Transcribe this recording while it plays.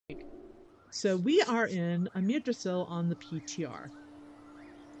So we are in Yggdrasil on the PTR.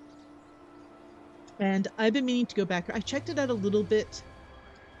 And I've been meaning to go back. I checked it out a little bit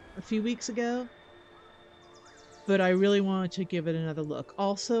a few weeks ago, but I really wanted to give it another look.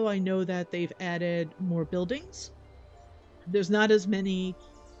 Also, I know that they've added more buildings. There's not as many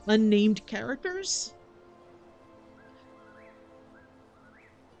unnamed characters.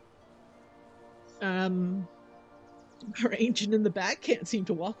 Our ancient in the back can't seem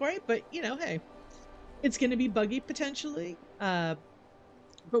to walk right, but you know, hey, it's going to be buggy potentially.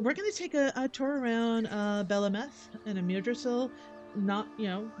 But we're going to take a tour around Bel'ameth and Yggdrasil. Not, you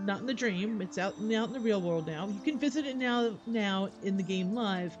know, not in the dream. It's out in the real world now. You can visit it now in the game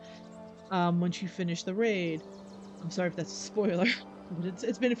live. Once you finish the raid. I'm sorry if that's a spoiler, but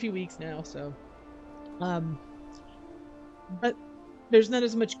it's been a few weeks now, so. But there's not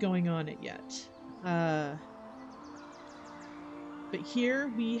as much going on it yet. But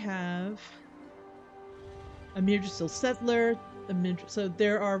here we have a Yggdrasil settler. So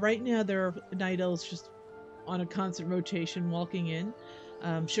right now there are night elves just on a constant rotation walking in.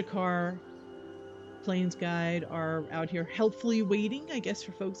 Shakar, Plains Guide are out here helpfully waiting, I guess,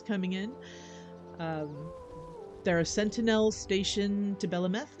 for folks coming in. There are sentinels stationed to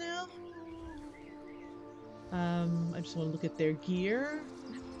Bel'ameth now. I just want to look at their gear.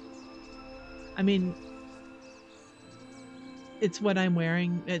 I mean, it's what I'm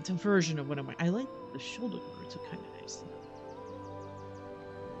wearing. It's a version of what I'm wearing. I like the shoulder guards, are kind of nice.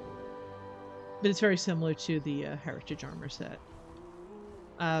 But it's very similar to the Heritage armor set.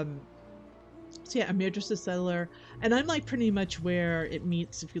 So yeah, I'm just a settler, and I'm like pretty much where it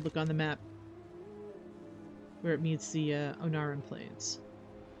meets, if you look on the map, where it meets the Onaran Plains.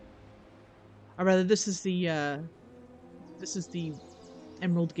 Or rather, this is the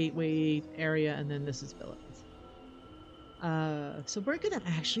Emerald Gateway area, and then this is Bel'ameth. So we're gonna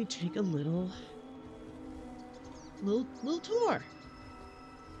actually take a little tour.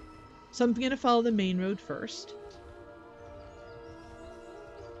 So I'm gonna follow the main road first.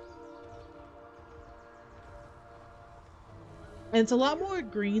 And it's a lot more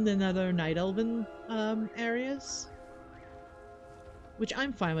green than other Night Elven areas, which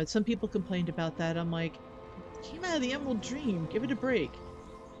I'm fine with. Some people complained about that. I'm like, it came out of the Emerald Dream. Give it a break.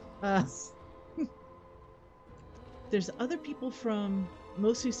 There's other people from,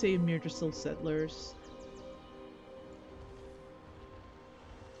 mostly say Yggdrasil settlers.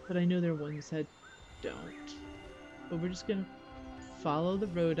 But I know there are ones that don't. But we're just gonna follow the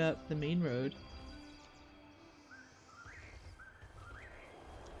road up, the main road.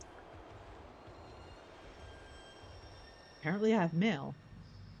 Apparently I have mail.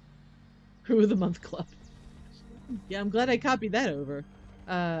 Crew of the Month Club. Yeah, I'm glad I copied that over.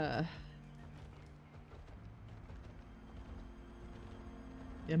 Yeah,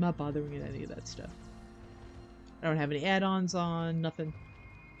 I'm not bothering with any of that stuff. I don't have any add-ons on, nothing.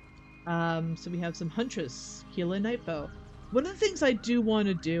 So we have some Huntress, Keela Nightbow. One of the things I do want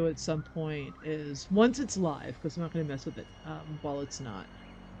to do at some point is, once it's live, because I'm not going to mess with it while it's not,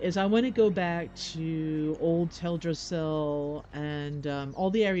 is I want to go back to Old Teldrassil and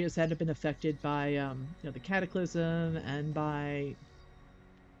all the areas that have been affected by you know, the Cataclysm and by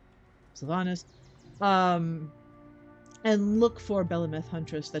Sylvanas, and look for Bel'ameth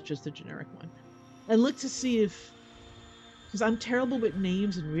Huntress. That's just the generic one, and look to see if, because I'm terrible with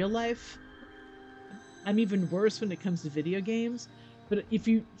names in real life. I'm even worse when it comes to video games. But if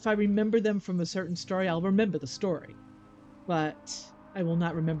I remember them from a certain story, I'll remember the story, but I will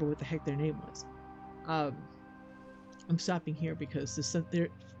not remember what the heck their name was. I'm stopping here because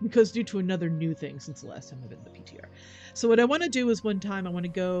due to another new thing since the last time I've been in the PTR. So what I want to do is, one time I want to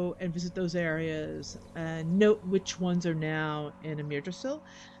go and visit those areas and note which ones are now in Yggdrasil.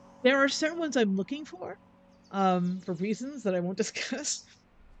 There are certain ones I'm looking for reasons that I won't discuss.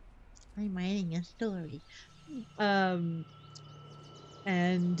 I'm writing a story.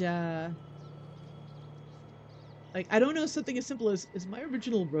 Like, I don't know, something as simple as, is my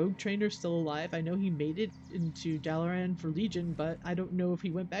original rogue trainer still alive? I know he made it into Dalaran for Legion, but I don't know if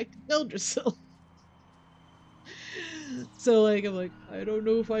he went back to Teldrassil. So, like, I'm like, I don't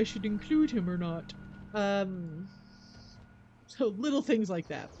know if I should include him or not. So little things like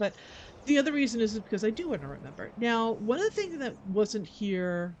that. But the other reason is because I do want to remember. Now, one of the things that wasn't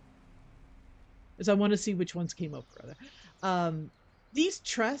here is I want to see which ones came over, rather. These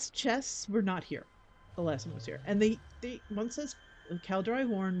chests were not here. The last one was here. And one says Caldrai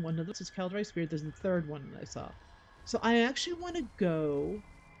Horn, one of them says Caldrai Spear, there's the third one that I saw. So I actually want to go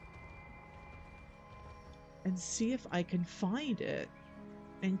and see if I can find it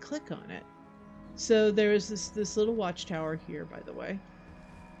and click on it. So there is this little watchtower here, by the way.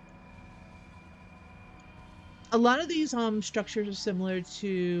 A lot of these structures are similar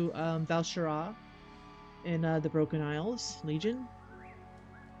to Val'Sharah in the Broken Isles Legion.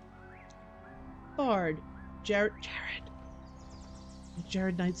 Bard, Jared.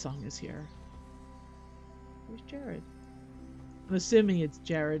 Jared Nightsong is here. Where's Jared? I'm assuming it's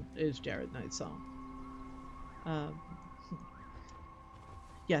Jared Nightsong.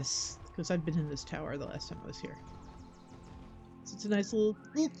 Yes, because I've been in this tower the last time I was here. So it's a nice little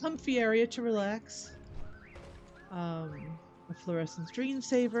comfy area to relax. A fluorescent dream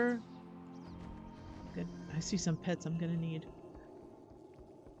saver. Good. I see some pets I'm gonna need.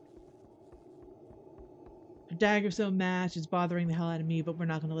 A dagger so match is bothering the hell out of me, but we're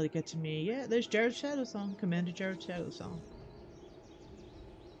not gonna let it get to me. Yeah, there's Jared Shadowsong, Commander Jared Shadowsong.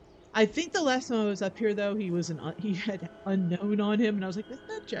 I think the last time I was up here, though, he had unknown on him, and I was like, "That's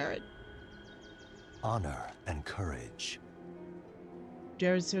not Jared." Honor and courage.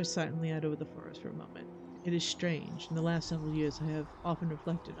 Jared stares silently out over the forest for a moment. It is strange. In the last several years, I have often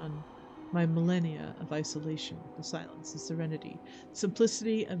reflected on my millennia of isolation, the silence, the serenity, the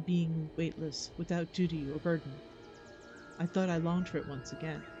simplicity of being weightless, without duty or burden. I thought I longed for it once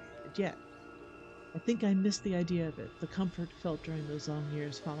again, and yet, I think I missed the idea of it, the comfort felt during those long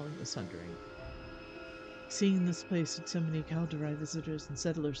years following the sundering. Seeing this place with so many Kaldorei visitors and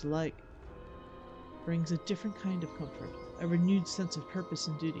settlers alike brings a different kind of comfort, a renewed sense of purpose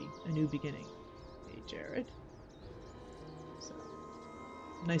and duty, a new beginning. Hey, Jared. So,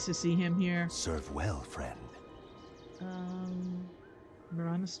 nice to see him here. Serve well, friend.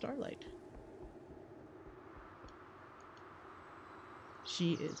 Mirana Starlight.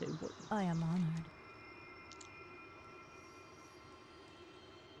 She is a warden. I am honored.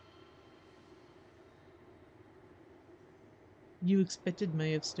 You expected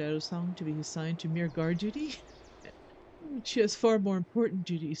Maeve Shadowsong to be assigned to mere guard duty? She has far more important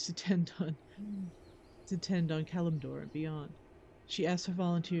duties to tend on Kalimdor and beyond. She asked for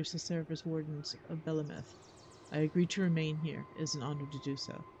volunteers to serve as wardens of Bel'ameth. I agreed to remain here. It is an honor to do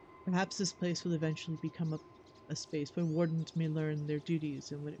so. Perhaps this place will eventually become a space where wardens may learn their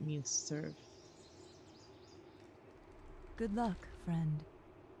duties and what it means to serve. Good luck, friend.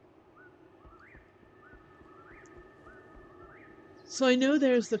 So I know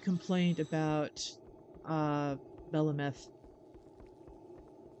there's the complaint about Bel'ameth.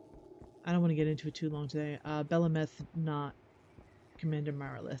 I don't want to get into it too long today. Bel'ameth, not Commander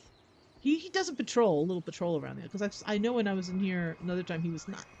Marilith. He does a little patrol around there. Because I know when I was in here another time, he was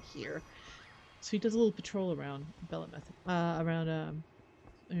not here. So he does a little patrol around Bel'ameth. Around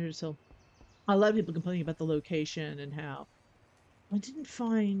here. So a lot of people complaining about the location and how I didn't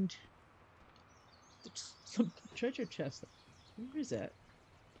find some treasure chest. Where is that?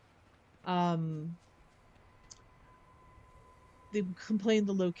 They complain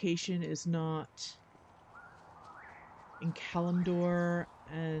the location is not in Kalimdor,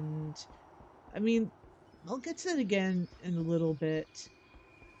 and I mean, I'll get to that again in a little bit.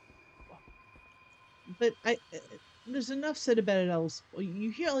 But there's enough said about it else. You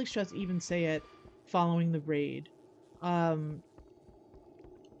hear Alex Strauss even say it following the raid. That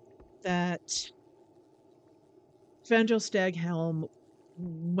Vandrel Staghelm,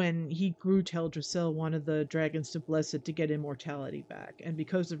 when he grew Teldrassil, wanted the dragons to bless it to get immortality back. And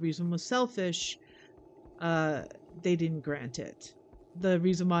because the reason was selfish, they didn't grant it. The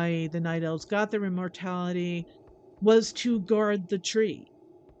reason why the Night Elves got their immortality was to guard the tree,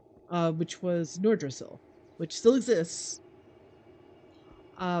 which was Nordrassil, which still exists.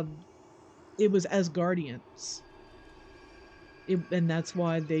 It was as guardians. And that's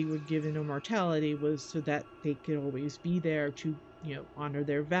why they were given immortality, was so that they could always be there to, honor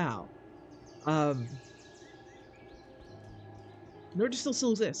their vow. Nordrassil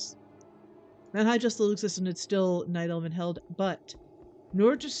still exists. Mount Hyjal still exists, and it's still Night Elven held, but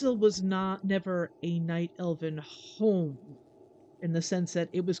Nordrassil was never a Night Elven home, in the sense that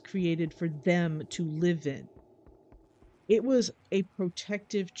it was created for them to live in. It was a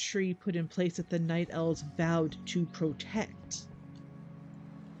protective tree put in place that the Night Elves vowed to protect.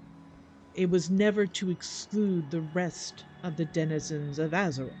 It was never to exclude the rest of the denizens of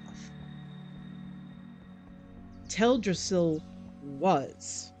Azeroth. Teldrassil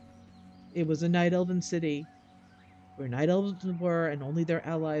was. It was a Night Elven city where Night Elves were and only their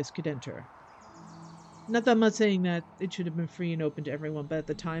allies could enter. Not that I'm not saying that it should have been free and open to everyone, but at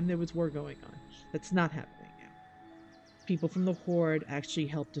the time there was war going on. That's not happening now. People from the Horde actually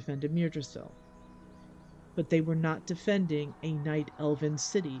helped defend Yggdrasil. But they were not defending a Night Elven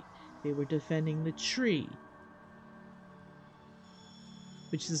city. They were defending the tree,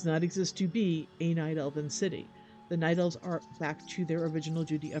 which does not exist to be a Night Elven city. The Night Elves are back to their original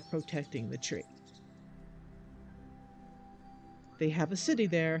duty of protecting the tree. They have a city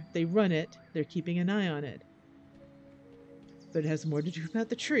there. They run it. They're keeping an eye on it. But it has more to do about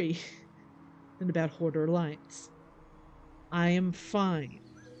the tree than about Horde or Alliance. I am fine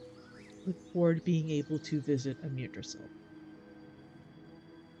with Horde being able to visit Amyrdrasil.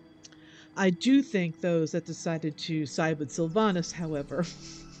 I do think those that decided to side with Sylvanas, however,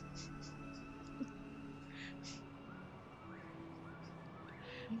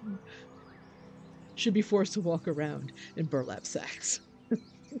 should be forced to walk around in burlap sacks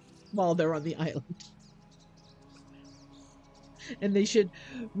while they're on the island. And they should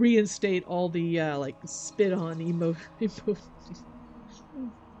reinstate all the like spit on emo and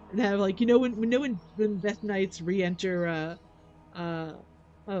have like when Death Knights re-enter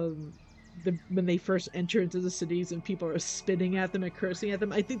when they first enter into the cities and people are spitting at them and cursing at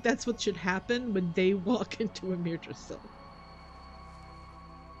them. I think that's what should happen when they walk into Amyrdrasil.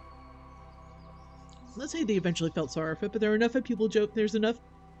 Let's say they eventually felt sorry for it, but there are enough of people joke. There's enough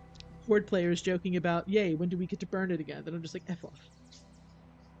Horde players joking about, "Yay, when do we get to burn it again?" That I'm just like, F off.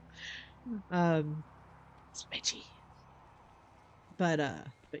 It's bitchy. But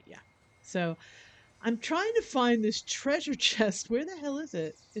yeah. So I'm trying to find this treasure chest. Where the hell is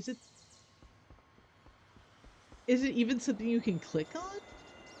it? Is it even something you can click on?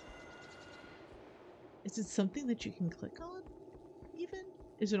 Is it something that you can click on? Even?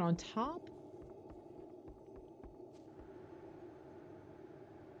 Is it on top?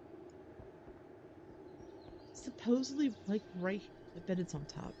 Supposedly, like, right... I bet it's on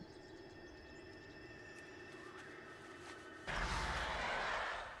top.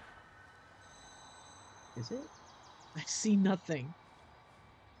 Is it? I see nothing.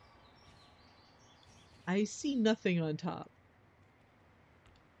 I see nothing on top.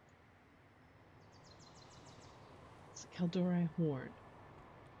 It's a Kaldori horn.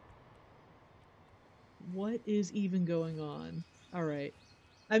 What is even going on? Alright.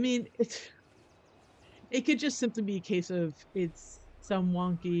 I mean, it could just simply be a case of it's some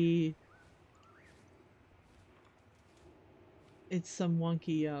wonky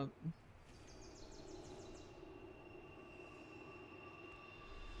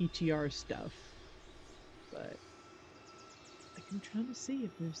PTR stuff. But I'm trying to see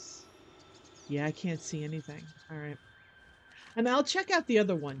if there's... Yeah, I can't see anything. Alright. And I'll check out the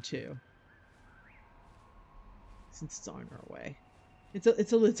other one too. Since it's on our way.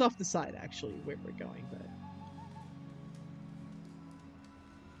 It's off the side actually where we're going, but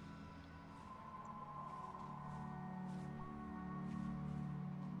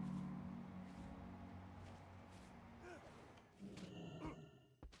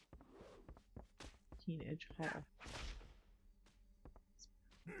Teenage Hall.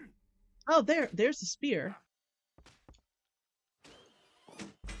 Oh, there's the spear.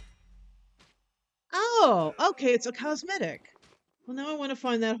 Oh, okay, it's a cosmetic. Well, now I want to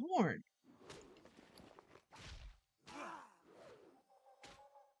find that horn.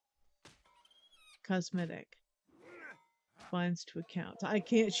 Cosmetic. Finds to account.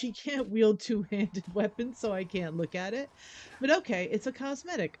 She can't wield two-handed weapons, so I can't look at it. But okay, it's a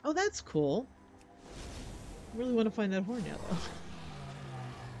cosmetic. Oh, that's cool. I really want to find that horn now, though.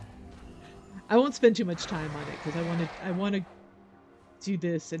 I won't spend too much time on it, because I want to do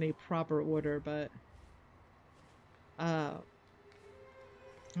this in a proper order, but...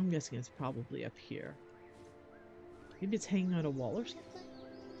 I'm guessing it's probably up here. Maybe it's hanging on a wall or something?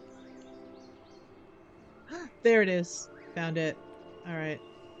 There it is. Found it. Alright.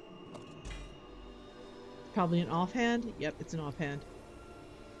 Probably an offhand? Yep, it's an offhand.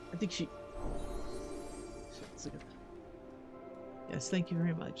 I think she... Yes, thank you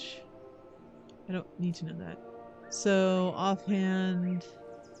very much. I don't need to know that. So, offhand...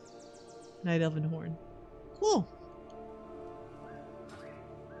 Night Elven Horn. Cool.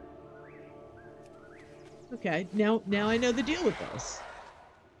 Okay, now I know the deal with this.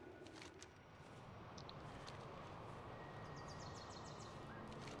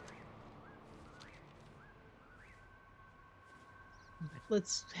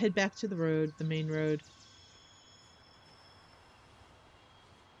 Let's head back to the road, the main road.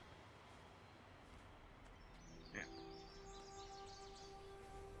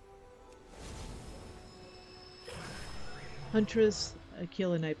 Huntress,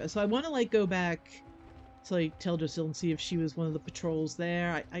 Akila Nipa. So I want to like go back to like Teldrassil and see if she was one of the patrols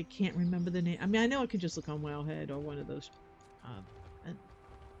there. I can't remember the name. I mean, I know I could just look on Wowhead or one of those and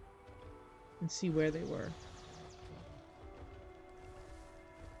see where they were.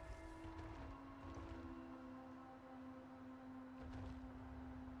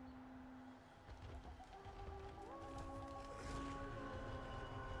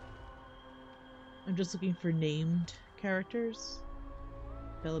 I'm just looking for named characters.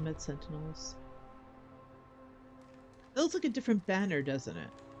 Bel'ameth Sentinels. That looks like a different banner, doesn't it?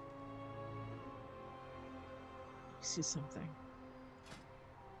 I see something.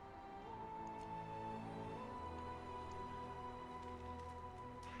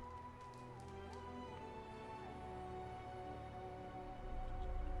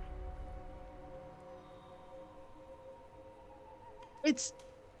 It's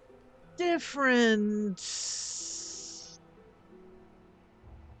different.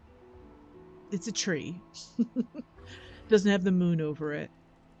 It's a tree. Doesn't have the moon over it.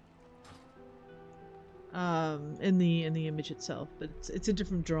 In the image itself, but it's a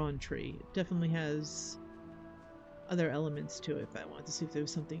different drawn tree. It definitely has other elements to it, but I wanted to see if there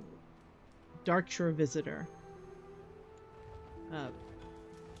was something. Darkshore Visitor. And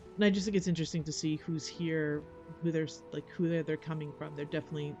I just think it's interesting to see who's here, who they're coming from. They're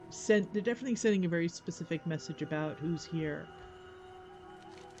definitely sending a very specific message about who's here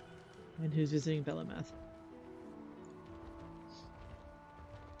and who's visiting Bel'ameth.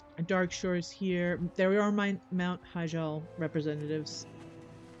 Darkshore's here. There are my Mount Hyjal representatives.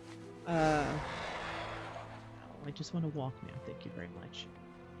 Oh, I just want to walk now. Thank you very much.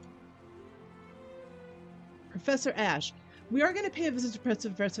 Professor Ash. We are going to pay a visit to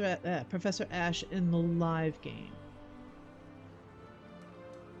Professor Ash in the live game.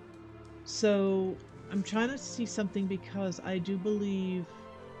 So I'm trying to see something because I do believe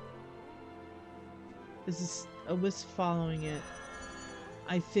this is a wisp following it.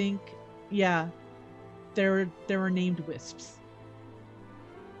 I think, yeah, there are named wisps.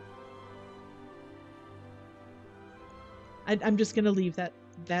 I'm just gonna leave that.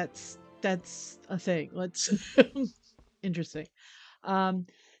 That's a thing. Let's interesting.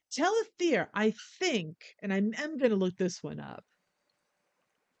 Telethier, I think, and I'm gonna look this one up.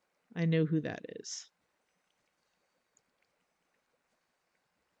 I know who that is.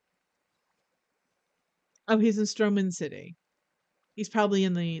 Oh, he's in Stroman City. He's probably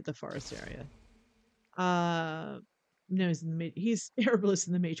in the forest area. No, he's herbalist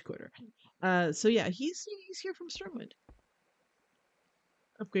in the Mage Quarter. So yeah, he's here from Stormwind.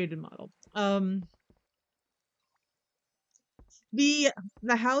 Upgraded model. The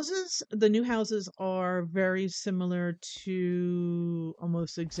houses, the new houses are very similar to,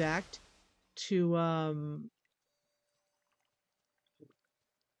 almost exact to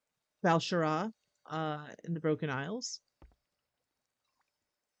Val'Shara in the Broken Isles.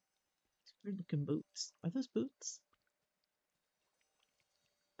 Weird looking boots. Are those boots?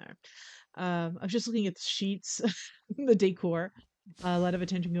 I was just looking at the sheets, the decor. A lot of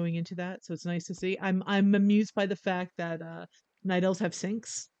attention going into that, so it's nice to see. I'm amused by the fact that night elves have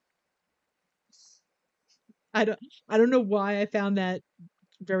sinks. I don't know why I found that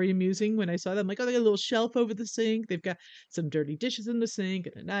very amusing when I saw them. I'm like, oh, they got a little shelf over the sink. They've got some dirty dishes in the sink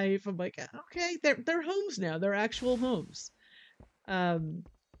and a knife. I'm like, okay, they're homes now. They're actual homes.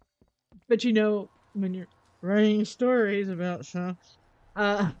 But you know, when you're writing stories about stuff,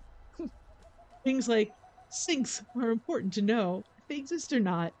 things like sinks are important to know if they exist or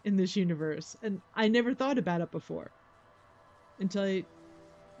not in this universe, and I never thought about it before until I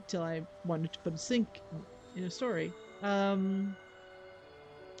wanted to put a sink in a story. Mithrandir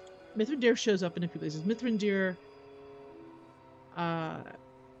shows up in a few places. Mithrandir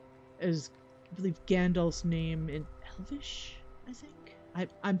is, I believe, Gandalf's name in Elvish, I think.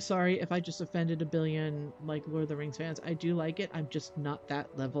 I'm sorry if I just offended a billion like Lord of the Rings fans. I do like it. I'm just not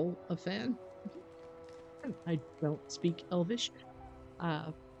that level of fan. I don't speak Elvish,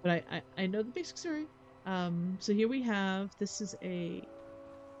 but I know the basic story. So here we have, they're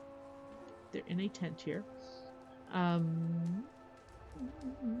in a tent here. I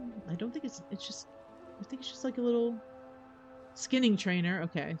don't think I think it's just like a little skinning trainer.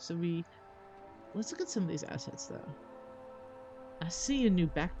 Okay, so let's look at some of these assets though. I see a new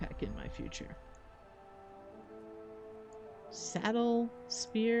backpack in my future. Saddle,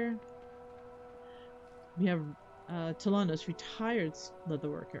 spear. We have Talanos, retired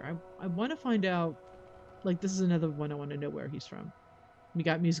leatherworker. I want to find out, like, this is another one I want to know where he's from. We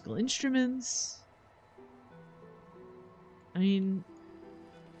got musical instruments. I mean,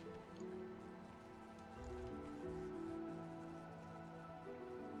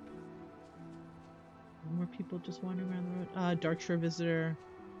 more people just wandering around the road. Darkshore Visitor.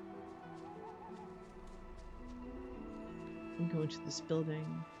 We can go into this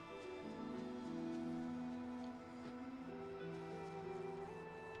building.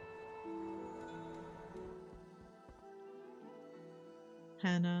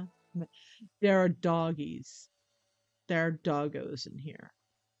 Hannah. There are doggies. There are doggos in here.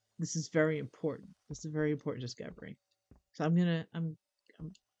 This is very important. This is a very important discovery. So I'm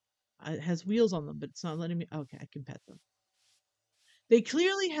It has wheels on them, but it's not letting me. Okay, I can pet them. They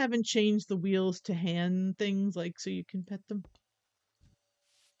clearly haven't changed the wheels to hand things, like, so you can pet them.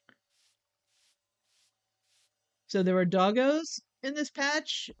 So there are doggos in this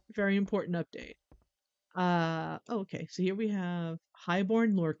patch. Very important update. Okay, so here we have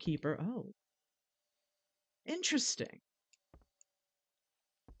Highborn Lorekeeper. Oh. Interesting.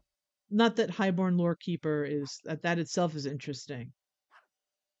 Not that Highborn Lorekeeper is, that itself is interesting.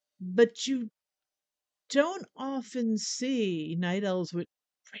 But you don't often see night elves with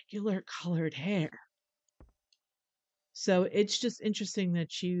regular colored hair. So it's just interesting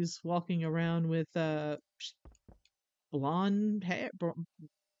that she's walking around with blonde hair,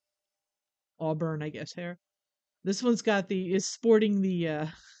 auburn, I guess, hair. This one's got is sporting the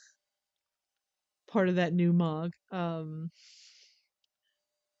part of that new mog.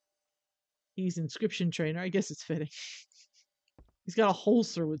 He's inscription trainer. I guess it's fitting. He's got a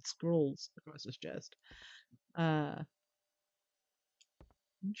holster with scrolls across his chest.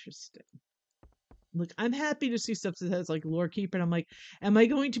 Interesting. Look, I'm happy to see stuff that has like Lorekeeper, and I'm like, am I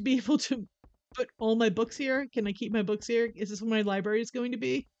going to be able to put all my books here? Can I keep my books here? Is this what my library is going to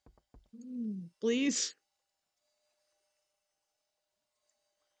be? Please?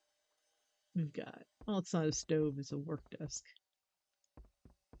 We've got, well, it's not a stove, it's a work desk.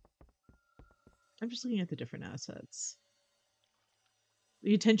 I'm just looking at the different assets.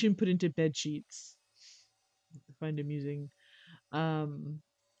 The attention put into bed sheets. I find amusing. What's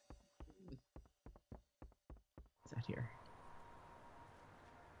that here?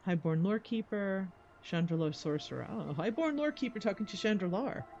 Highborn Lorekeeper, Chandralar Sorcerer. Oh, Highborn Lorekeeper talking to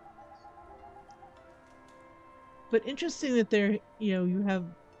Chandralar. But interesting that they're, you have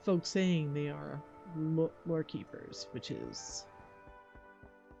folks saying they are Lorekeepers, which is...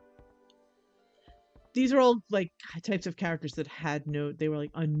 These are all, like, types of characters that had they were,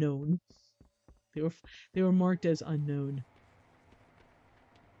 like, unknown. They were marked as unknown.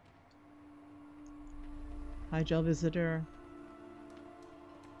 Higel Visitor.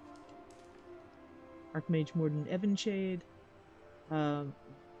 Archmage Morden Evanshade.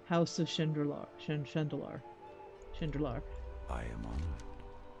 House of Chandralar. Chandralar. I am honored.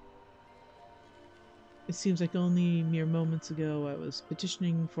 It seems like only mere moments ago I was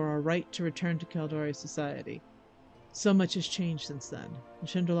petitioning for our right to return to Caldari society. So much has changed since then. The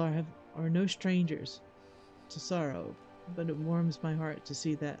Chandralar are no strangers to sorrow, but it warms my heart to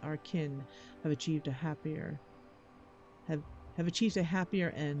see that our kin have achieved a happier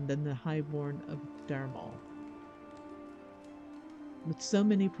end than the Highborn of Darmal. With so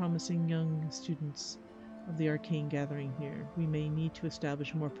many promising young students of the arcane gathering here, we may need to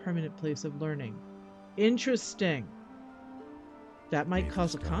establish a more permanent place of learning. Interesting. That might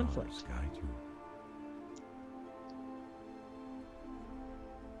cause a conflict.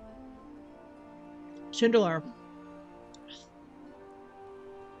 Chandralar.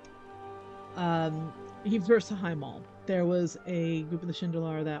 He versed the High Mall. There was a group of the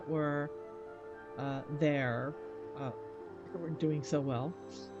Chandralar that were there. They weren't doing so well.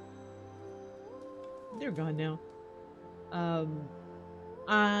 They're gone now.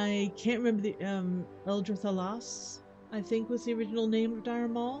 I can't remember the Eldrith Alas, I think was the original name of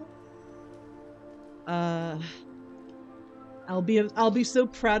Darmal. I'll be so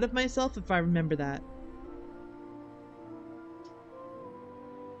proud of myself if I remember that.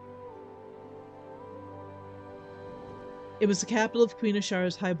 It was the capital of Queen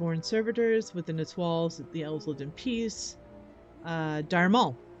Ashar's highborn servitors. Within its walls, the elves lived in peace.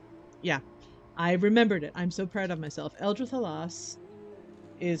 Darmal. Yeah, I remembered it. I'm so proud of myself. Eldrith Alas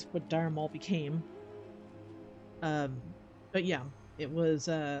is what Darmal became. But yeah, it was,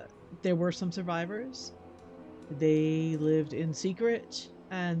 there were some survivors. They lived in secret,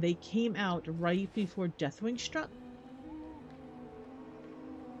 and they came out right before Deathwing struck,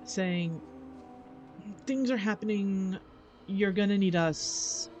 saying, things are happening, you're gonna need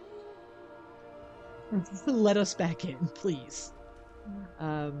us. Let us back in, please.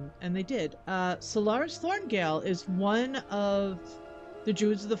 And they did. Solaris Thorngale is one of the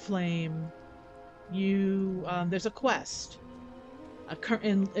Druids of the Flame. There's a quest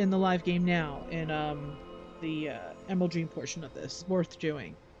in the live game now, in the Emerald Dream portion of this, worth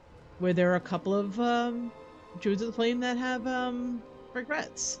doing, where there are a couple of Druids of the Flame that have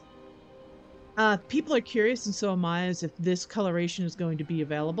regrets. People are curious, and so am I, as if this coloration is going to be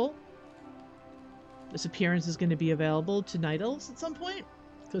available. This appearance is going to be available to Night Elves at some point,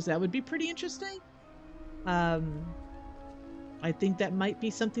 because that would be pretty interesting. I think that might be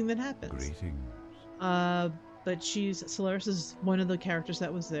something that happens. Greetings. But Solaris is one of the characters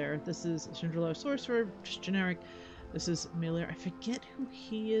that was there. This is Chandralar Sorcerer, just generic. This is Miller. I forget who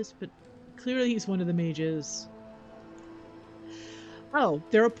he is, but clearly he's one of the mages. Oh,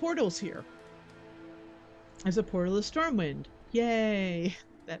 there are portals here. There's a portal of Stormwind. Yay!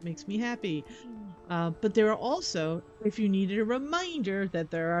 That makes me happy. But there are also, if you needed a reminder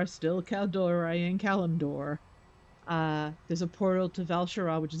that there are still Caldori and Kalimdor, there's a portal to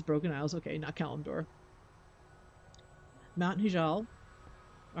Val'Sharah, which is Broken Isles. Okay, not Kalimdor. Mount Hyjal,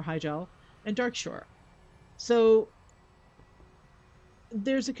 or Hyjal, and Darkshore. So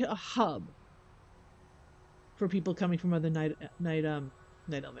there's a hub for people coming from other night element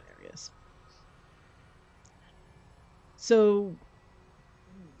areas. So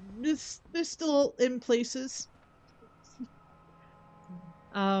they're still in places.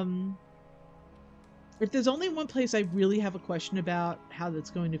 If there's only one place I really have a question about how that's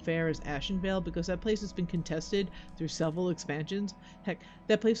going to fare is Ashenvale, because that place has been contested through several expansions. Heck,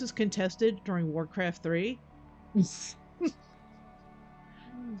 that place was contested during Warcraft 3.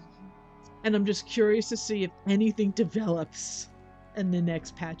 And I'm just curious to see if anything develops in the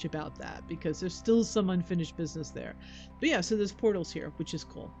next patch about that, because there's still some unfinished business there. But yeah, so there's portals here, which is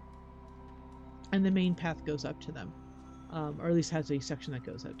cool. And the main path goes up to them. Or at least has a section that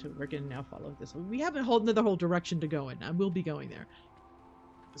goes up to. We're going to now follow this. We have another whole direction to go in. I will be going there.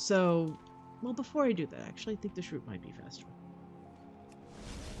 So, well, before I do that, actually, I think this route might be faster.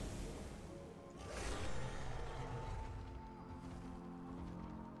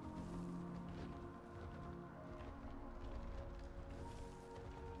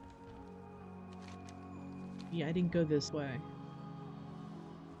 Yeah, I didn't go this way.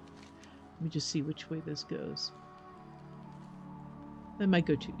 Let me just see which way this goes. I might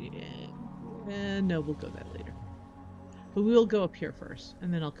go to... no, we'll go that later. But we'll go up here first,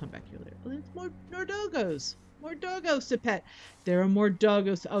 and then I'll come back here later. Oh, there's more doggos! More doggos to pet! There are more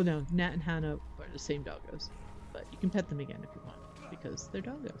doggos. Oh no, Nat and Hannah are the same doggos. But you can pet them again if you want, because they're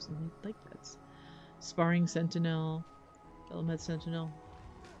doggos, and they like pets. Sparring Sentinel. Bel'ameth Sentinel.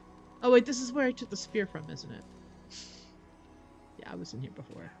 Oh wait, this is where I took the spear from, isn't it? Yeah, I was in here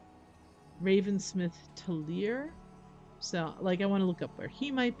before. Ravensmith Talir. So, like, I want to look up where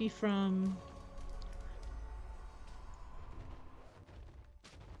he might be from.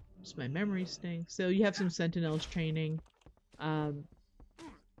 Just my memory stinks. So you have some Sentinels training. And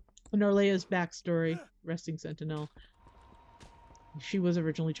Orlea's backstory, resting Sentinel. She was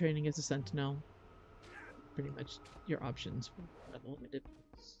originally training as a Sentinel. Pretty much your options were limited.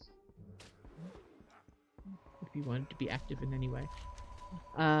 If you wanted to be active in any way.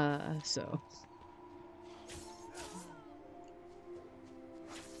 So...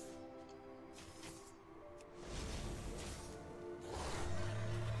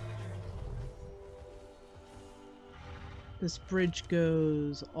 This bridge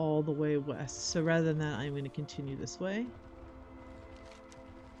goes all the way west, so rather than that, I'm going to continue this way.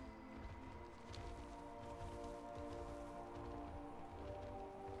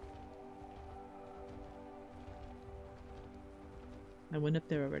 I went up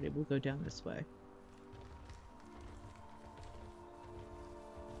there already, we'll go down this way.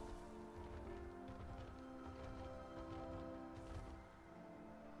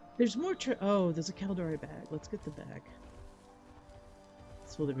 There's more oh, there's a Caldori bag. Let's get the bag.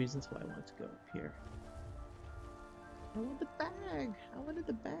 That's one of the reasons why I want to go up here. I want the bag! I wanted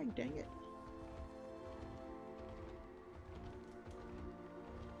the bag, dang it.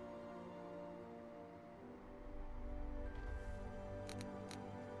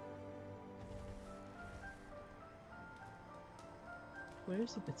 Where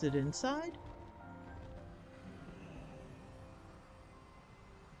is it? Is it inside?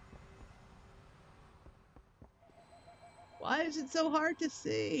 Why is it so hard to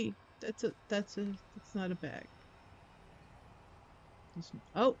see? That's not a bag.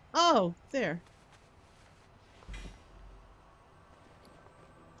 Oh, there.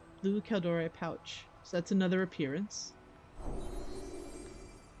 Blue Caldori pouch. So that's another appearance.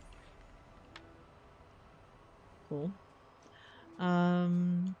 Cool.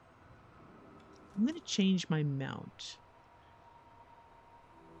 I'm gonna change my mount.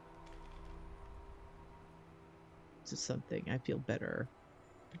 To something I feel better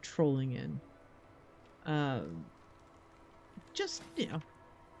patrolling in. Just, you know,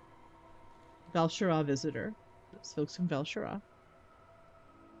 Val'Sharah visitor. Those folks from Val'Sharah.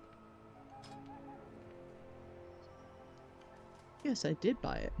 Yes, I did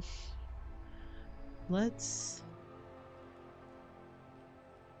buy it. Let's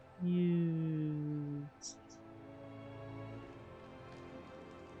use...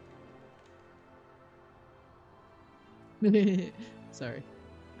 Sorry.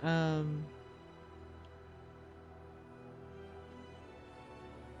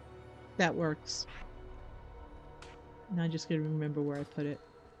 That works. Now I just gotta remember where I put it.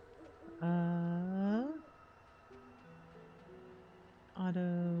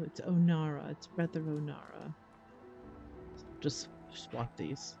 Auto, it's Onara. It's Breath of Onara. Just swap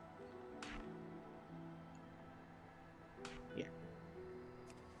these. Yeah.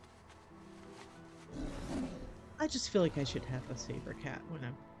 I just feel like I should have a saber cat when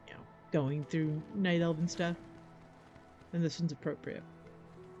I'm, you know, going through Night Elven stuff. And this one's appropriate.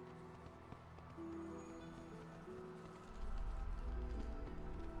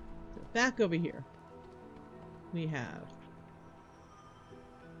 So back over here, we have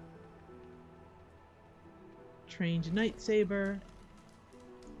trained Night Saber.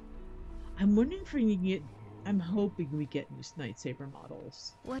 I'm wondering if we can get. I'm hoping we get new Night Saber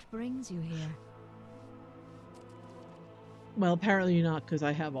models. What brings you here? Well, apparently not, because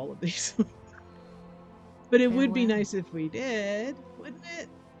I have all of these. But it would be nice if we did, wouldn't it?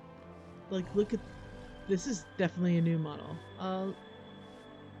 Like, look at this. Is definitely a new model.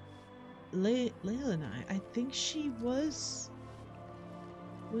 Leila, I think she was.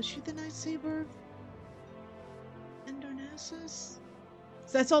 Was she the Night Saber? Endornasus?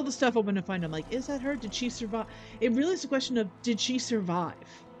 So that's all the stuff I'm gonna find. I'm like, is that her? Did she survive? It really is a question of, did she survive?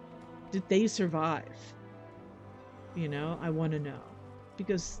 Did they survive? You know, I want to know,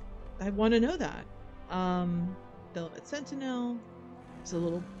 because I want to know that. Bel'ameth Sentinel. It's a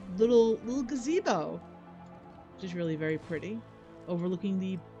little gazebo, which is really very pretty, overlooking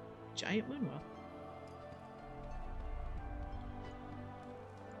the giant moonwell.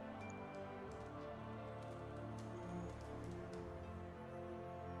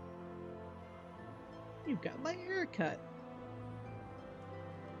 You've got my haircut.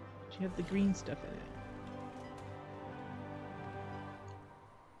 You have the green stuff in it.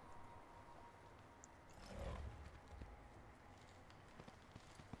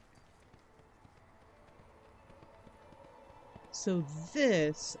 So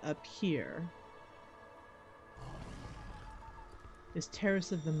this up here is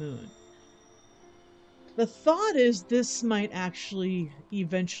Terrace of the Moon. The thought is this might actually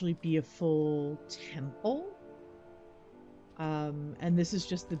eventually be a full temple. And this is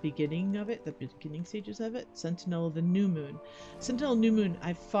just the beginning of it, the beginning stages of it. Sentinel of the New Moon. Sentinel New Moon,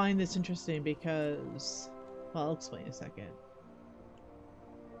 I find this interesting because, well, I'll explain in a second.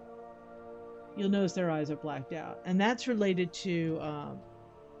 You'll notice their eyes are blacked out. And that's related to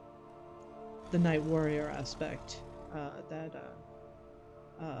the Night Warrior aspect that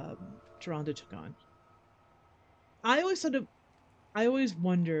Tyrande took on. I always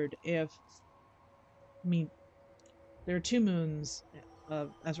wondered if, I mean, there are two moons.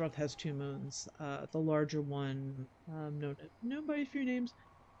 Azeroth has two moons. The larger one, known by a few names,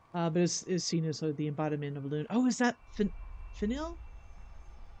 but is seen as sort of the embodiment of a Lune. Oh, is that Finel?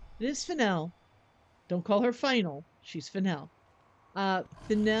 It is Finel. Don't call her Final. She's Finel.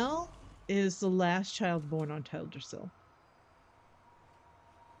 Finel is the last child born on Teldrassil.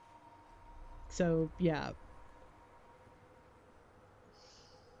 So, yeah.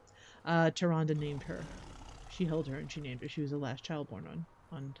 Tyrande named her. She held her and she named her. She was the last child born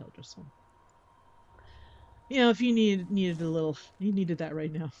on Teldrassil. You know, if you needed a little, you needed that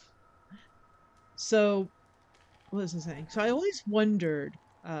right now. So, what was I saying? So I always wondered,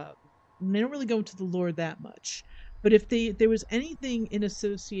 they don't really go into the lore that much, but if there was anything in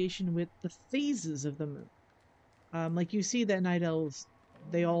association with the phases of the moon. Like you see that Night Elves,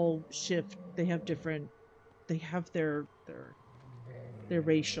 they all shift, they have their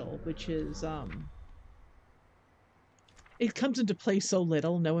racial, which is, it comes into play so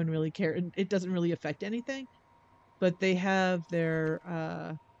little, no one really cares. It doesn't really affect anything, but they have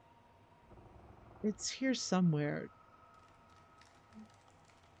their, it's here somewhere.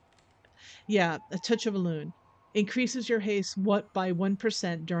 Yeah, a touch of a Lune. Increases your haste by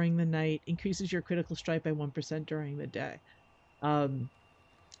 1% during the night, increases your critical strike by 1% during the day.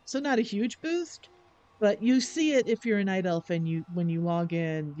 So not a huge boost, but you see it if you're a Night Elf, and when you log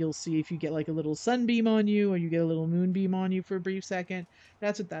in, you'll see if you get like a little sunbeam on you or you get a little moonbeam on you for a brief second.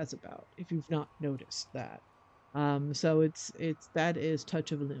 That's what that's about, if you've not noticed that. So that is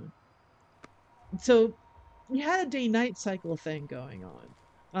Touch of a Lune. So you had a day-night cycle thing going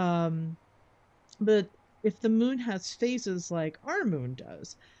on. But if the moon has phases like our moon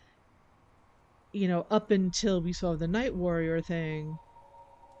does, you know, up until we saw the Night Warrior thing,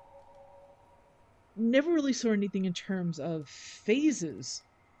 never really saw anything in terms of phases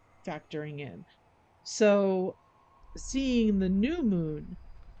factoring in. So seeing the new moon,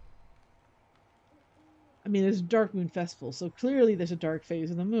 I mean, there's a Dark Moon Festival, so clearly there's a dark phase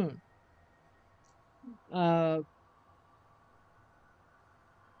of the moon.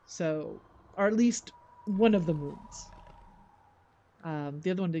 So, or at least one of the moons.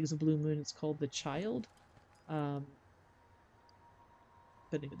 The other one is a blue moon. It's called the Child. But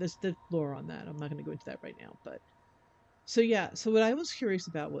anyway, there's the lore on that. I'm not going to go into that right now. But so yeah. So what I was curious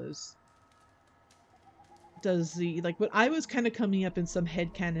about was, does the what I was kind of coming up in some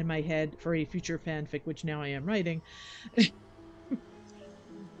headcanon in my head for a future fanfic, which now I am writing,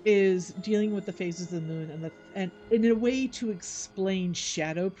 is dealing with the phases of the moon and in a way to explain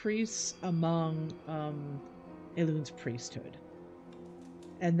shadow priests among Elun's priesthood,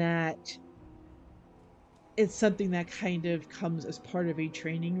 and that it's something that kind of comes as part of a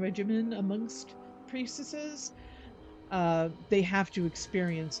training regimen amongst priestesses. They have to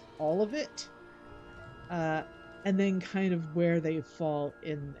experience all of it, and then kind of where they fall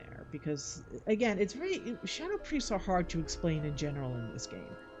in there, because again, it's very shadow priests are hard to explain in general in this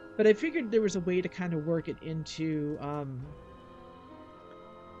game. But I figured there was a way to kind of work it into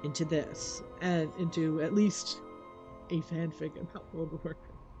this and into at least a fanfic about World of Warcraft.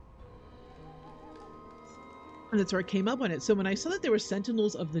 And that's where I came up on it. So when I saw that there were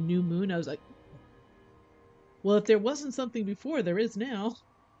sentinels of the new moon, I was like, well, if there wasn't something before, there is now.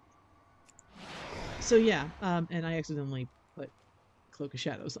 So yeah, and I accidentally put Cloak of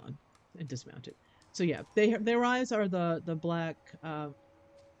Shadows on and dismounted. So yeah, their eyes are the black,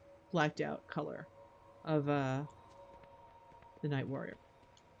 blacked out color of the Night Warrior.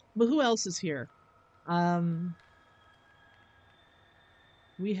 But who else is here?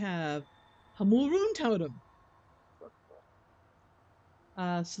 We have Hamul Totem.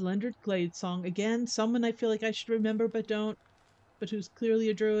 Slendered Glade Song. Again, someone I feel like I should remember but don't, but who's clearly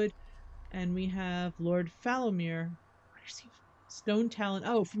a druid. And we have Lord Falomir. Where's he from? Stone Talon.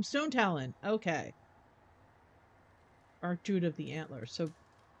 Oh, from Stone Talon. Okay. Archdruid of the Antler. So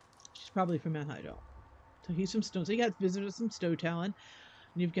she's probably from Mount Hydal. So he's from Stone. So you got visitors from Stone Talon.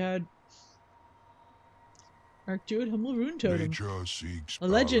 And you've got Archdruid Hamul Totem. Nature seeks a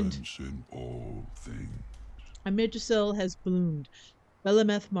legend in all things. A Magisel has bloomed.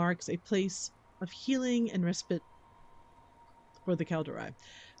 Bel'ameth marks a place of healing and respite for the Kaldorei.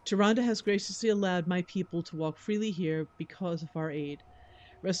 Tyrande has graciously allowed my people to walk freely here because of our aid.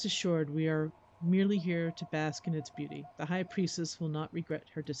 Rest assured, we are merely here to bask in its beauty. The High Priestess will not regret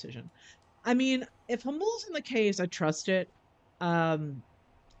her decision. I mean, if Hamul's in the case, I trust it. The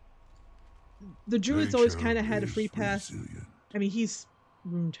druid's always kind of had a free pass. Resilient. I mean, he's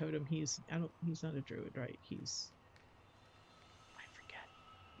Rune Totem. He's not a druid, right? I forget.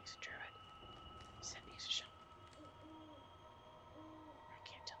 He's a druid. He's a shaman. I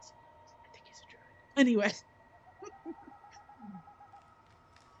can't tell sometimes. I think he's a druid. Anyway.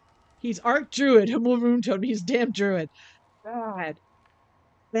 He's Archdruid, Hamul Rune Totem. He's damn druid. Bad,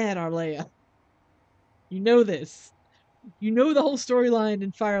 Arleia. You know this. You know the whole storyline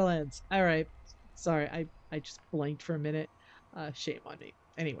in Firelands. All right. Sorry, I just blanked for a minute. Shame on me.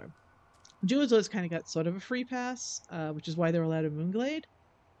 Anyway, druids always kind of got sort of a free pass, which is why they're allowed in Moonglade.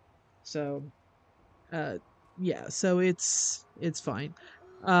 So, yeah. So it's fine.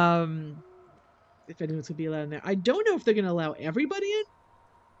 If anyone's gonna be allowed in there, I don't know if they're gonna allow everybody in.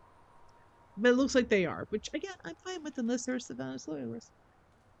 But it looks like they are, which again, I'm fine with unless they're Sylvanas loyalists.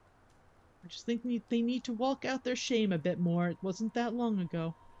 I just think they need to walk out their shame a bit more. It wasn't that long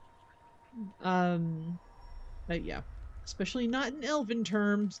ago. But yeah, especially not in elven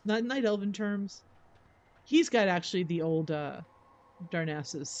terms, not in night elven terms. He's got actually the old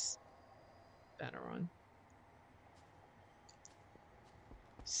Darnassus banner on.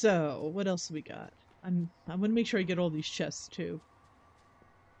 So what else do we got? I'm gonna make sure I get all these chests too.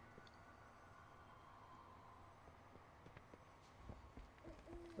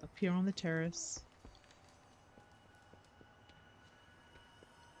 Up here on the terrace.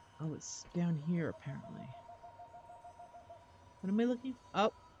 Oh, it's down here apparently. What am I looking?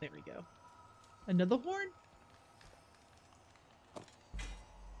 Oh, there we go. Another horn?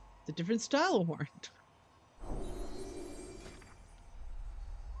 It's a different style of horn.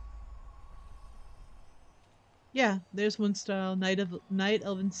 Yeah, there's one style. Night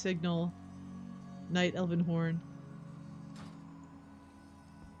Elven Signal. Night Elven Horn.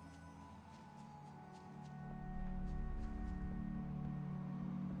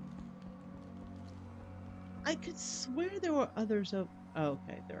 I could swear there were others of. Oh,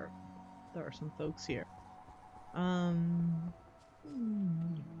 okay, there are some folks here.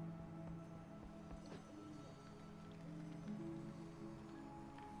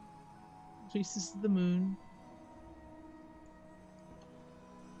 Priestess of the Moon.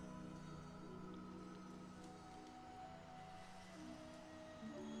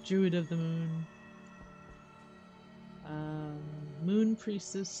 Druid of the Moon. Moon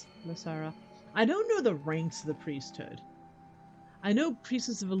Priestess Lasara. I don't know the ranks of the priesthood. I know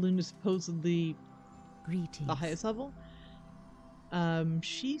Priestess of Elune is supposedly Greetings. the highest level.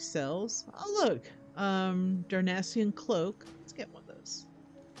 She sells. Oh look, Darnassian cloak. Let's get one of those.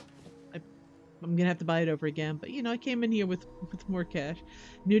 I'm gonna have to buy it over again, but you know, I came in here with more cash.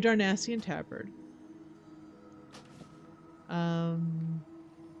 New Darnassian tabard. Moon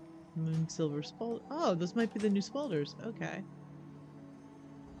silver spal. Oh, those might be the new spalders. Okay.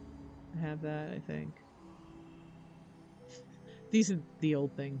 I have that, I think. These are the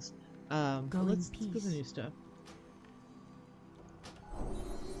old things. Let's go to the new stuff.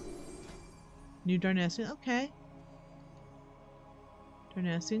 New Darnassian. Okay.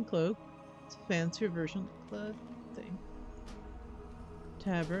 Darnassian cloak. It's a fancier version of the thing.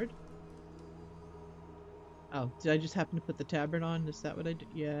 Tabard. Oh, did I just happen to put the tabard on? Is that what I did?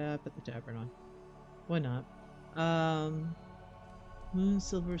 Yeah, I put the tabard on. Why not? Moon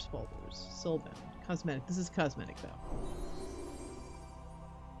silver spalders. Soulbound. Cosmetic. This is cosmetic though.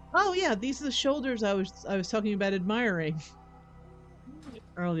 Oh yeah, these are the shoulders I was talking about admiring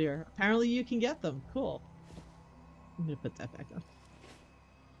earlier. Apparently you can get them. Cool. I'm gonna put that back on.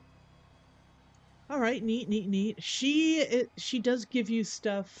 All right, neat, neat, neat. She does give you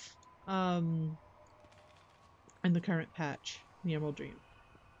stuff in the current patch, the Emerald Dream.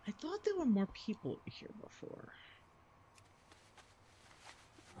 I thought there were more people here before.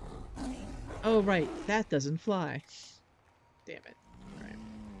 Oh right, that doesn't fly. Damn it. Alright.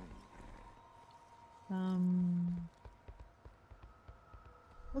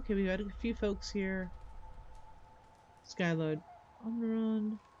 Okay, we got a few folks here. Skylord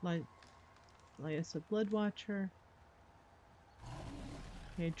Omniron, Lyessa Bloodwatcher.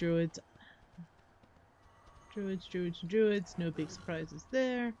 Okay, druids. Druids. No big surprises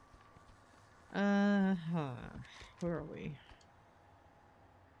there. Where are we?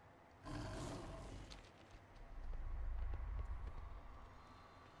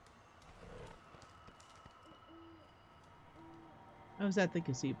 I was at the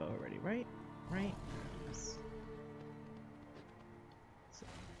gazebo already, right? Right? Yes. So,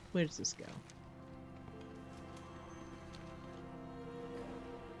 where does this go?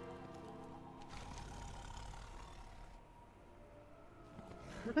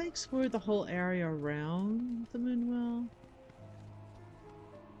 Have I explored the whole area around the Moonwell?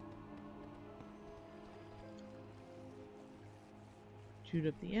 Druid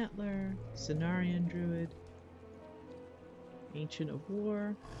of the Antler, Cenarian Druid, Ancient of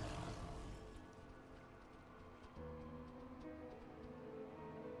War.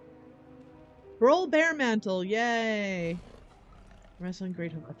 Roll Bearmantle, yay! Wrestling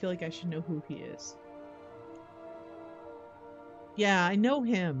Great Hope. I feel like I should know who he is. Yeah, I know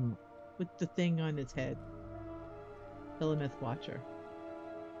him with the thing on his head. Bel'ameth Watcher.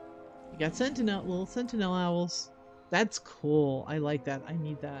 You got little sentinel owls. That's cool. I like that. I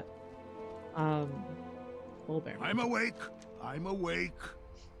need that. Bull bear. I'm awake. I'm awake.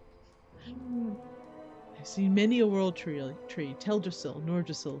 I've seen many a world tree. Teldrassil,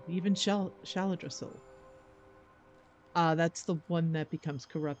 Nordrassil, even Shaladrassil. That's the one that becomes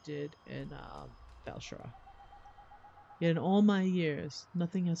corrupted in Valshara. Yet in all my years,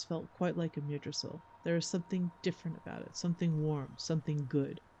 nothing has felt quite like a Mirdrassil. There is something different about it, something warm, something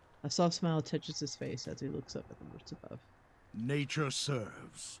good. A soft smile touches his face as he looks up at the woods above. Nature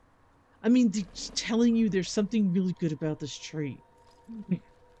serves. I mean, telling you there's something really good about this tree.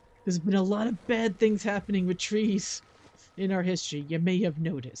 There's been a lot of bad things happening with trees in our history. You may have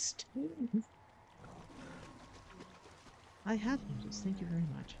noticed. I have noticed. Thank you very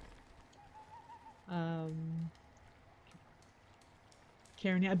much.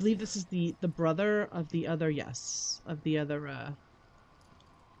 Karen, I believe this is the brother of the other, yes, of the other,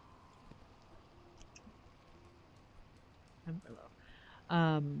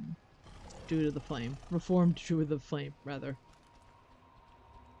 Druid of the Flame. Reformed Druid of the Flame, rather.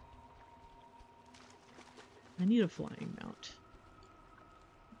 I need a flying mount.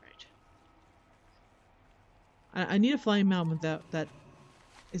 Right. I need a flying mount without that.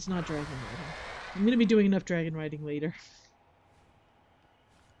 It's not dragon riding. I'm gonna be doing enough dragon riding later.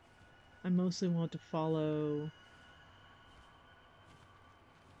 I mostly want to follow.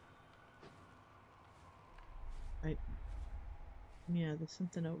 Yeah, there's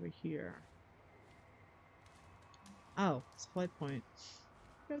something over here. Oh, it's a flight point.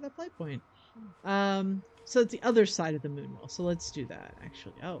 Grab that flight point. So it's the other side of the Moonwell. So let's do that,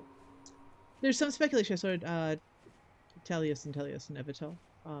 actually. Oh. There's some speculation. I started, Telius and Evitel.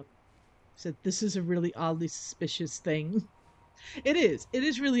 Said this is a really oddly suspicious thing. It is. It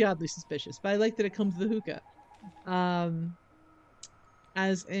is really oddly suspicious, but I like that it comes with the hookah.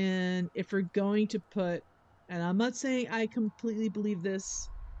 As in, if we're going to put, and I'm not saying I completely believe this,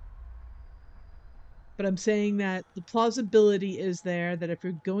 but I'm saying that the plausibility is there that if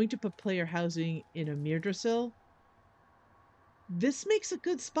you're going to put player housing in a Mirdrasil, this makes a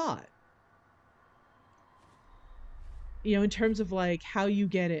good spot. You know, in terms of like how you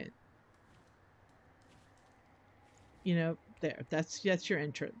get in. You know, there, that's your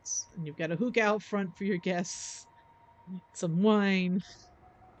entrance. And you've got a hookah out front for your guests, some wine,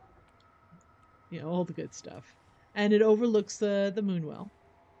 you know, all the good stuff. And it overlooks the Moonwell.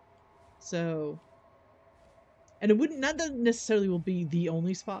 So, and it wouldn't, not that necessarily will be the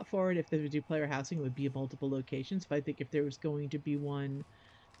only spot for it. If they would do player housing, it would be at multiple locations. But I think if there was going to be one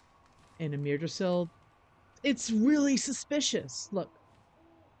in a Mirdrasil, it's really suspicious. Look,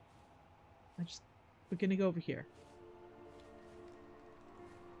 we're gonna go over here.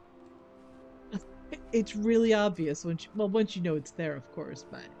 It's really obvious once you, well, once you know it's there, of course,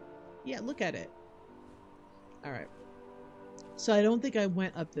 but yeah, look at it. All right. So I don't think I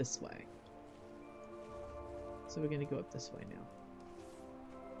went up this way. So we're going to go up this way now.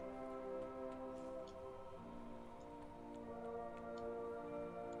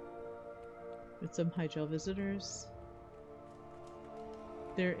 With some high gel visitors.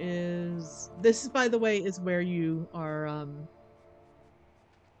 There is, this is, by the way, is where you are,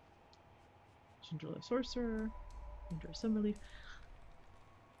 Gingerless Sorcerer, Ginger Summerleaf,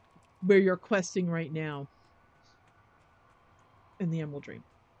 where you're questing right now in the Emerald Dream.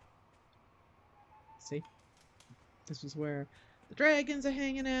 See? This is where the dragons are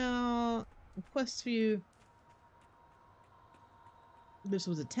hanging out, quest for you. This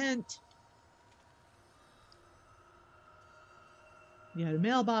was a tent. You had a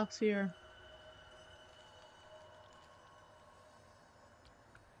mailbox here.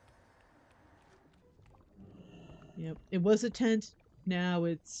 Yep, it was a tent. Now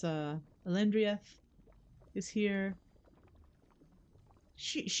it's Elendrieth is here.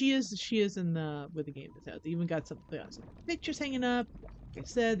 She is in the where the game is out. They even got some pictures hanging up. Like I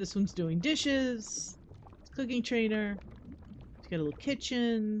said, this one's doing dishes. It's a cooking trainer. It's got a little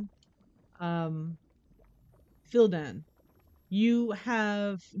kitchen. Fildan, you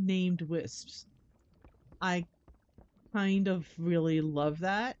have named wisps. I kind of really love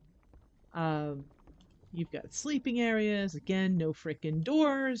that. You've got sleeping areas. Again, no frickin'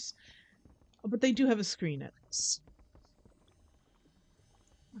 doors. But they do have a screen at least.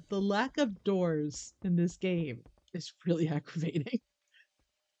 The lack of doors in this game is really aggravating.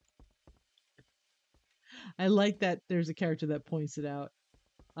 I like that there's a character that points it out.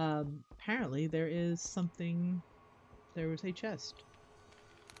 Apparently there is something... There was a chest.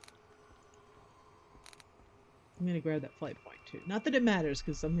 I'm gonna grab that flight point too. Not that it matters,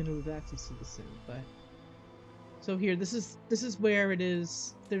 because I'm gonna lose access to this soon, but... So here, this is where it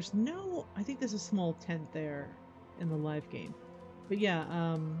is. There's no... I think there's a small tent there in the live game. But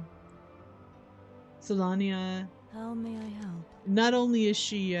yeah, Solania... How may I help? Not only is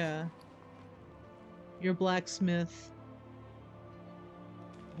she, your blacksmith...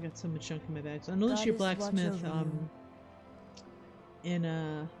 I got so much junk in my bag. So not only is she a blacksmith, in,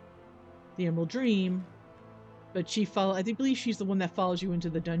 the Emerald Dream, but she I believe she's the one that follows you into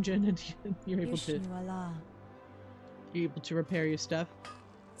the dungeon, and you're able to repair your stuff.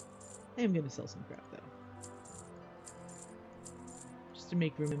 I am gonna sell some crap though, just to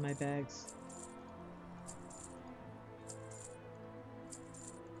make room in my bags.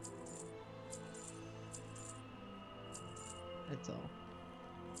 That's all.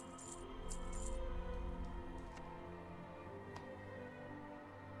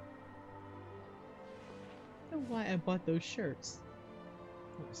 I don't know why I bought those shirts.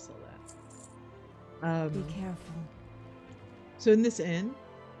 I'll just sell that. Be careful. So in this inn,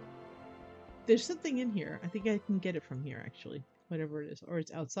 there's something in here. I think I can get it from here, actually. Whatever it is. Or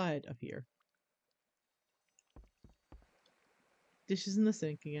it's outside of here. Dishes in the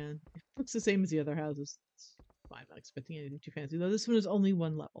sink again. It looks the same as the other houses. It's fine. I'm not expecting anything too fancy. Though this one is only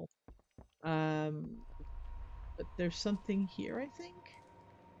one level. But there's something here, I think?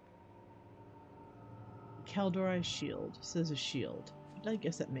 Kaldorai's shield. It says a shield. I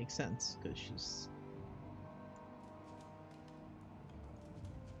guess that makes sense, because she's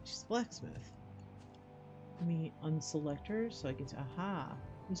blacksmith. Let me unselect her so I can say, aha.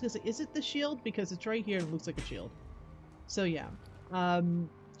 I was gonna say, is it the shield? Because it's right here and it looks like a shield. So yeah.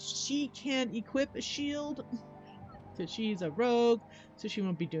 She can't equip a shield, because she's a rogue, so she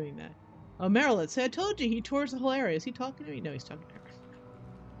won't be doing that. Oh, Marilyn, say I told you, he tours the whole area. Is he talking to me? No, he's talking to her.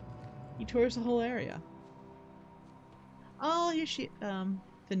 He tours the whole area. Oh, here she,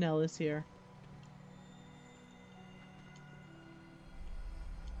 Vanello's here.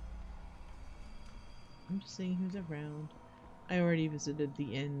 I'm just seeing who's around. I already visited the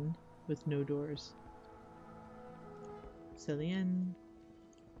inn with no doors. Silly inn.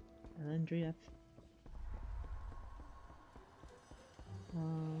 Elandria.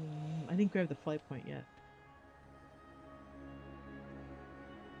 I didn't grab the flight point yet.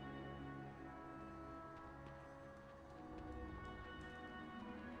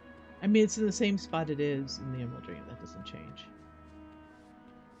 I mean, it's in the same spot it is in the Emerald Dream. That doesn't change.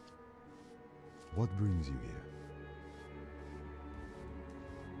 What brings you here?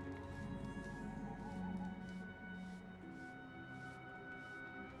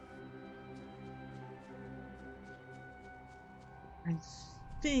 I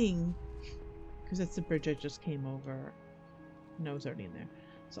think, because that's the bridge I just came over. No, it's already in there.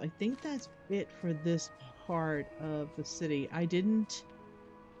 So I think that's it for this part of the city. I didn't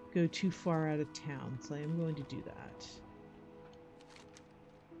go too far out of town, so I am going to do that.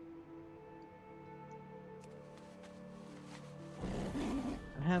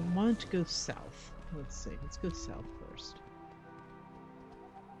 I wanted to go south. Let's see. Let's go south first.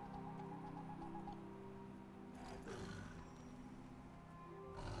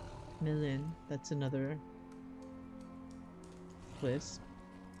 Millen. That's another wisp.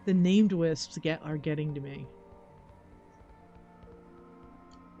 The named wisps are getting to me.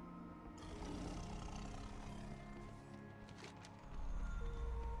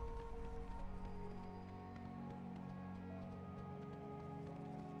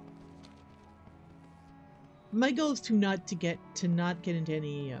 My goal is to not get into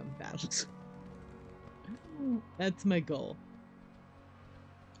any battles. That's my goal.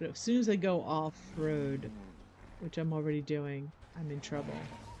 But as soon as I go off-road, which I'm already doing, I'm in trouble.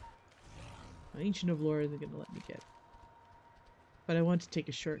 Ancient of Lore isn't going to let me get. But I want to take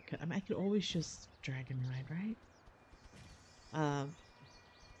a shortcut. I mean, I could always just dragon ride, right?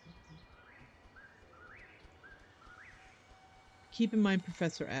 Keep in mind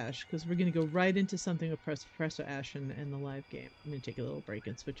Professor Ash, because we're going to go right into something with Professor Ash in the live game. I'm going to take a little break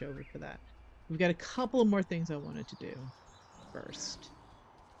and switch over for that. We've got a couple of more things I wanted to do first.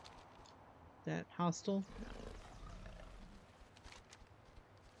 That hostel? No.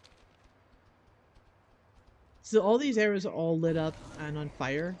 So all these areas are all lit up and on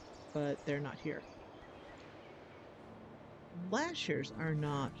fire, but they're not here. Lashers are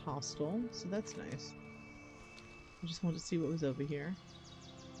not hostile, so that's nice. I just wanted to see what was over here.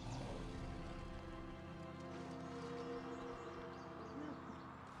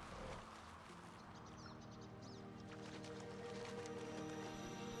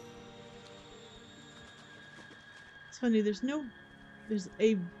 It's funny, there's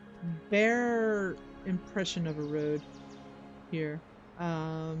a bare impression of a road here.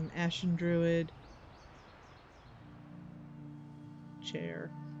 Ashen Druid. Chair.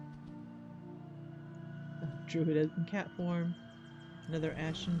 Druid in cat form. Another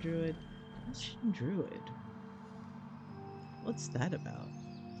Ashen Druid. Ashen Druid? What's that about?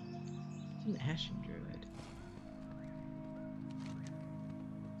 It's an Ashen Druid.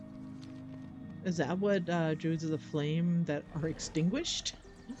 Is that what Druids of the Flame that are extinguished?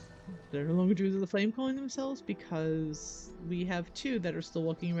 They're no longer Druids of the Flame calling themselves? Because we have two that are still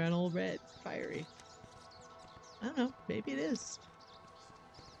walking around all red, fiery. I don't know, maybe it is.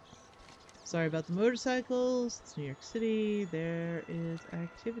 Sorry about the motorcycles. It's New York City. There is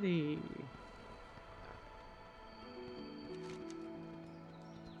activity.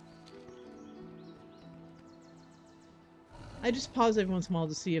 I just pause every once in a while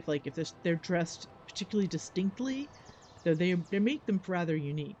to see if, like, if they're dressed particularly distinctly. So they make them rather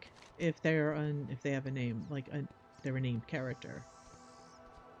unique if they have a name, like they're a named character.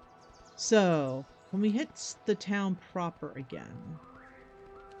 So when we hit the town proper again,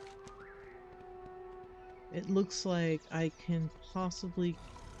 it looks like I can possibly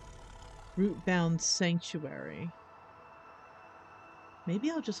route-bound Sanctuary.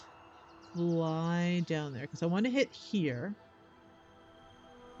 Maybe I'll just fly down there, because I want to hit here.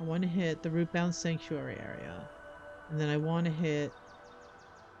 I want to hit the route-bound Sanctuary area. And then I want to hit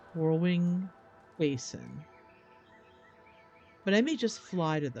Whirlwind Basin. But I may just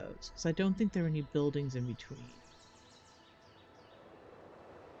fly to those, because I don't think there are any buildings in between.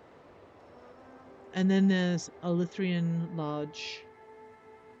 And then there's Elithrian Lodge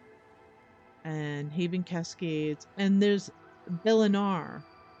and Haven Cascades, and there's Bel'ameth,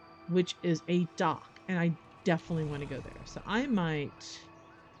 which is a dock, and I definitely want to go there. So I might.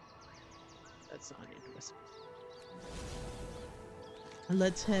 That's not interesting.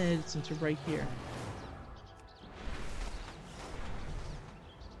 Let's head, since we're right here.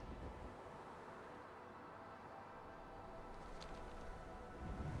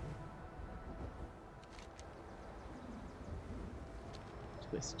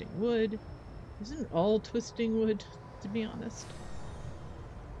 Twisting wood. Isn't all twisting wood, to be honest?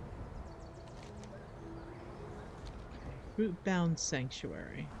 Root-bound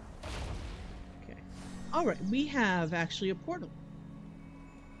sanctuary. Okay. Alright, we have actually a portal.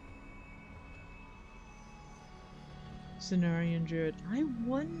 Cenarian Druid. I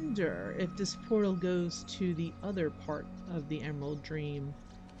wonder if this portal goes to the other part of the Emerald Dream.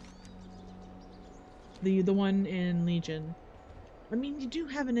 The one in Legion. I mean, you do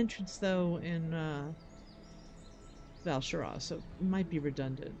have an entrance, though, in Val'sharah, so it might be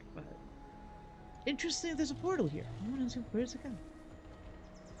redundant, but... Interesting, there's a portal here. I want to see, where does it go?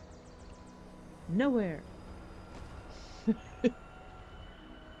 Nowhere.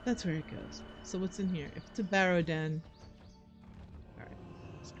 That's where it goes. So what's in here? If it's a barrow den... Alright.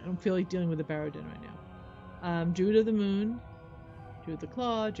 I don't feel like dealing with a barrow den right now. Druid of the Moon. Druid of the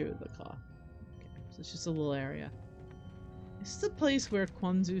Claw. Druid of the Claw. Okay, so it's just a little area. This is a place where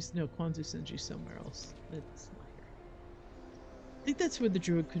Kwanzu... No, Kwanzu sends you somewhere else. It's not here. I think that's where the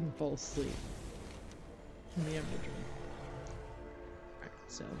druid couldn't fall asleep. In the Emerald Dream. Alright,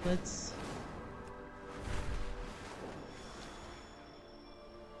 so let's...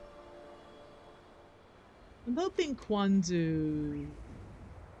 I'm hoping Kwanzu...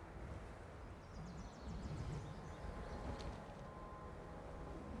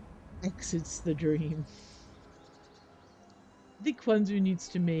 exits the dream. I think Kwanzu needs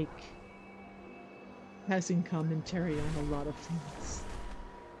to make passing commentary on a lot of things.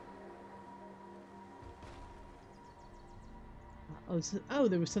 Oh,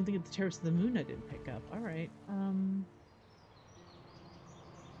 there was something at the Terrace of the Moon I didn't pick up. Alright.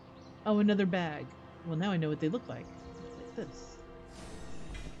 Oh, another bag. Well, now I know what they look like. Like this.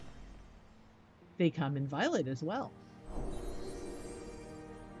 They come in violet as well.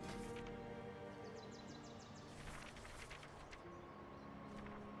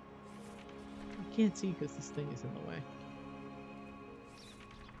 I can't see because this thing is in the way.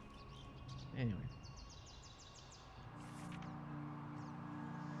 Anyway.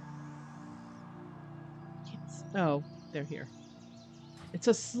 Oh, they're here. It's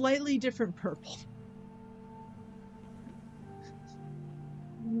a slightly different purple.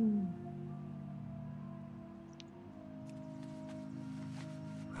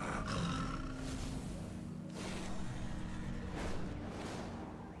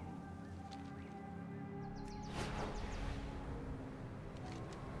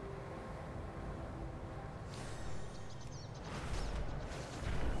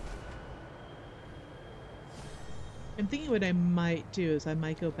 I'm thinking what I might do is I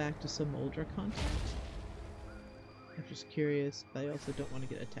might go back to some older content. I'm just curious, but I also don't want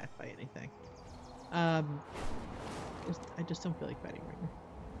to get attacked by anything. I just don't feel like fighting right now.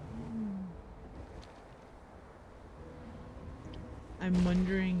 I'm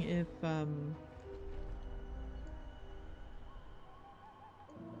wondering if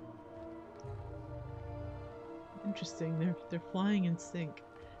interesting, they're flying in sync.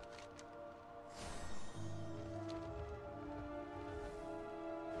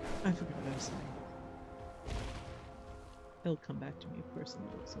 I forgot what I was saying. He'll come back to me, of course, and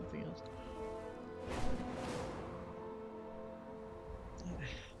look something else.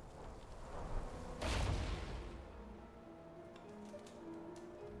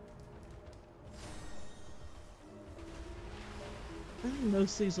 I think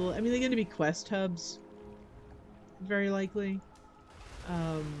most of these will... I mean, they're going to be quest hubs. Very likely.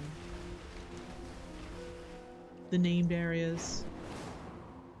 The named areas.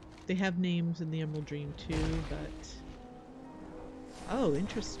 They have names in the Emerald Dream too, but... Oh,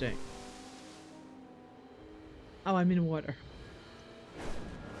 interesting. Oh, I'm in water.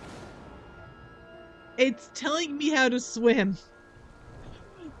 It's telling me how to swim.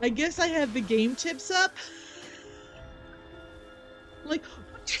 I guess I have the game tips up. Like,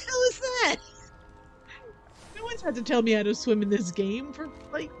 what the hell is that? No one's had to tell me how to swim in this game for,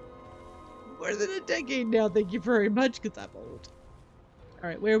 like, more than a decade now. Thank you very much, because I'm old.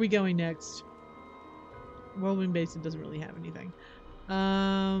 Alright, where are we going next? Whirlwind Basin doesn't really have anything.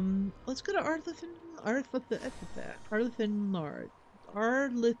 Let's go to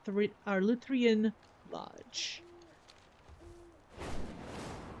Arlithrian Lodge.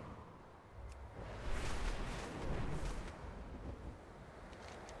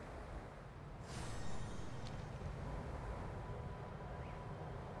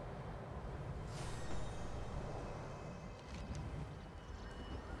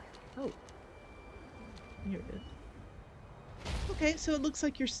 Oh. Here it is. Okay, so it looks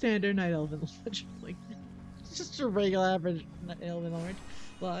like your standard Night Elven Lodge. Like, it's just a regular average Night Elven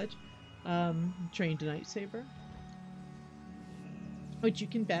Lodge. Trained Night Saber. Which you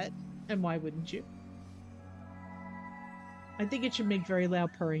can bet, and why wouldn't you? I think it should make very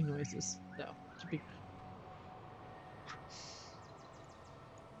loud purring noises, though. It should be...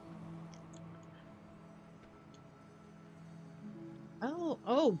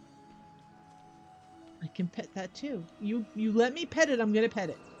 Oh, I can pet that too. You let me pet it, I'm gonna pet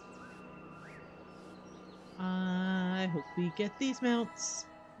it. I hope we get these mounts.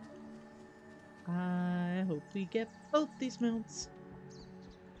 I hope we get both these mounts.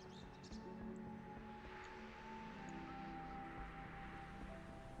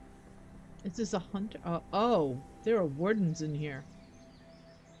 Is this a hunter? Oh, there are wardens in here.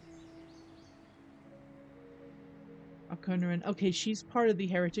 O'Connor, okay, she's part of the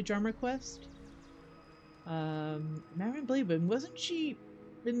Heritage Armor quest. Marion Blaven, wasn't she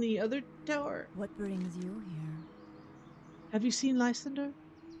in the other tower? What brings you here? Have you seen Lysander?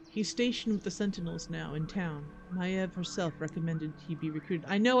 He's stationed with the Sentinels now in town. Maiev herself recommended he be recruited.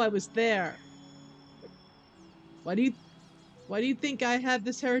 I know, I was there. Why do you think I have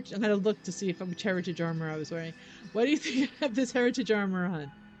this heritage? I'm gonna look to see if which heritage armor I was wearing. Why do you think I have this heritage armor on?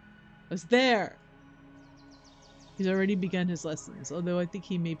 I was there. He's already begun his lessons, although I think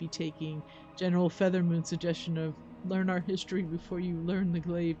he may be taking General Feathermoon's suggestion of learn our history before you learn the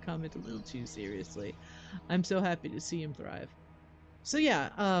glaive comment a little too seriously. I'm so happy to see him thrive. So yeah,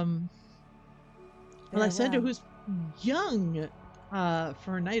 Lysander, who's young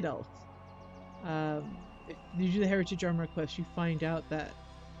for a night elf. If you do the Heritage Armor quest, you find out that,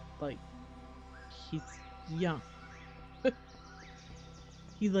 like, he's young.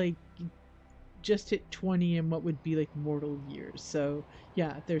 He, like, just hit 20 in what would be, like, mortal years. So,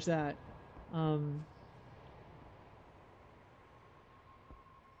 yeah, there's that. But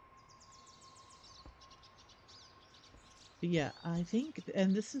yeah, I think,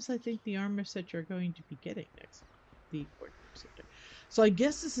 and this is, I think, the armor set you're going to be getting next. The Warden Center. So I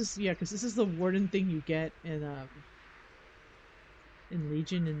guess this is, yeah, because this is the Warden thing you get in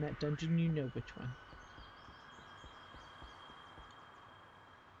Legion, in that dungeon. You know which one.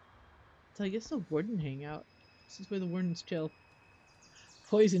 So I guess the Warden hangout. This is where the Wardens chill.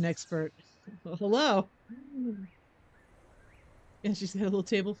 Poison expert. Well, hello. Yeah, she's got a little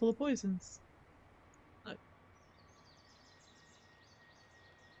table full of poisons. Look.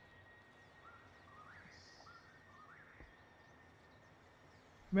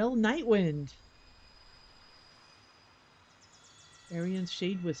 Rel Nightwind. Arian's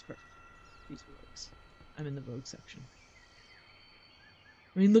Shade Whisper. These rogues. I'm in the rogue section.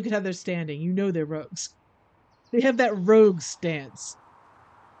 I mean, look at how they're standing. You know they're rogues. They have that rogue stance.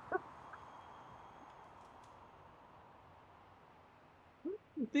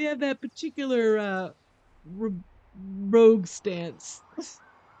 They have that particular rogue stance.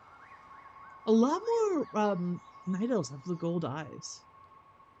 A lot more night elves have the gold eyes,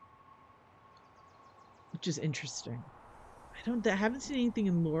 which is interesting. I haven't seen anything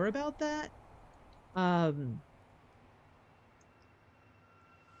in lore about that. I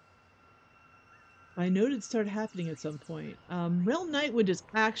noted it started happening at some point. Rel Nightwind is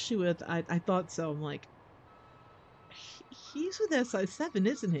actually with, I thought so. I'm like, he's with SI7,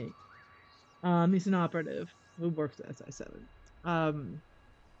 isn't he? He's an operative who works at SI7.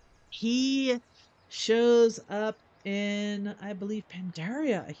 He shows up in, I believe,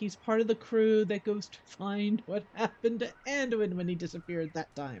 Pandaria. He's part of the crew that goes to find what happened to Anduin when he disappeared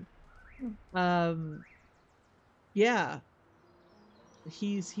that time. Yeah.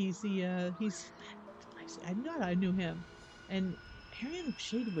 He's I knew him. And Arian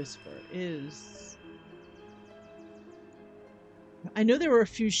Shade Whisper is, I know there were a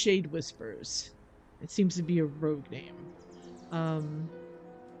few Shade Whispers. It seems to be a rogue name.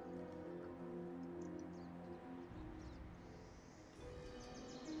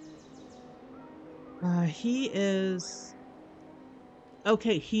 He is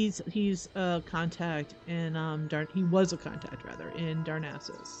okay. He's a contact in he was a contact rather in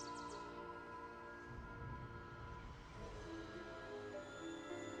Darnassus.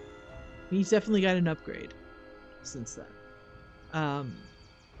 He's definitely got an upgrade since then.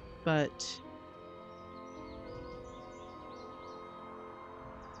 But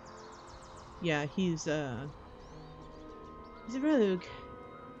yeah, he's a rogue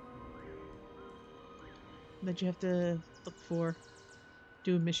that you have to look for,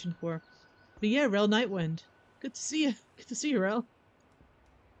 do a mission for. But yeah, Rel Nightwind. Good to see you. Good to see you, Rel.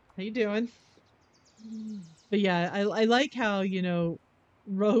 How you doing? But yeah, I like how, you know,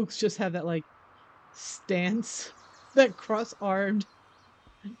 rogues just have that, like, stance. That cross-armed.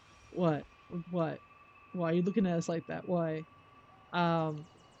 What? What? Why are you looking at us like that? Why?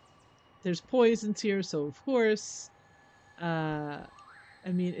 There's poisons here, so of course.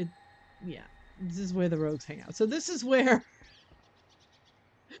 I mean, yeah, this is where the rogues hang out. So this is where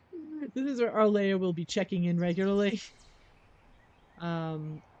our layer will be checking in regularly.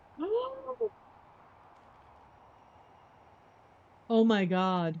 Um, oh my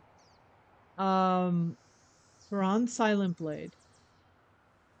god. We're on Silent Blade.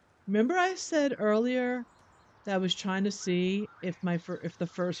 Remember I said earlier that I was trying to see if if the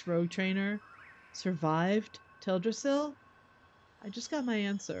first rogue trainer survived Teldrassil? I just got my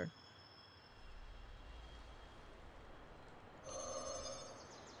answer.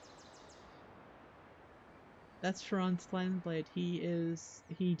 That's Ferran's Silent Blade.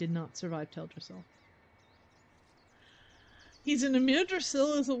 He did not survive Teldrassil. He's an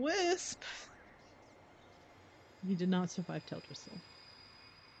Immudrassil as a wisp. He did not survive Teldrassil.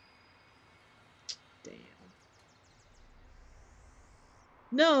 Damn.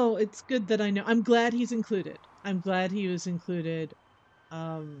 No, it's good that I know. I'm glad he's included. I'm glad he was included.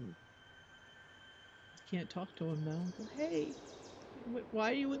 Can't talk to him though. But hey,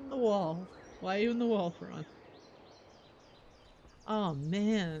 why are you in the wall? Why are you in the wall, Ferran? Oh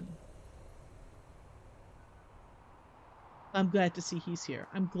man. I'm glad to see he's here.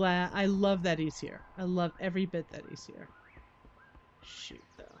 I'm glad. I love that he's here. I love every bit that he's here. Shoot,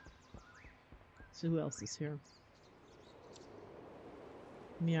 though. So who else is here?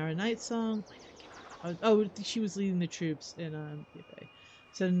 Miara Night Song. Oh, she was leading the troops in PFA.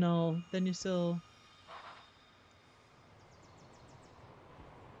 Sentinel. Then you still.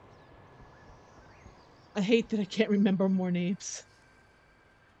 I hate that I can't remember more names.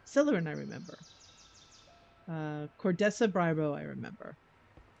 Celerin, I remember. Cordessa Bribo, I remember.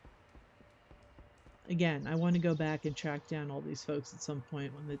 Again, I want to go back and track down all these folks at some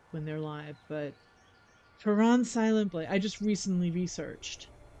point when they're live, but Ferran Silent Blade, I just recently researched.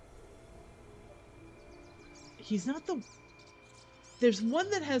 He's not the... There's one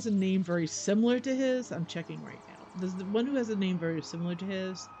that has a name very similar to his. I'm checking right now. There's the one who has a name very similar to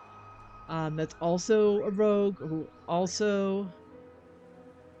his. That's also a rogue who also...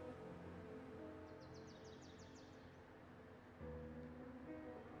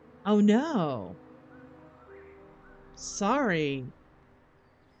 Oh no. Sorry.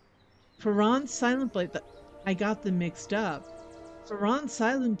 Ferran Silent Blade. I got them mixed up. Ferran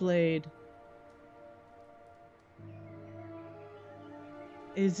Silent Blade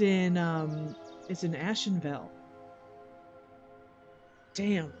is in Ashenvale.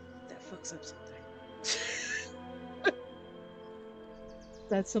 Damn, that fucks up something.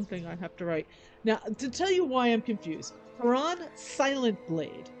 That's something I have to write. Now, to tell you why I'm confused, Ferran Silent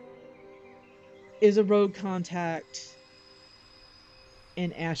Blade is a rogue contact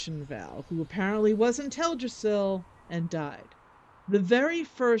in Ashenvale, who apparently was in Teldrassil and died. The very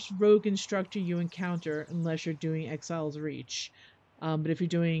first rogue instructor you encounter, unless you're doing Exile's Reach, but if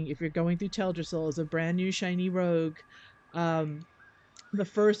you're going through Teldrassil as a brand new shiny rogue, the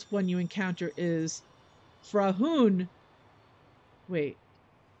first one you encounter is Frahun. Wait.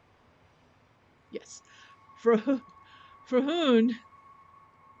 Yes. Frahun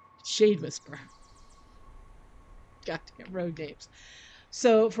Shade Whisper. Goddamn rogue names.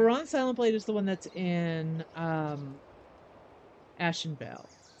 So Ferran Silent Blade is the one that's in Ashenvale.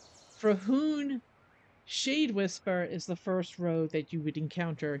 Frahun Shade Whisper is the first rogue that you would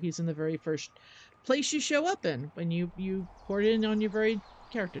encounter. He's in the very first place you show up in when you port in on your very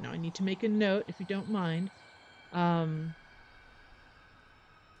character. Now I need to make a note if you don't mind.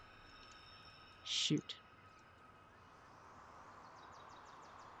 Shoot.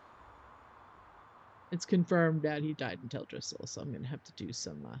 It's confirmed that he died in Teldrassil, so I'm gonna have to do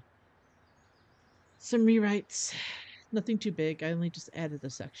some rewrites. Nothing too big. I only just added a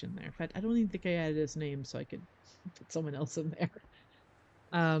section there. In fact, I don't even think I added his name, so I could put someone else in there.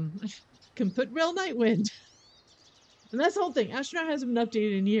 Can put Real Nightwind. And that's the whole thing. Astronaut hasn't been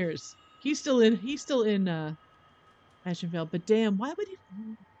updated in years. He's still in Ashenvale, but damn, why would he?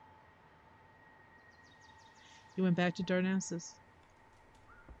 He went back to Darnassus.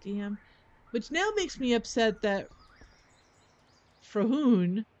 Damn. Which now makes me upset that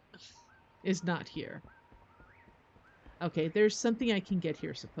Frahun is not here. Okay, there's something I can get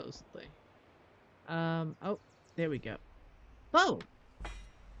here, supposedly. Oh, there we go. Bow!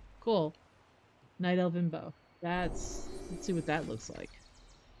 Cool. Night Elven Bow. Let's see what that looks like.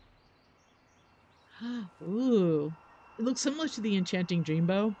 Ooh. It looks similar to the Enchanting Dream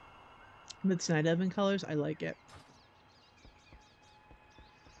Bow. With Night Elven colors. I like it.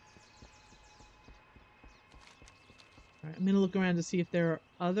 Alright, I'm gonna look around to see if there are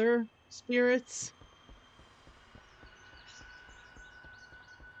other spirits.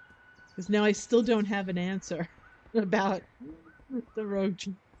 Because now I still don't have an answer about The rogue.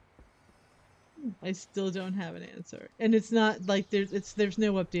 I still don't have an answer, and it's not like there's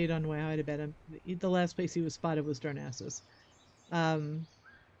no update on how to bet him. The last place he was spotted was Darnassus.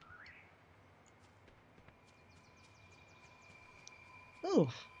 Oh,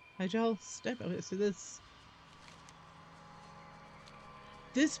 Hydraul step. Okay, so this,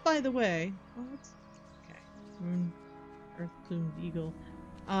 by the way. Oh, it's okay. Earth plumed eagle.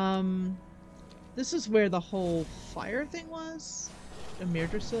 This is where the whole fire thing was. A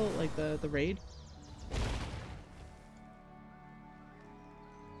Mirdrasil, like the raid.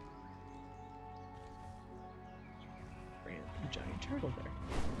 A giant turtle there.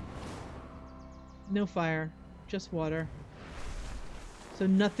 No fire, just water. So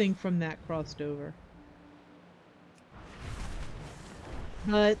nothing from that crossed over.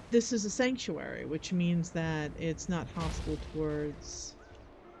 But this is a sanctuary, which means that it's not hostile towards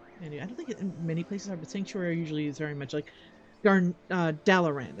any. I don't think in many places are, but sanctuary usually is very much like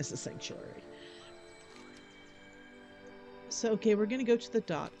Dalaran is a sanctuary. So okay, we're gonna go to the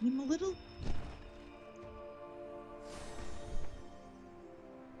dock. I'm a little.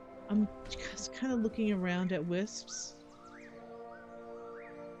 I'm just kind of looking around at wisps.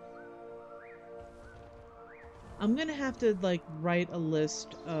 I'm gonna have to like write a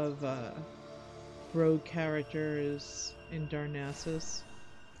list of rogue characters in Darnassus.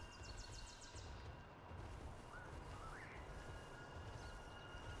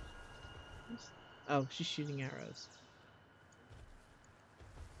 Oh, she's shooting arrows.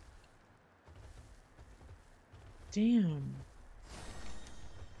 Damn.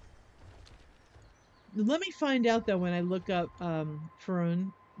 Let me find out though when I look up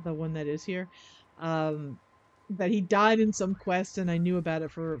Farun, the one that is here, that he died in some quest and I knew about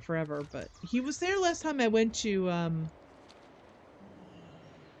it for forever, but he was there last time I went to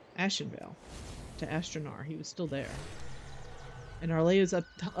Ashenvale, to Astronar. He was still there. And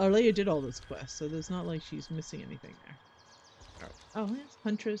Arleia did all those quests, so there's not like she's missing anything there. Right. Oh, yes,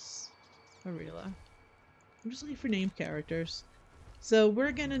 Huntress, Arela. I'm just looking for named characters. So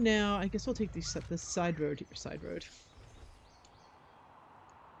we're gonna now, I guess we'll take this side road here, side road.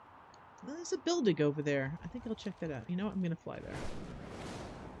 Well, there's a building over there. I think I'll check that out. You know what? I'm gonna fly there.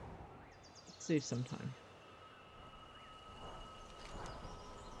 Save some time.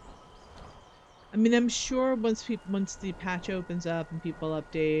 I mean, I'm sure once the patch opens up and people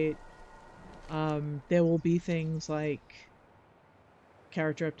update, there will be things like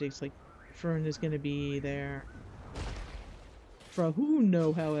character updates, like Fern is gonna be there. For who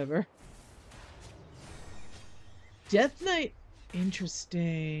know, however. Death Knight.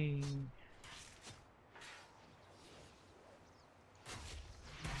 Interesting.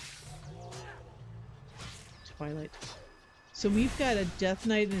 Twilight. So we've got a Death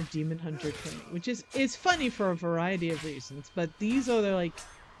Knight and a Demon Hunter coming, which is funny for a variety of reasons, but these are the like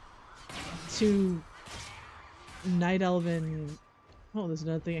two Night Elven. Oh, there's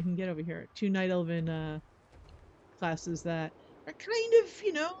another thing I can get over here. Two Night Elven classes that are kind of,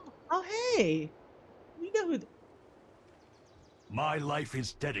 you know, oh hey, we know who. My life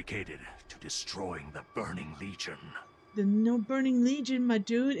is dedicated to destroying the Burning Legion. The no Burning Legion, my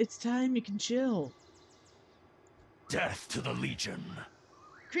dude. It's time you can chill. Death to the Legion.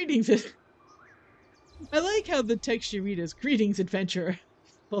 Greetings. I like how the text you read is "Greetings, adventurer."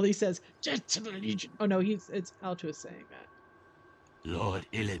 Well, he says "Death to the Legion." Oh no, it's Altua saying that. Lord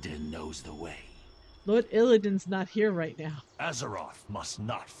Illidan knows the way. Lord Illidan's not here right now. Azeroth must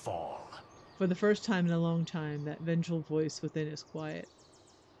not fall. For the first time in a long time, that vengeful voice within is quiet.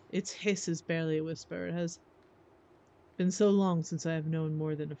 Its hiss is barely a whisper. It has been so long since I have known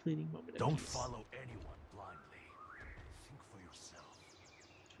more than a fleeting moment of Don't peace. follow anyone blindly. Think for yourself.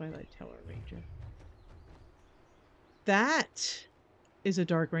 Twilight Tower Ranger. That is a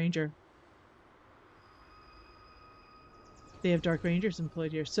Dark Ranger. They have Dark Rangers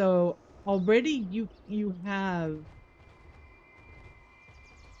employed here. So already you have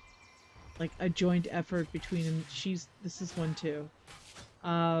like a joint effort between them. This is one too.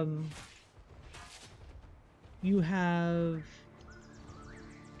 You have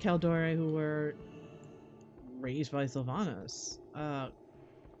Caldore, who were raised by Sylvanas,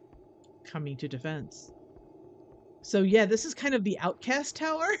 coming to defense. So yeah, this is kind of the outcast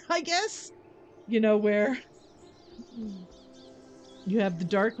tower, I guess. You know, where you have the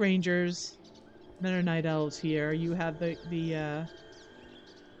Dark Rangers that are Night Elves here. You have the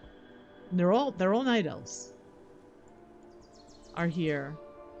they're all Night Elves are here.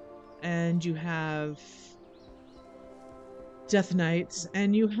 And you have Death Knights,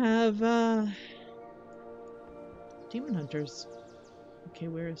 and you have Demon Hunters. Okay,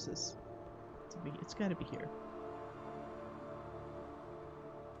 where is this? It's gotta be here.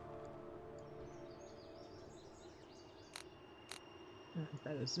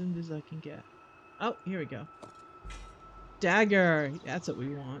 About as soon as I can get. Oh, here we go. Dagger! That's what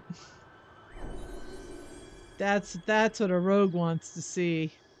we want. That's what a rogue wants to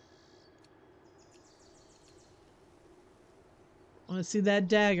see. I want to see that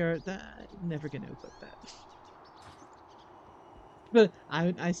dagger. I'm never going to equip that. But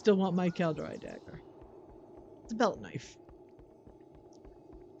I still want my Caldrai dagger. It's a belt knife.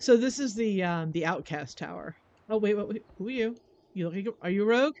 So this is the outcast tower. Oh wait, who are you? Are you a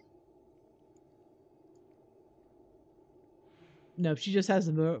rogue? No, she just has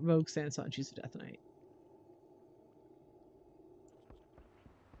the rogue stance on. She's a Death Knight.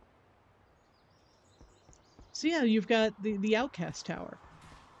 So yeah, you've got the outcast tower.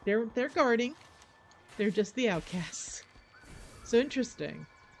 They're guarding. They're just the outcasts. So interesting.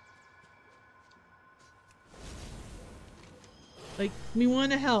 Like, we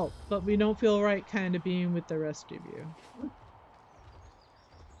want to help, but we don't feel right kind of being with the rest of you.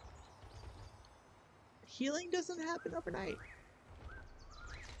 Healing doesn't happen overnight.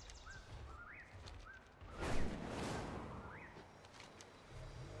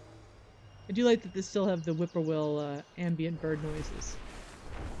 I do like that they still have the whippoorwill ambient bird noises.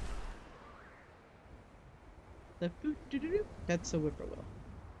 The boot-doo-doo-doo, that's a whippoorwill.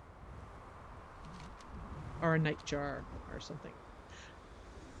 Or a nightjar or something.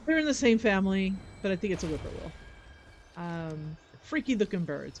 They're in the same family, but I think it's a whippoorwill. Freaky looking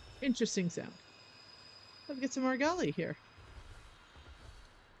birds. Interesting sound. Let's get some Argali here.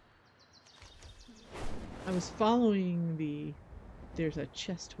 I was following there's a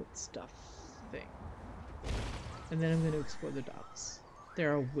chest with stuff thing. And then I'm going to explore the docks.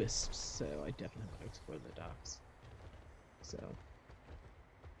 There are wisps, so I definitely want to explore the docks. So.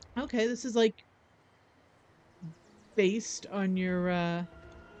 Okay, this is like based on your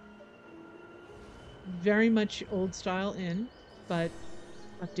very much old style inn, but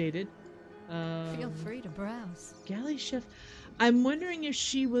updated. Feel free to browse. Galley chef. I'm wondering if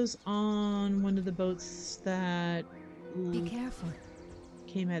she was on one of the boats that Be careful.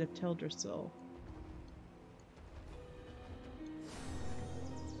 came out of Teldrassil.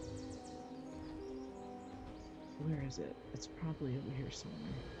 Where is it? It's probably over here somewhere.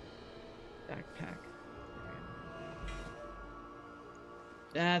 Backpack.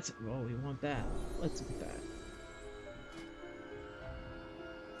 That's, oh, we want that. Let's look at that.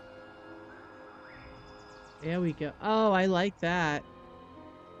 There we go. Oh, I like that.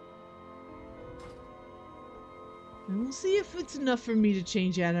 And we'll see if it's enough for me to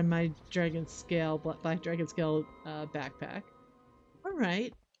change out of my dragon scale, black dragon scale backpack. All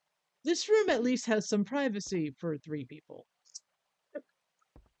right. This room at least has some privacy for 3 people.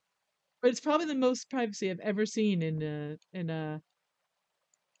 But it's probably the most privacy I've ever seen in a.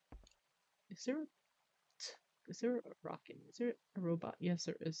 Is there a rocket? Is there a robot? Yes,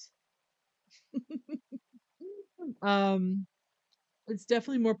 there is. It's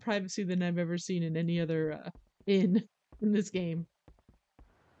definitely more privacy than I've ever seen in any other in this game.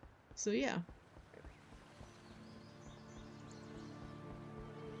 So yeah.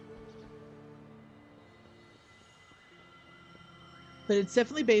 But it's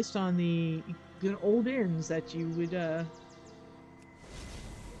definitely based on the good old inns that you would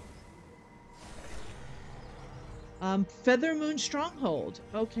Feathermoon Stronghold.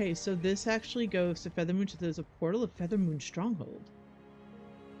 Okay, so this actually goes to Feathermoon. So there's a portal of Feathermoon Stronghold.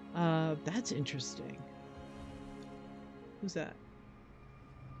 That's interesting. Who's that?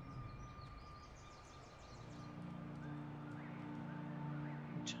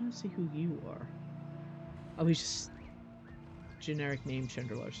 I'm trying to see who you are. Oh, he's just generic name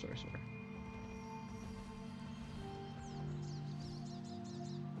Chandralar Sorcerer.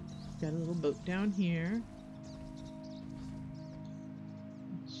 Got a little boat down here.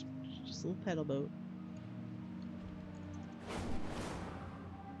 Just a little pedal boat.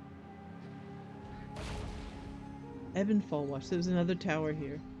 Evanfall Watch. There's another tower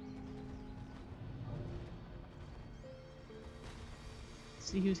here.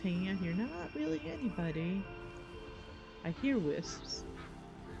 See who's hanging out here? Not really anybody. I hear wisps,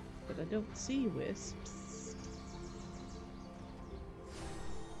 but I don't see wisps.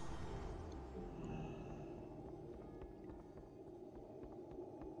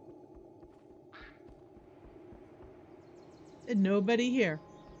 And nobody here.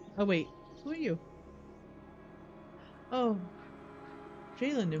 Oh wait, who are you? Oh,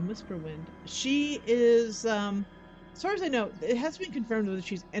 Jalen in Whisperwind. She is, as far as I know, it hasn't been confirmed whether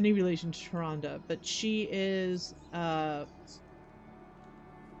she's any relation to Sharonda, but she is,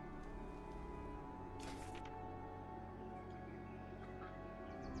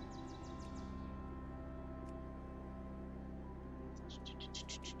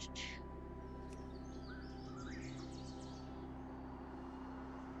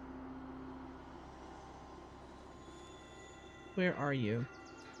 Where are you?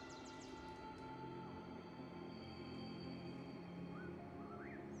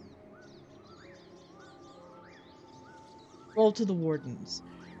 Roll to the wardens.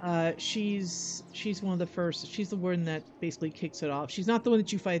 She's one of the first. She's the warden that basically kicks it off. She's not the one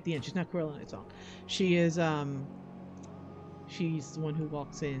that you fight at the end. She's not Corella Knight's own. She is she's the one who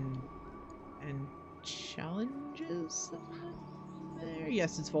walks in and challenges someone there.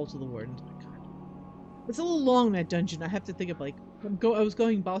 Yes, it's Vault of the Wardens. Oh my god. It's a little long, that dungeon. I have to think of like I was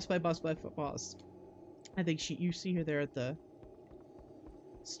going boss by boss by boss. I think you see her there at the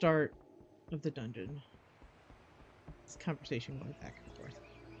start of the dungeon. This conversation going back and forth.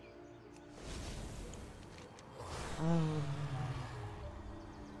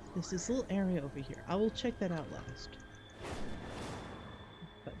 There's this little area over here. I will check that out last.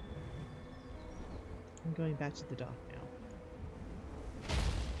 But I'm going back to the dock now.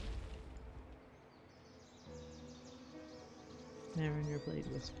 Mariner Blade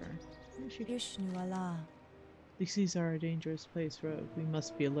Whisper. These are a dangerous place, Rogue. We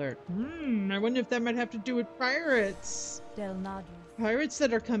must be alert. I wonder if that might have to do with pirates. Pirates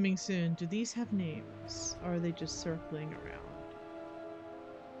that are coming soon. Do these have names? Or are they just circling around?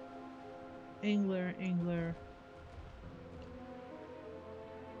 Angler, angler.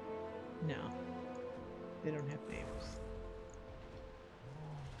 No. They don't have names.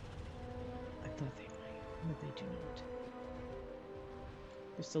 I thought they might, but they do not.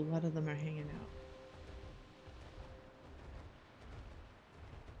 Just a lot of them are hanging out.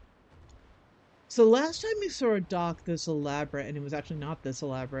 So last time we saw a dock this elaborate, and it was actually not this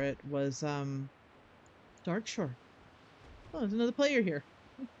elaborate, was Darkshore. Oh, there's another player here.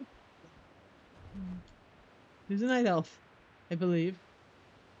 There's a night elf, I believe.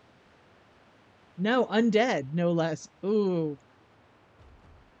 No, undead, no less. Ooh.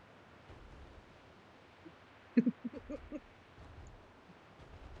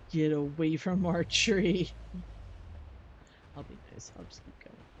 Get away from our tree. I'll be nice. I'll just keep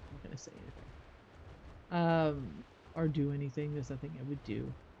going. I'm not gonna say anything. Or do anything. There's nothing I would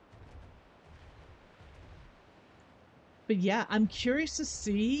do. But yeah, I'm curious to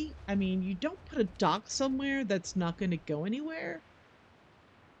see. I mean, you don't put a dock somewhere that's not going to go anywhere.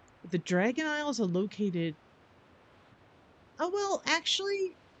 The Dragon Isles are located... Oh, well,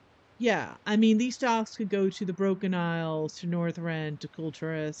 actually, yeah. I mean, these docks could go to the Broken Isles, to Northrend, to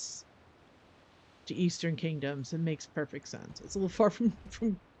Kulturis, to Eastern Kingdoms. It makes perfect sense. It's a little far from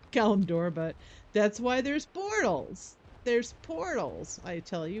Kalimdor, but that's why there's portals. There's portals, I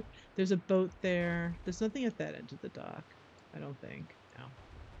tell you. There's a boat there. There's nothing at that end of the dock, I don't think. No.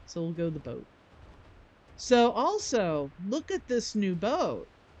 So we'll go the boat. So also, look at this new boat.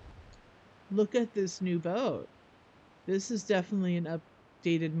 Look at this new boat. This is definitely an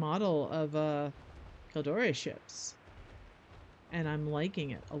updated model of Kaldora ships. And I'm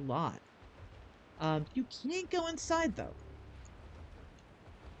liking it a lot. You can't go inside, though.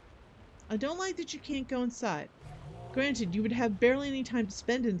 I don't like that you can't go inside. Granted, you would have barely any time to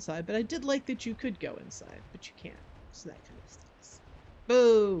spend inside, but I did like that you could go inside, but you can't. So that kind of sucks.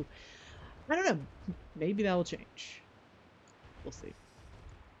 Boo! I don't know. Maybe that'll change. We'll see.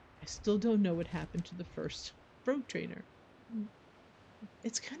 I still don't know what happened to the first rogue trainer.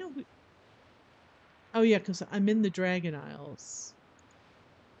 It's kind of... Oh yeah, because I'm in the Dragon Isles.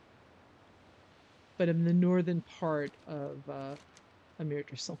 But I'm in the northern part of Amir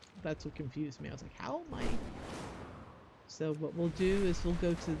Drissel. That's what confused me. I was like, how am I... So what we'll do is we'll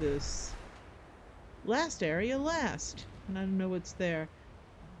go to this last area last. And I don't know what's there.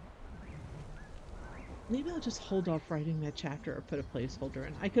 Maybe I'll just hold off writing that chapter or put a placeholder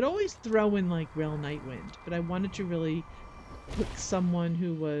in. I could always throw in like Rail Nightwind, but I wanted to really pick someone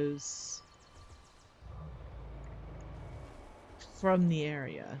who was from the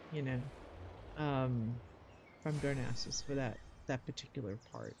area, you know, from Darnassus for that particular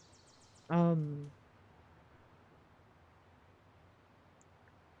part. And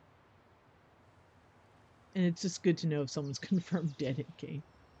it's just good to know if someone's confirmed dead in game.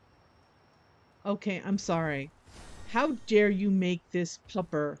 Okay, I'm sorry. How dare you make this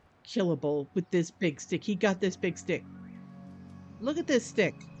pupper killable with this big stick? He got this big stick. Look at this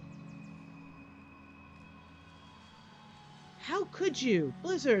stick. How could you?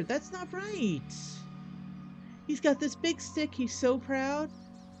 Blizzard, that's not right. He's got this big stick. He's so proud.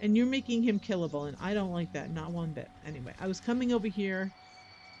 And you're making him killable. And I don't like that. Not one bit. Anyway, I was coming over here.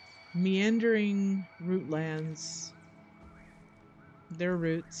 Meandering root lands. They're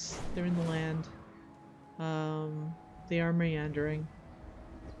roots. They're in the land. They are meandering.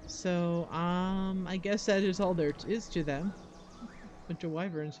 So, I guess that is all there is to them. Bunch of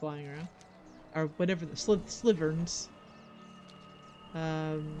wyverns flying around. Or whatever, the sliverns.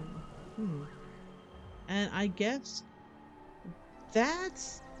 Hmm. And I guess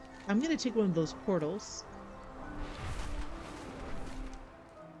that's... I'm gonna take one of those portals.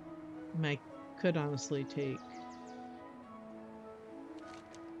 I could honestly take...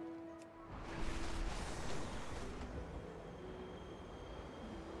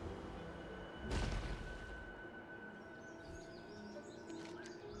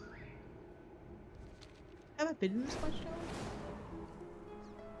 Have I been in this much now?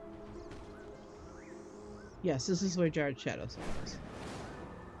 Yes, this is where Jared Shadows was.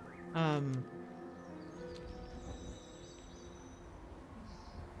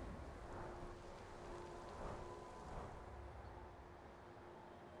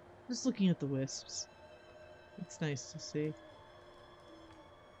 Just looking at the wisps. It's nice to see.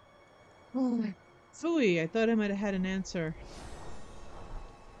 Oh, phooey, I thought I might have had an answer.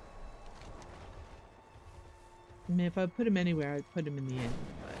 I mean, if I put him anywhere, I'd put him in the inn,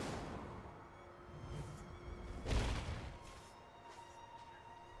 but...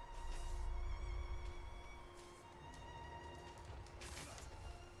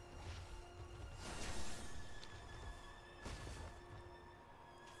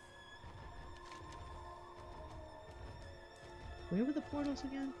 Where were the portals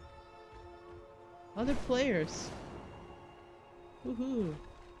again? Other players. Woohoo.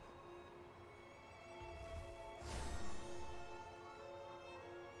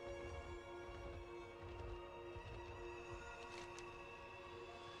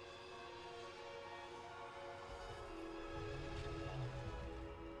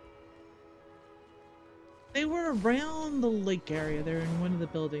 They were around the lake area. They're in one of the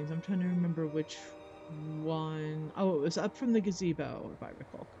buildings. I'm trying to remember which one. Oh, it was up from the gazebo, if I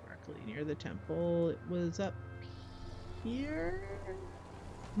recall correctly, near the temple. It was up here?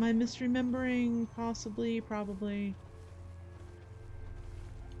 Am I misremembering? Possibly, probably.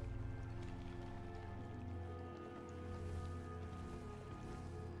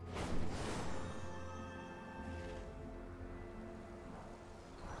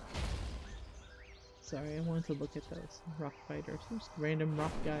 Sorry, I wanted to look at those rock fighters. Some random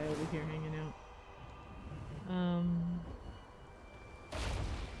rock guy over here hanging out.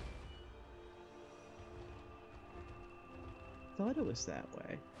 Thought it was that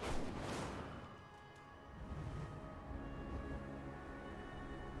way.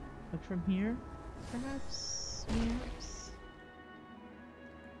 But from here, perhaps? Perhaps?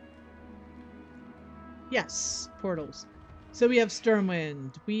 Yes, portals. So we have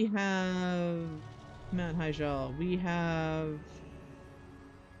Stormwind. We have Mount Hyjal. We have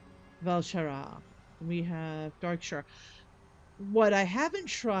Val'sharah. We have Darkshire. What I haven't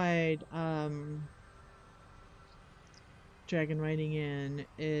tried dragonriding in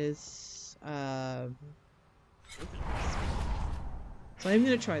is so I'm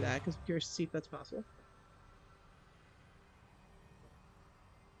gonna try that because I'm curious to see if that's possible.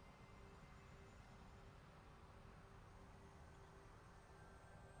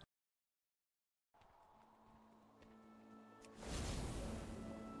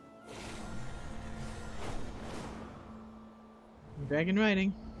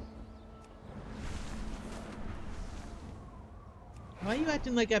 Dragonriding. Why are you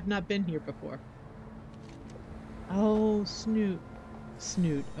acting like I've not been here before? Oh, Snoot.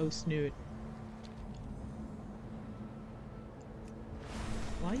 Snoot. Oh, Snoot.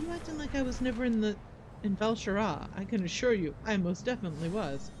 Why are you acting like I was never in Val'sharah? I can assure you, I most definitely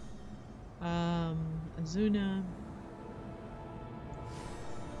was. Azuna.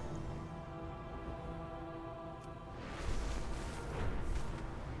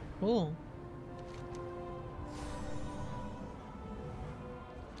 Cool.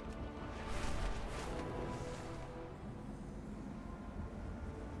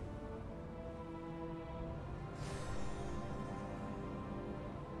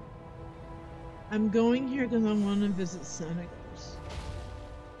 I'm going here because I want to visit Senegos,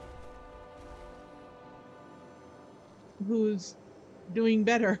 who's doing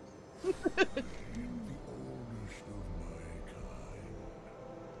better.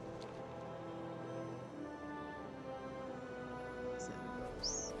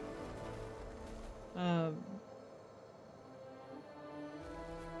 Senegos.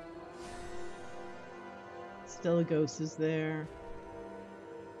 Stellagos is there.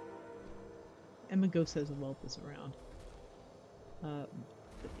 Emagos has a Welpus around. But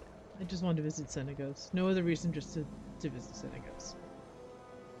yeah, I just wanted to visit Senegos. No other reason, just to visit Senegos.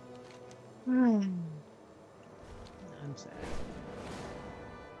 I'm sad.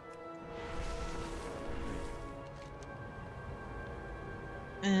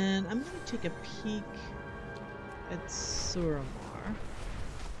 And I'm gonna take a peek at Suramar. Suramar.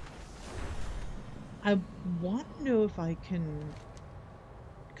 I want to know if I can,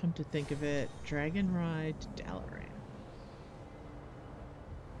 come to think of it, dragon ride to Dalaran.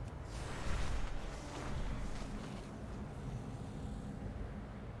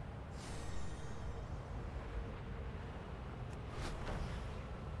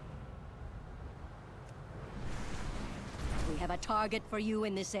 We have a target for you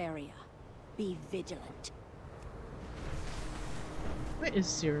in this area. Be vigilant. Where is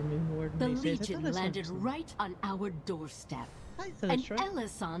Siramoon Warden? The these days? I Legion thought I saw landed some- right on our doorstep. I thought And that's right.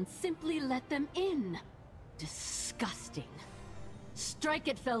 Elisan simply let them in. Disgusting. Strike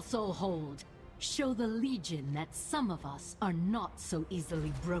at Felsoul Hold. Show the Legion that some of us are not so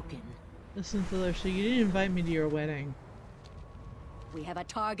easily broken. Listen, Thiller, so you didn't invite me to your wedding. We have a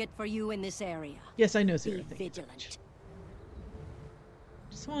target for you in this area. Yes, I know, Be Sarah. Thank you very much. vigilant.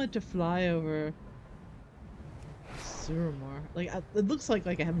 Just wanted to fly over Suramar. Like, it looks like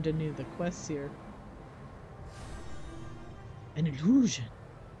I haven't done any of the quests here. An illusion.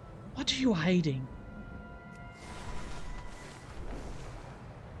 What are you hiding?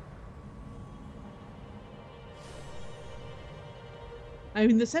 I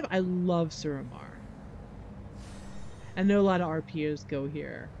mean, I love Suramar. I know a lot of RPers go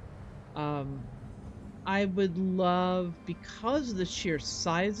here. I would love, because of the sheer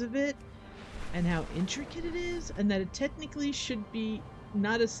size of it and how intricate it is, and that it technically should be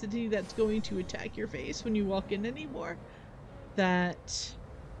not a city that's going to attack your face when you walk in anymore, that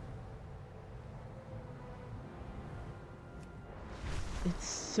it's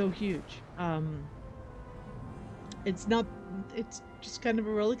so huge. It's not, it's just kind of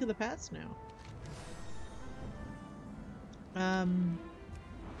a relic of the past now.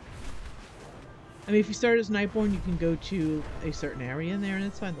 I mean, if you start as Nightborn, you can go to a certain area in there, and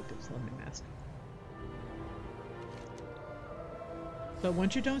it's fine. Look, it's London Mask. But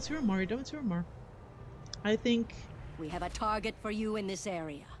once you're done with Suramar, you're done with Suramar. I think... We have a target for you in this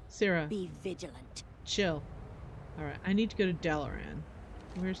area. Sarah, Be vigilant. chill. Alright, I need to go to Dalaran.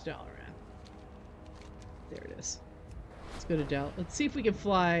 Where's Dalaran? There it is. Let's go to Let's see if we can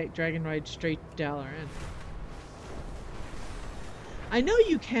fly Dragon Ride straight to Dalaran. I know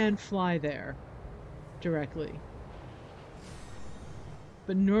you can fly there directly,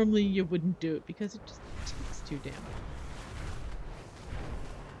 but normally you wouldn't do it because it just takes too damn long.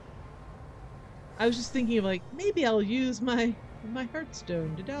 I was just thinking of, like, maybe I'll use my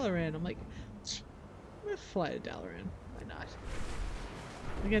Heartstone to Dalaran. I'm like, I'm gonna fly to Dalaran. Why not?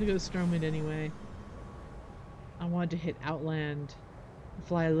 I gotta go to Stormwind anyway. I wanted to hit Outland,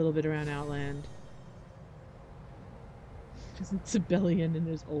 fly a little bit around Outland. Because it's Sibelian in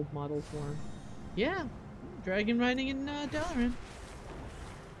his old model form. Yeah, dragon riding in Dalaran.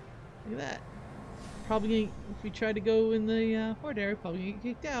 Look at that. Probably gonna, if we try to go in the Horde area, probably gonna get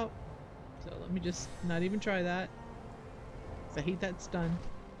kicked out. So let me just not even try that. 'Cause I hate that stun.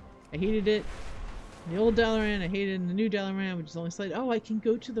 I hated it in the old Dalaran, I hated it in the new Dalaran, which is only slight. Oh, I can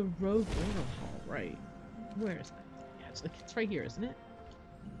go to the Rogue Order Hall, right. Where is that? Yeah, it's right here, isn't it?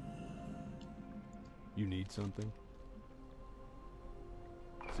 You need something?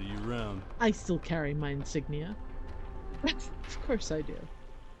 See you around. I still carry my insignia. Of course I do.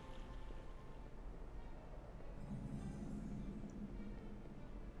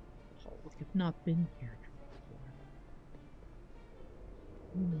 Oh, I've not been here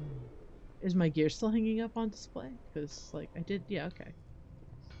before. Is my gear still hanging up on display? Because, like, I did. Yeah, okay.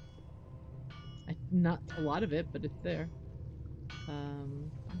 Not a lot of it, but it's there.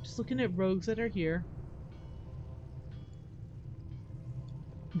 I'm just looking at rogues that are here.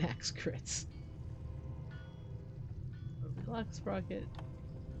 Max crits. Black Sprocket.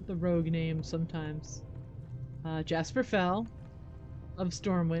 The rogue name sometimes. Jasper Fell of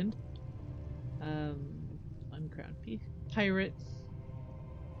Stormwind. Uncrowned Pirate.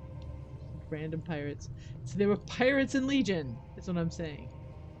 Random pirates. So there were pirates in Legion, is what I'm saying.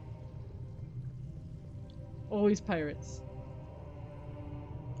 Always pirates.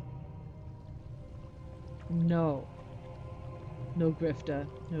 No. No grifter.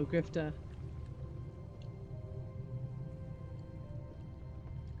 No grifter.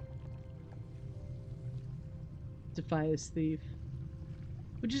 Defias Thief.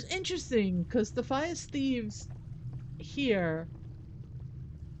 Which is interesting, because the Defias Thieves here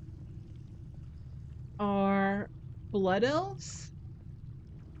are Blood Elves?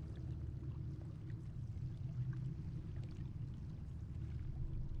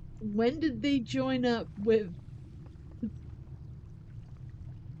 When did they join up with...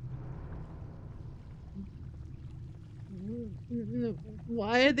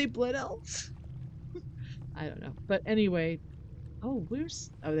 Why are they Blood Elves? I don't know. But anyway, Oh,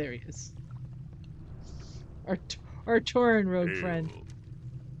 where's... Oh, there he is. Our Tauren rogue friend. Hail.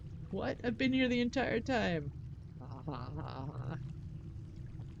 What? I've been here the entire time.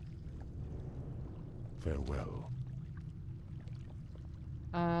 Farewell.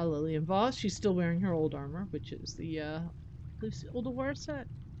 Lillian Voss, she's still wearing her old armor, which is the, I believe it's the Old War set.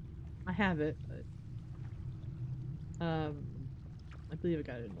 I have it, but, I believe I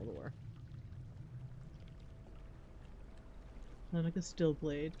got it in Old War. Then like a steel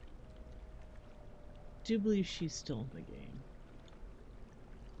blade. Do believe she's still in the game.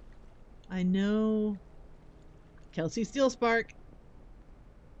 I know Kelsey Steelspark.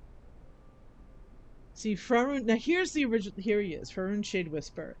 See, Farun, now here's the original, here he is. Farun Shade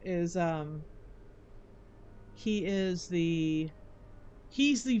Whisper is, he's the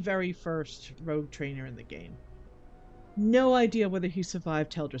very first rogue trainer in the game. No idea whether he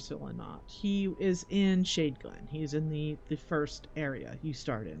survived Teldrassil or not. He is in Shade Glen. He's in the first area you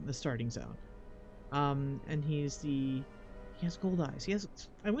start in, the starting zone. And he has gold eyes.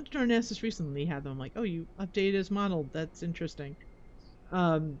 I went to Gilneas recently, he had them. I'm like, oh, you updated his model. That's interesting.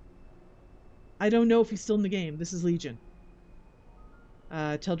 I don't know if he's still in the game. This is Legion.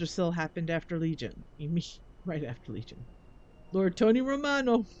 Teldrassil happened after Legion. You mean right after Legion. Lord Tony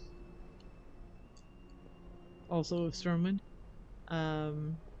Romano. Also of Stormwind.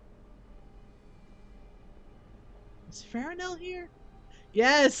 Is Farinell here?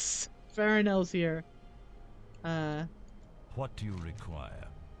 Yes! Farinell's here. What do you require?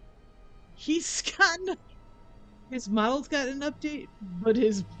 He's gotten... His model's got an update, but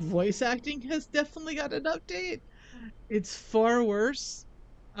his voice acting has definitely got an update. It's far worse.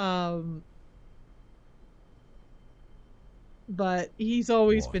 But he's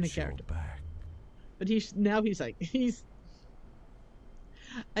always been a character. But he's like,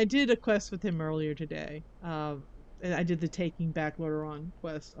 I did a quest with him earlier today. And I did the Taking Back Lordaeron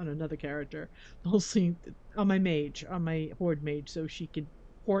quest on another character. Mostly on my mage, on my Horde mage, so she could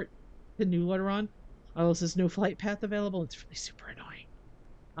port the new Lordaeron. Oh, there's no flight path available. It's really super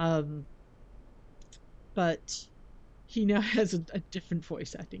annoying. But he now has a different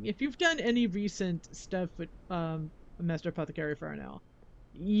voice acting. If you've done any recent stuff with Master Apothecary Farinell,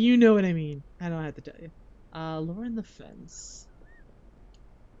 you know what I mean. I don't have to tell you. Lauren the Fence.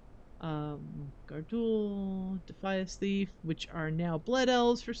 Gardul, Defias Thief, which are now Blood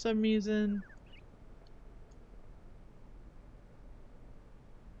Elves for some reason.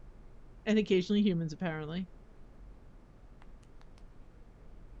 And occasionally humans, apparently.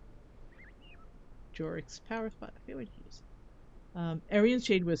 Jorik's Power Spot. I forget what he is. Arian's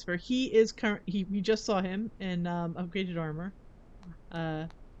Shade Whisper. He is we just saw him in upgraded armor.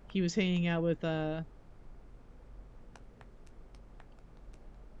 He was hanging out with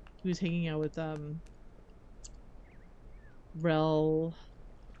Rel,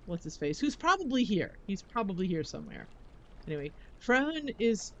 what's his face? Who's probably here. He's probably here somewhere. Anyway, Frahun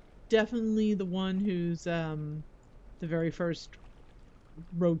is definitely the one who's the very first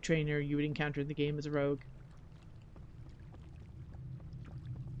rogue trainer you would encounter in the game as a rogue.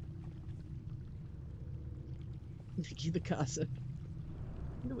 Nikki the Gossip.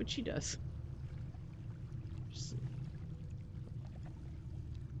 I wonder what she does.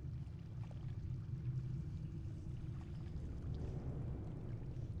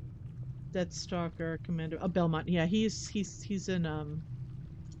 Deathstalker, Commander. Oh, Belmont. Yeah, he's in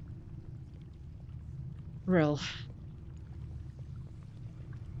Rill.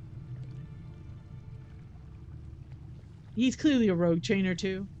 He's clearly a rogue trainer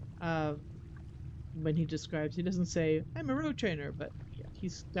too. When he describes, he doesn't say I'm a rogue trainer, but yeah,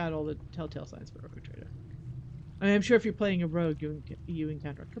 he's got all the telltale signs for a rogue trainer. I mean, I'm sure if you're playing a rogue, you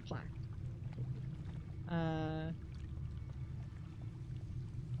encounter a Kaplan.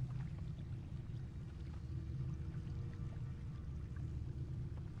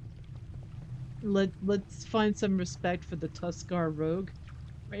 Let's find some respect for the Tuskarr rogue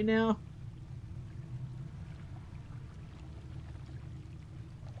right now.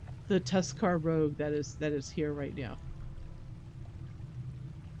 The Tuskarr rogue that is here right now.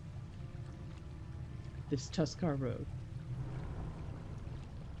 This Tuskarr rogue.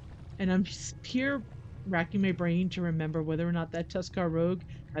 And I'm here racking my brain to remember whether or not that Tuskarr rogue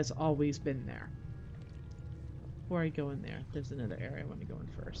has always been there. Before I go in there, there's another area I want to go in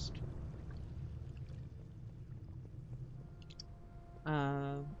first.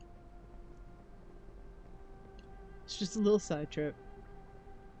 It's just a little side trip.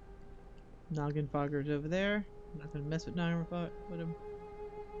 Noggenfogger's over there. I'm not gonna mess with Noggenfogger with him.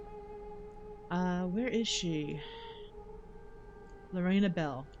 Where is she? Lorena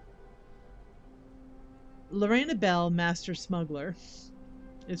Bell. Lorena Bell, Master Smuggler,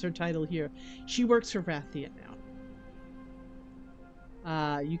 is her title here. She works for Rathian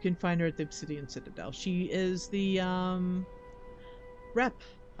now. You can find her at the Obsidian Citadel. She is the rep.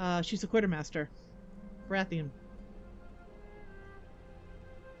 She's a quartermaster. Rathian.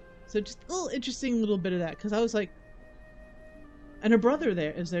 So just a little interesting little bit of that, because I was like, and her brother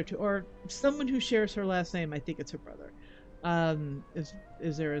there is there too, or someone who shares her last name. I think it's her brother.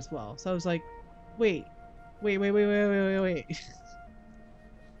 Is there as well. So I was like, wait. I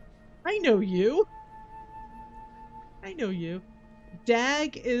know you.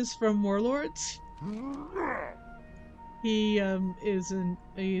 Dag is from Warlords. He's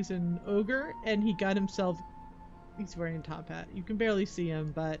an ogre, and he got himself. He's wearing a top hat. You can barely see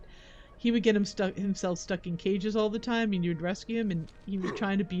him, but he would get himself stuck in cages all the time, and you'd rescue him. And he was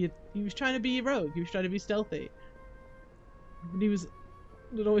trying to be a rogue. He was trying to be stealthy, but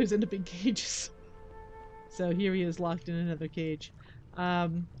would always end up in cages. So here he is, locked in another cage.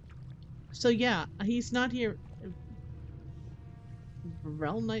 So yeah, he's not here.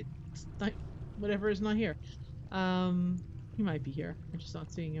 Realm Knight, whatever is not here. He might be here. I'm just not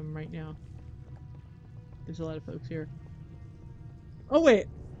seeing him right now. There's a lot of folks here. Oh wait!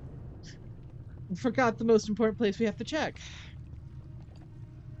 I forgot the most important place we have to check.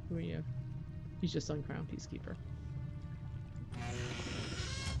 Who are you? He's just Uncrowned Peacekeeper.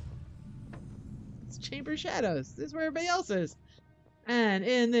 It's Chamber of Shadows. This is where everybody else is. And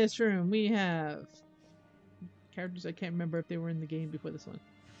in this room we have characters I can't remember if they were in the game before this one.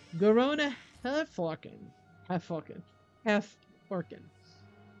 Garona Half-Orkin.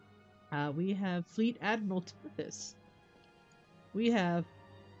 We have Fleet Admiral Tithis. We have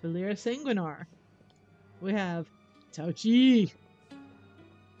Valera Sanguinar. We have Tao Chi.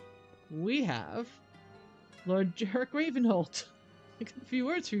 We have Lord Jarek Ravenholt. I got a few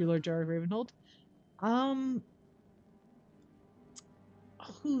words for you, Lord Jarek Ravenholt.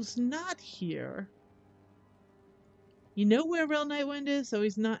 Who's not here? You know where Real Nightwind is, so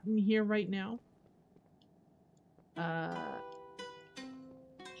he's not in here right now.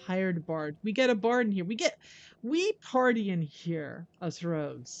 Hired bard. We get a bard in here. We party in here, us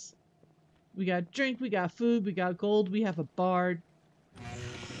rogues. We got drink, we got food, we got gold, we have a bard.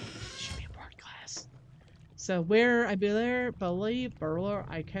 Should be a bard class. So where I believe Burler,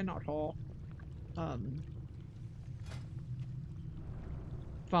 I cannot haul.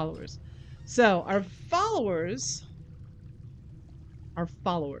 Followers. So our followers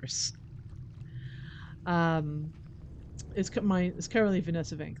is currently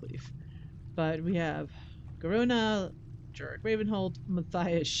Vanessa Van Cleef, but we have Garona, Jarek Ravenholt,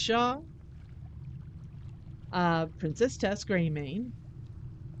 Matthias Shaw, Princess Tess Greymane,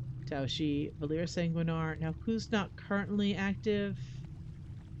 Taoshi, Valera Sanguinar. Now who's not currently active?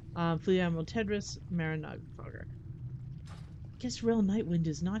 Fleet Admiral Tedris, Marinog Fogger. Guess Real Nightwind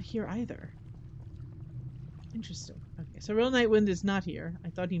is not here either. Interesting. Okay, so Real Nightwind is not here. I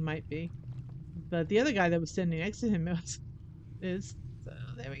thought he might be. But the other guy that was standing next to him is. So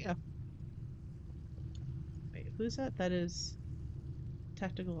there we go. Wait, who's that? That is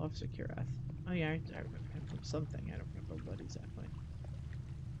Tactical Officer Kirath. Oh yeah, I remember him from something. I don't remember what exactly.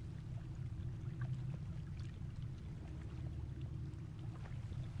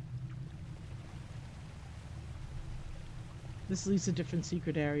 This leads to different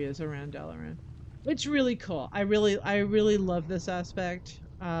secret areas around Dalaran. It's really cool. I really love this aspect.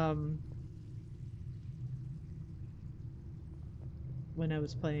 When I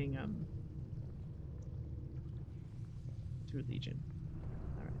was playing through Legion.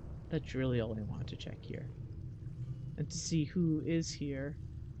 Alright. That's really all I want to check here. And to see who is here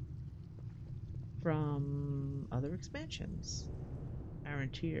from other expansions.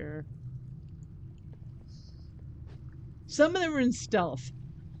 Arantir. Some of them are in stealth.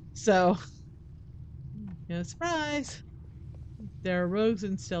 So, you know, surprise! There are rogues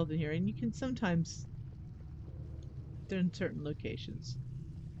and stealth in here, and you can sometimes. They're in certain locations.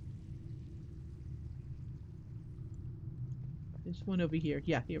 There's one over here.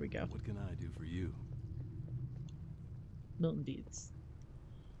 Yeah, here we go. What can I do for you? Milton Beads.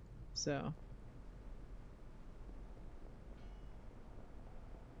 So.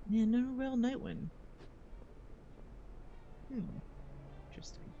 Yeah, no Real Nightwind.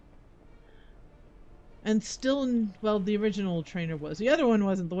 Interesting. And still, well, the original trainer was. The other one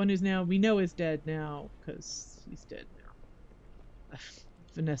wasn't. The one who's now, we know is dead now, because he's dead now.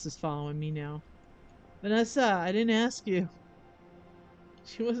 Vanessa's following me now. Vanessa, I didn't ask you.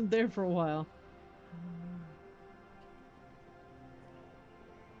 She wasn't there for a while.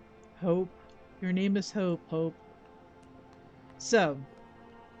 Hope. Your name is Hope, Hope. So,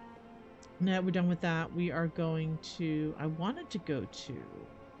 Now we're done with that. We are going to... I wanted to go to...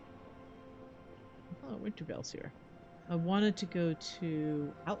 Oh, Wintervale's here. I wanted to go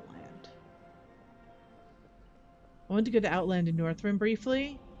to Outland. I wanted to go to Outland in Northrend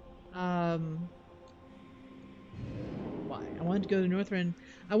briefly. Why? I wanted to go to Northrend.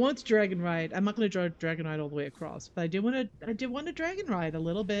 I wanted to dragon ride. I'm not going to draw dragon ride all the way across, but I did want to dragon ride a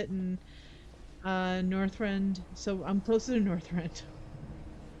little bit in Northrend. So I'm closer to Northrend.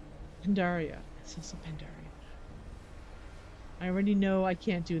 Pandaria. It's also Pandaria. I already know I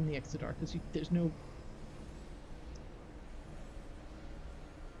can't do in the Exodar because there's no...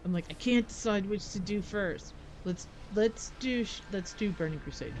 I'm like, I can't decide which to do first. Let's do Burning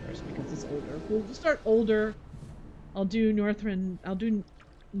Crusade first because it's older. We'll start older. I'll do Northrend. I'll do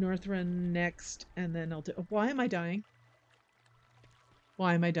Northrend next, and then I'll do... Why am I dying?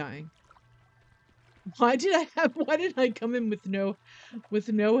 Why am I dying? Why did I come in with no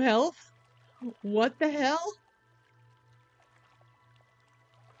health? What the hell?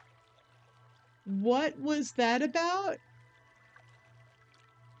 What was that about?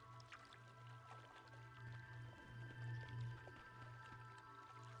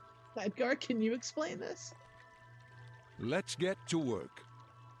 Edgar, can you explain this? Let's get to work.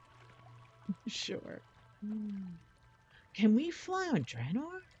 Sure. Can we fly on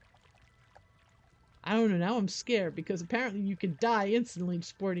Draenor? I don't know. Now I'm scared because apparently you can die instantly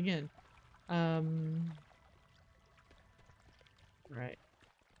just boarding in. Right.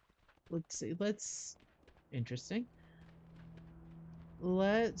 Let's see. Interesting.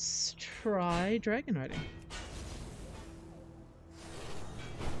 Let's try dragon riding.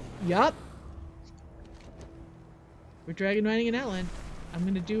 Yup. We're dragon riding in Outland. I'm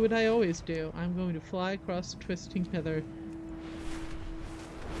gonna do what I always do. I'm going to fly across the twisting heather.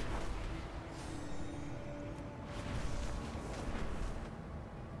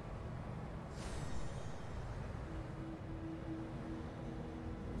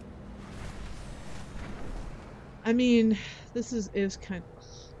 I mean, this is kind of...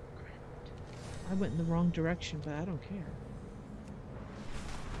 Oh, crap. I went in the wrong direction, but I don't care.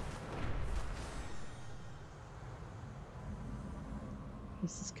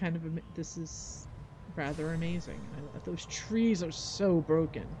 This is rather amazing. Those trees are so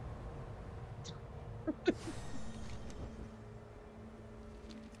broken.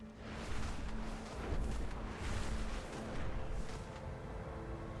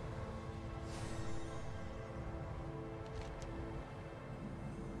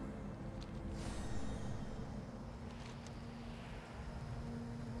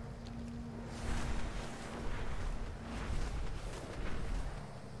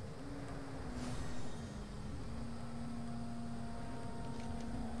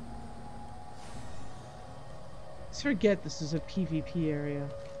 Forget this is a PvP area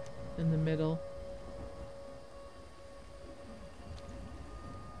in the middle.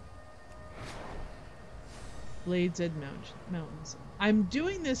 Blades Edge Mountains. I'm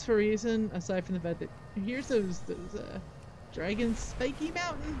doing this for a reason aside from the fact that here's those dragon spiky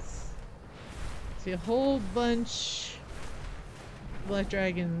mountains. See a whole bunch of black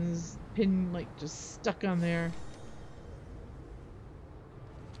dragons just stuck on there.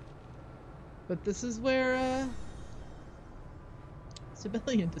 But this is where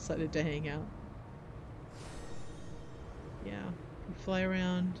Civilian decided to hang out. Yeah, we fly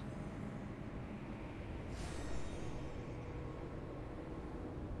around.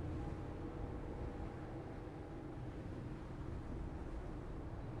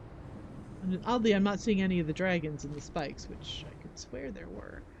 And oddly, I'm not seeing any of the dragons in the spikes, which I could swear there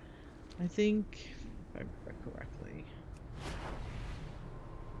were. I think, if I remember correctly.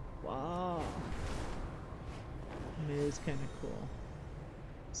 Wow. It is kind of cool.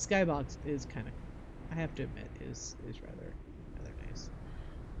 Skybox is kind of, I have to admit, is rather nice.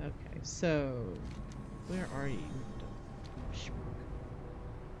 Okay, so where are you?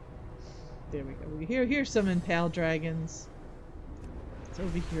 There we go. Here's some impaled dragons. It's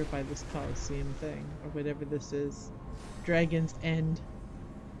over here by this Coliseum thing, or whatever this is. Dragon's End.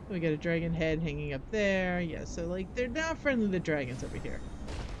 We got a dragon head hanging up there. Yeah, so like they're not friendly to dragons over here.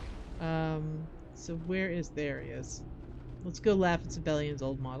 So where is there he is? Let's go laugh at Sibelian's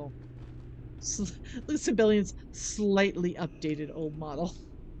old model. Look at Sibelian's slightly updated old model.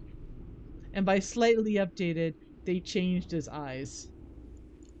 And by slightly updated, they changed his eyes.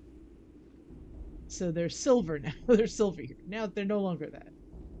 So they're silver now. They're silver here. Now they're no longer that.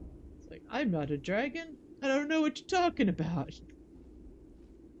 It's like, I'm not a dragon. I don't know what you're talking about.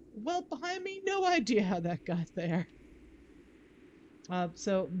 Well, behind me, no idea how that got there.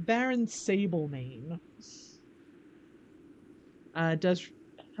 So Baron Sablemane does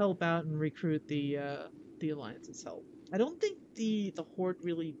help out and recruit the Alliance's help. I don't think the Horde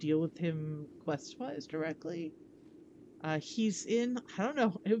really deal with him quest-wise directly. He's in, I don't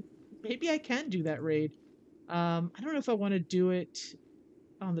know, maybe I can do that raid. I don't know if I want to do it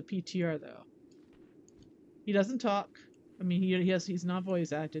on the PTR though. He doesn't talk. I mean, he's not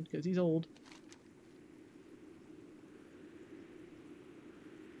voice acted because he's old.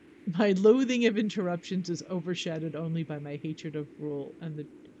 My loathing of interruptions is overshadowed only by my hatred of Gruul and the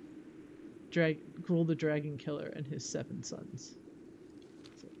Gruul the Dragon Killer and his 7 sons.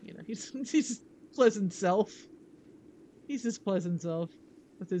 So, you know, he's his pleasant self. He's his pleasant self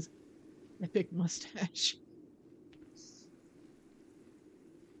with his epic mustache.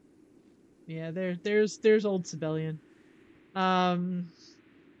 Yeah, there's old Sibelian. Sorry,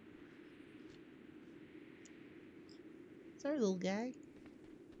 little guy.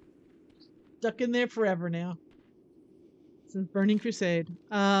 Stuck in there forever now. Since Burning Crusade.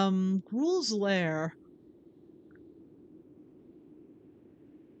 Gruul's Lair.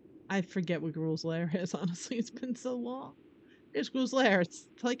 I forget what Gruul's Lair is, honestly. It's been so long. There's Gruul's Lair. It's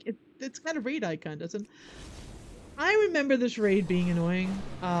like, it's got a raid icon, doesn't it? I remember this raid being annoying.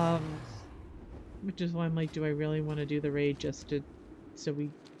 Which is why I'm like, do I really want to do the raid just to, so we...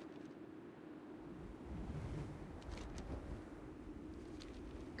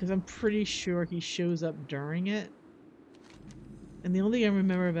 Because I'm pretty sure he shows up during it. And the only thing I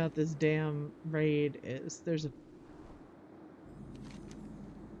remember about this damn raid is there's a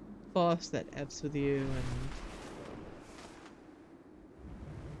boss that F's with you and...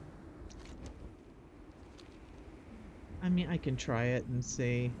 I mean, I can try it and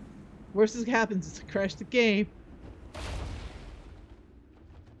see. Worst that happens is to crash the game.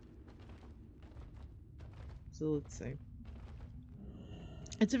 So let's see.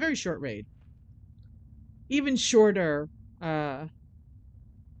 It's a very short raid. Even shorter. Did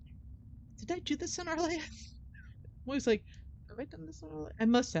I do this on our life? I'm always like, have I done this on our life? I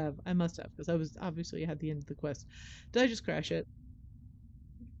must have, because I was obviously at the end of the quest. Did I just crash it?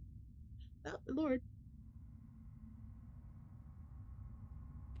 Oh, Lord.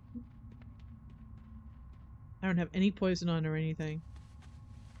 I don't have any poison on or anything.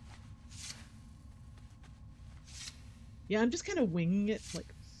 Yeah, I'm just kind of winging it.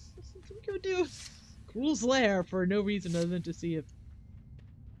 Like, what we go do? Gruul's Lair for no reason other than to see if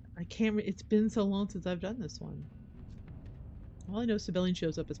I can't. It's been so long since I've done this one. All I know is Sibelian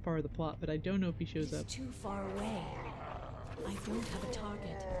shows up as part of the plot, but I don't know if he shows up. It's too far away. I don't have a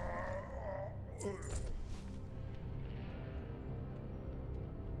target.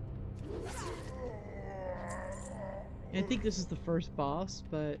 I think this is the first boss,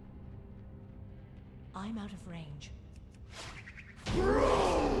 but I'm out of range. I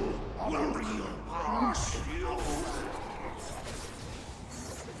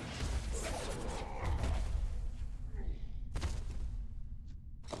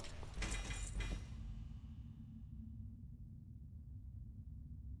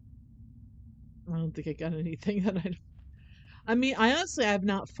don't think I got anything that I mean, I honestly have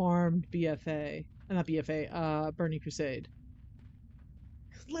not farmed BFA. Not BFA, Burning Crusade.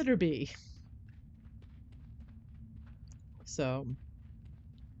 Let her be. So,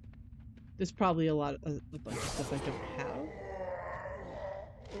 there's probably a bunch of stuff I don't have.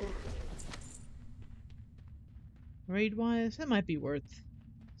 Raid-wise, it might be worth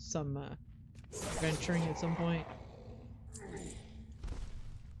some, venturing at some point.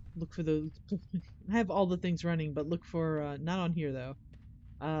 Look for those. I have all the things running, but look for, not on here though.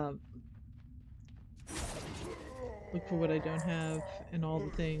 Look for what I don't have and all the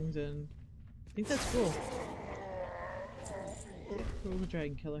things, and I think that's cool. Gruul the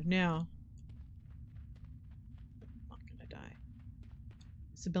Dragon Killer. Now, I'm not gonna die.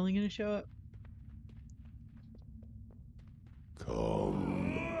 Is the Belling gonna show up?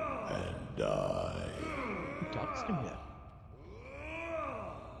 Come and die. Who talks to me though?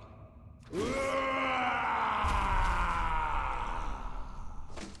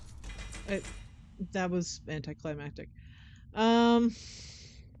 That was anticlimactic. I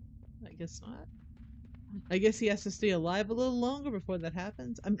guess not. I guess he has to stay alive a little longer before that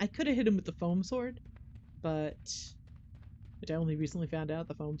happens. I could have hit him with the foam sword, but which I only recently found out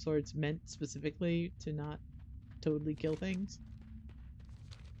the foam sword's meant specifically to not totally kill things.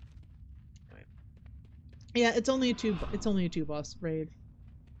 Anyway. Yeah, it's only a two boss raid,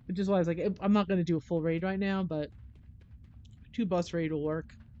 which is why I was like, I'm not going to do a full raid right now, but 2 boss raid will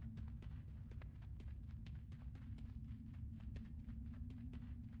work.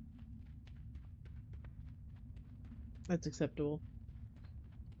 That's acceptable.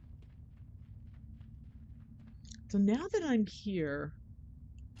 So now that I'm here,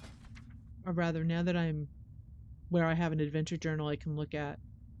 or rather, now that I'm where I have an adventure journal I can look at.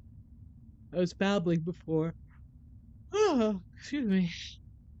 I was babbling before. Oh, excuse me.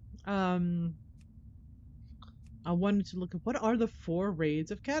 I wanted to look at what are the 4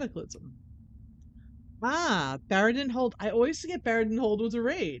 raids of Cataclysm. Ah, Barradin Hold. I always forget Barradin Hold was a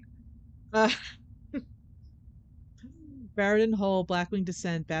raid. Barradin Hold, Blackwing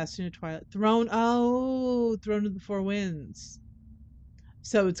Descent, Bastion of Twilight, Throne. Oh, Throne of the Four Winds.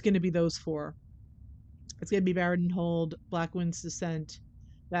 So it's going to be those 4. It's going to be Barradin Hold, Blackwing's Descent,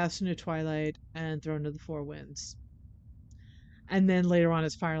 Bastion of Twilight, and Throne of the Four Winds. And then later on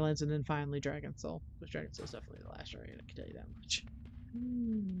is Firelands, and then finally Dragon Soul. Because Dragon Soul is definitely the last raid, I can tell you that much.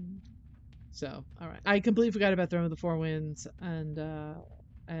 So, alright. I completely forgot about Throne of the Four Winds, and I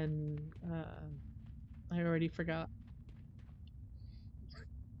already forgot.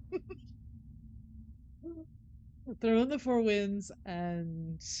 Throne of the Four Winds,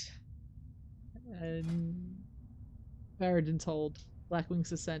 and Barradin's Hold,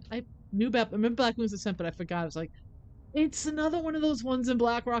 Blackwing's Ascent. I remember Blackwing's Ascent, but I forgot. I was like, it's another one of those ones in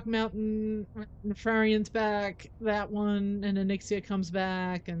Blackrock Mountain. Nefarian's back, that one, and Onyxia comes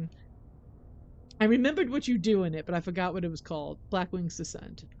back, and I remembered what you do in it, but I forgot what it was called. Blackwing's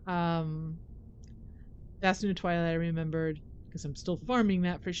Descent. Bastion of Twilight I remembered, because I'm still farming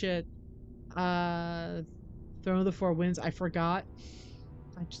that for shit. Throne of the Four Winds, I forgot.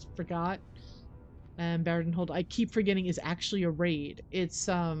 I just forgot. And Barradin Hold, I keep forgetting, is actually a raid. It's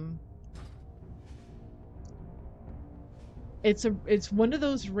one of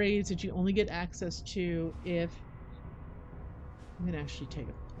those raids that you only get access to if I'm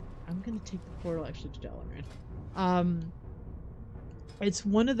gonna take the portal actually to Dalaran. It's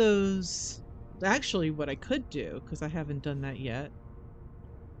one of those. Actually, what I could do, because I haven't done that yet.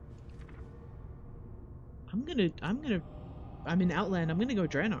 I'm in Outland. I'm gonna go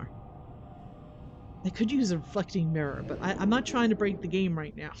Draenor. I could use a reflecting mirror, but I'm not trying to break the game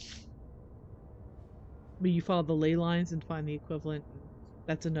right now. But you follow the ley lines and find the equivalent.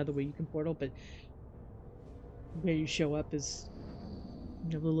 That's another way you can portal, but where you show up is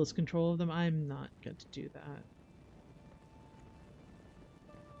you have a little less control of them. I'm not going to do that.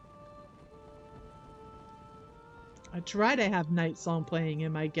 I try to have Night Song playing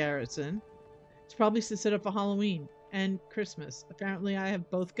in my garrison. It's probably to set up for Halloween and Christmas. Apparently I have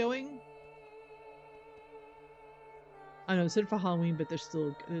both going. I know it's set up for Halloween, but there's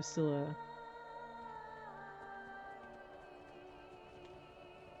still a...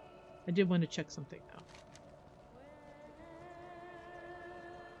 I did want to check something though.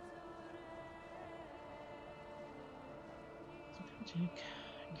 So take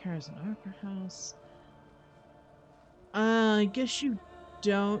Kara's an Opera House. I guess you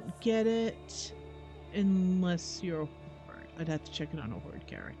don't get it unless you're a horde. I'd have to check it on a horde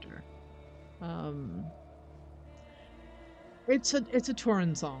character. It's a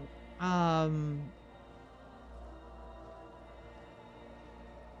Tauren song.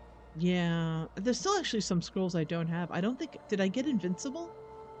 Yeah, there's still actually some scrolls I don't have. I don't think... Did I get Invincible?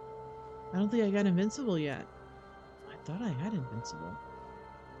 I don't think I got Invincible yet. I thought I had Invincible.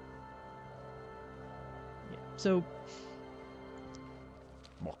 Yeah, so...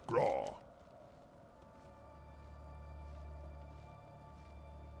 Macaw.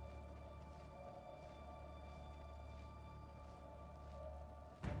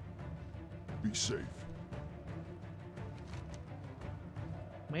 Be safe.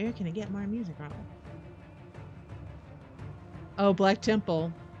 Where can I get more music from? Oh, Black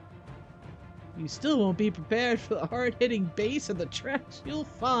Temple. You still won't be prepared for the hard-hitting bass of the tracks you'll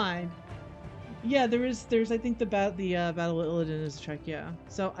find. Yeah, there's I think the Battle of Illidan is a track, yeah.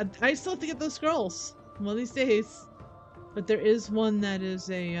 So I still have to get those scrolls one of these days. But there is one that is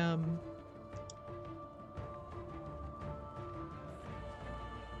a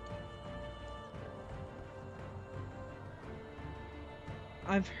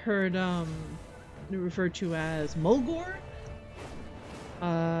I've heard referred to as Mulgore.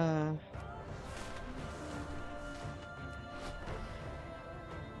 I'm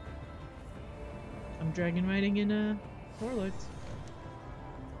dragon riding in Warlords.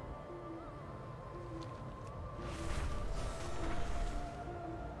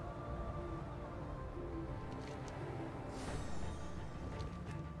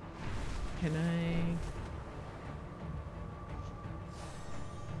 Can I?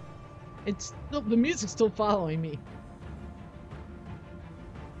 It's still, the music's still following me.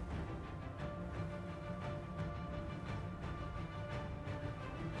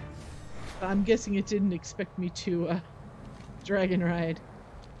 I'm guessing it didn't expect me to dragon ride.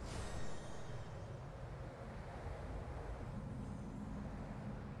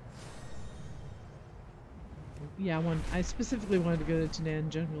 yeah, I specifically wanted to go to Tanan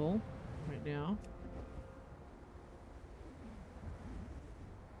Jungle right now.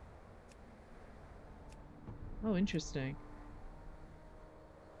 Oh, interesting.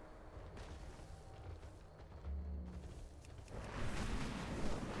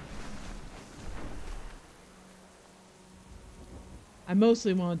 I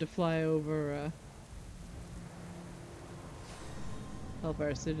mostly wanted to fly over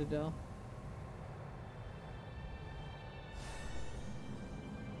Hellfire Citadel.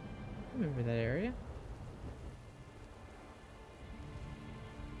 Remember that area?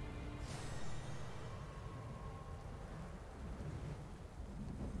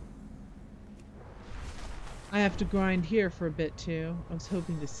 I have to grind here for a bit too. I was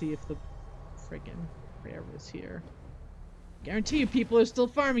hoping to see if the friggin' rare was here. Guarantee you people are still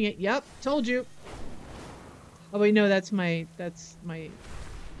farming it. Yep, told you. Oh wait, no, that's my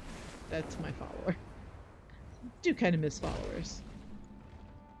follower. Do kind of miss followers.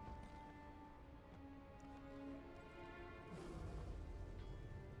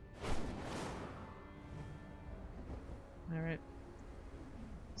 All right.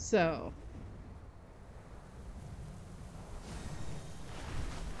 So.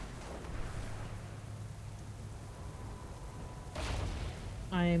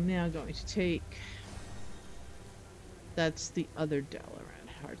 I am now going to take... That's the other Dalaran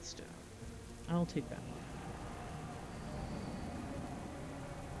Heartstone. I'll take that one.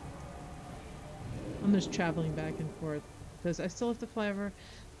 I'm just traveling back and forth because I still have to fly over.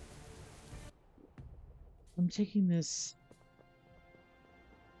 I'm taking this...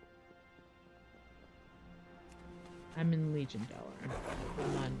 I'm in Legion Dalaran.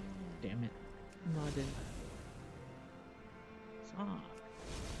 I'm not... Damn it. I'm not in... Fuck.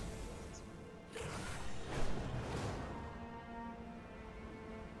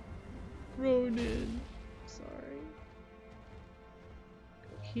 Ronin. Sorry. Go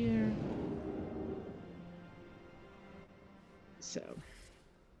here. So.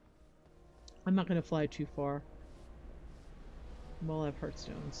 I'm not going to fly too far. We'll have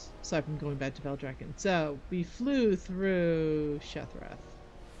Heartstones. Aside from going back to Veldraken. So, we flew through Shethrath.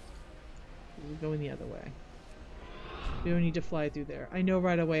 We're going the other way. We don't need to fly through there. I know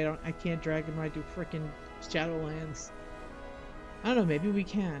right away I can't dragon ride through frickin' Shadowlands. I don't know, maybe we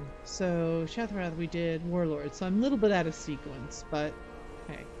can. So, Shethrath we did Warlord, so I'm a little bit out of sequence, but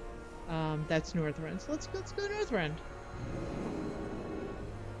hey. That's Northrend, so let's go Northrend.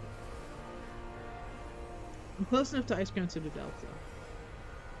 I'm close enough to Icecrown Citadel, so.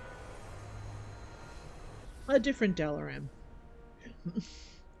 A different Dalaran.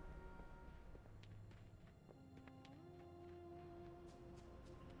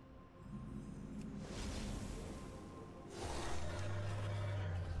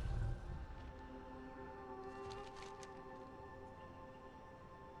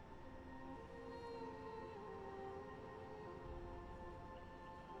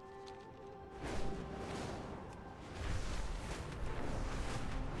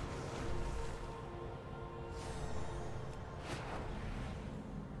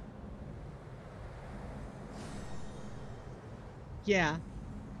 Yeah,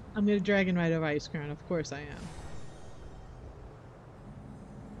 I'm gonna dragon ride over Icecrown. Of course I am.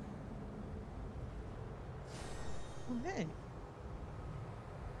 Oh, hey.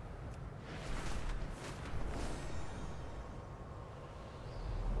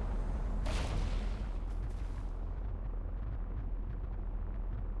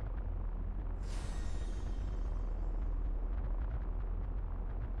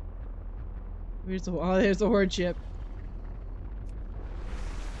 There's the horde ship.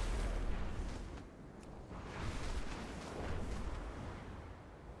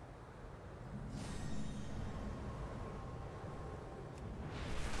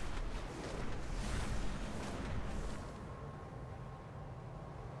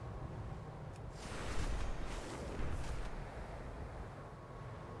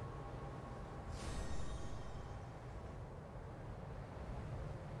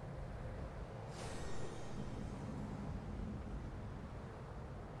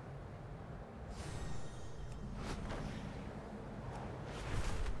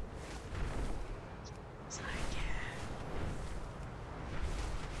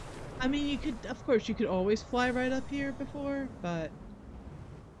 I mean, you could, of course, you could always fly right up here before, but...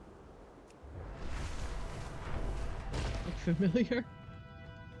 Look familiar?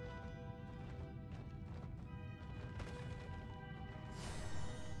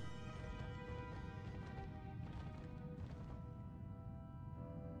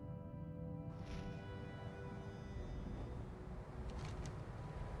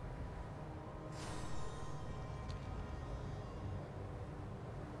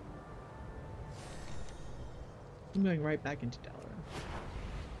 I'm going right back into Dalaran.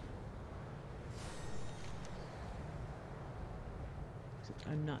 Except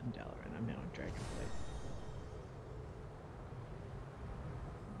I'm not in Dalaran, I'm now in Dragonflight.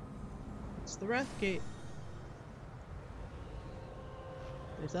 It's the Wrath Gate.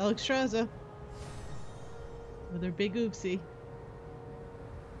 There's Alexstrasza with her big oopsie.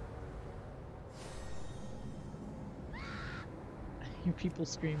 Hear people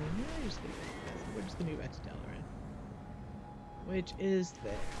screaming. Yeah, we're just gonna go back to Dalaran. Which is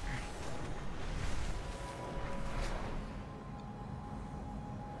there.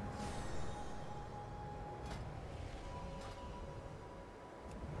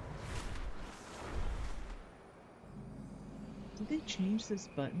 Did they change this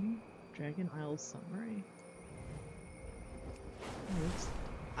button? Dragon Isle Summary? Oh,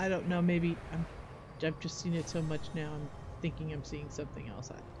 I don't know, maybe I've just seen it so much now I'm thinking I'm seeing something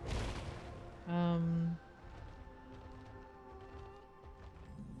else.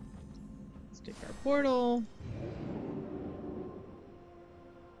 Let's take our portal.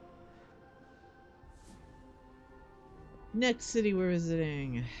 Next city we're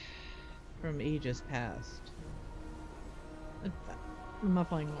visiting from ages past. I'm not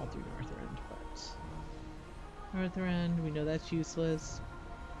flying all through Northrend, but Northrend, we know that's useless.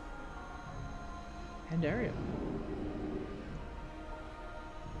 Pandaria.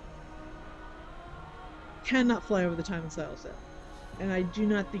 Cannot fly over the Time and Style set. And I do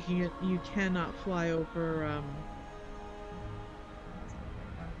not think you cannot fly over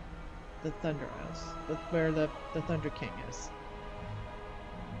the Thunder Isles, where the Thunder King is.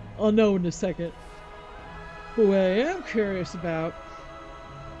 I'll know in a second. But what I am curious about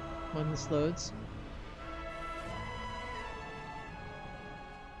when this loads.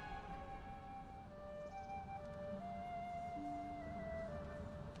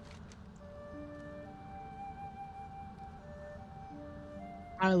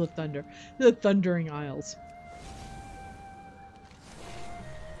 Isle of Thunder. The Thundering Isles.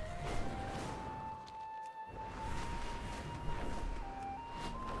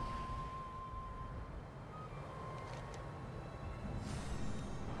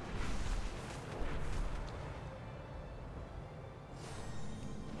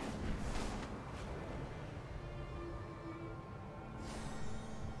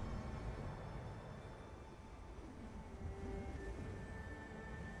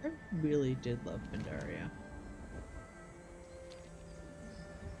 Really did love Pandaria.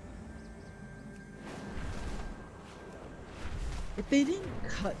 If they didn't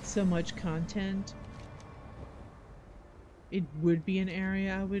cut so much content, it would be an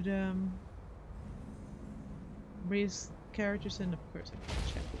area I would raise characters in. Of course I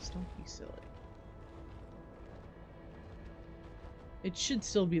can check this, don't be silly. It should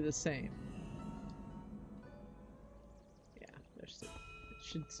still be the same. Yeah, there's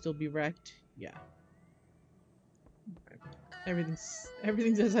should still be wrecked. Yeah.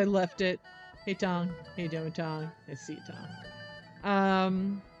 Everything's as I left it. Hey Tong. Hey doing Tong. I see you, Tong. I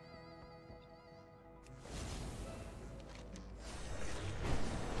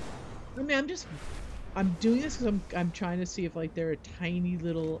mean I'm doing this because I'm trying to see if like there are tiny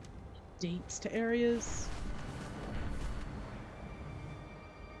little dates to areas.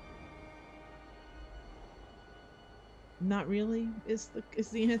 Not really is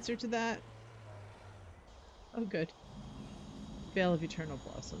the answer to that. Oh good. Veil of Eternal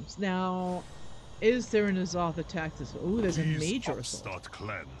Blossoms. Now, is there an Azoth attack this? Oh, there's a major assault.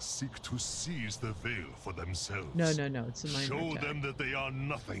 Clans seek to seize the veil for themselves. No, it's a minor Show attack. them that they are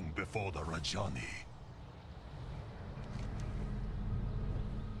nothing before the Rajani.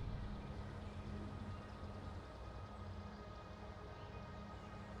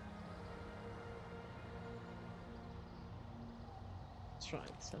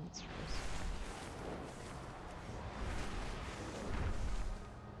 Right, sounds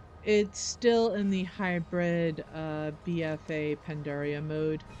it's still in the hybrid BFA Pandaria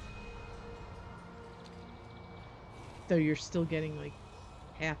mode. Though you're still getting like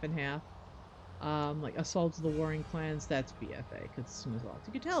half and half. Like Assault of the Warring Clans, that's BFA, because as soon as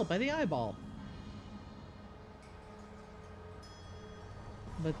you can tell by the eyeball.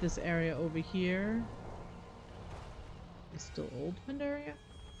 But this area over here is still old Pandaria.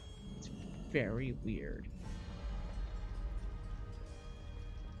 It's very weird.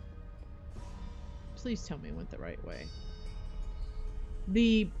 Please tell me I went the right way.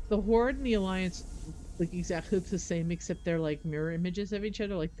 The Horde and the Alliance look exactly the same, except they're like mirror images of each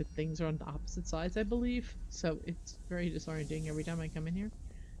other, like the things are on the opposite sides, I believe. So it's very disorienting every time I come in here.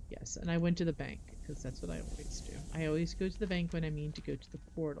 Yes, and I went to the bank, because that's what I always do. I always go to the bank when I mean to go to the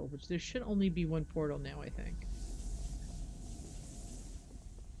portal, which there should only be one portal now, I think.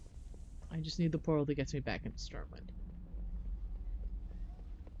 just need the portal that gets me back into Stormwind.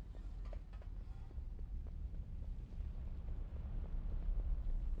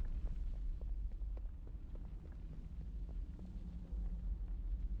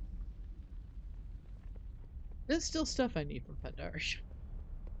 There's still stuff I need from Pandarish.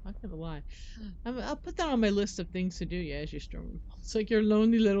 Not gonna lie. I'll put that on my list of things to do, yeah, as your Stormwind. It's like your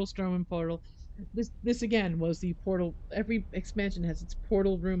lonely little Stormwind portal. This again was the portal. Every expansion has its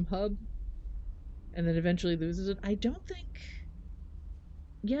portal room hub, and then eventually loses it. I don't think.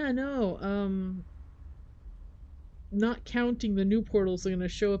 Yeah, no. Not counting the new portals that are going to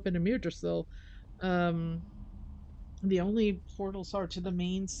show up in Amirdrasil, the only portals are to the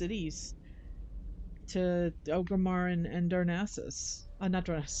main cities, to Orgrimmar and Darnassus. Not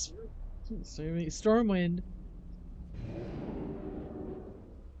Darnassus. Stormwind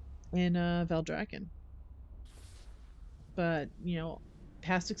and Valdrakken. But, you know,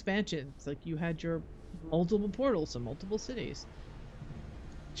 past expansions, like you had your multiple portals to multiple cities.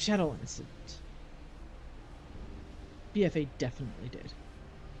 Shadowlands didn't. BFA definitely did.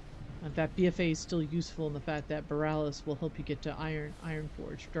 In fact, BFA is still useful in the fact that Borealis will help you get to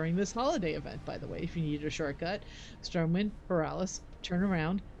Ironforge during this holiday event, by the way. If you need a shortcut, Stormwind, Borealis, turn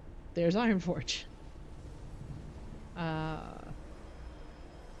around, there's Ironforge.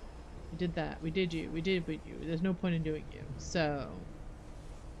 We did that. We did you. We did you. There's no point in doing you. So,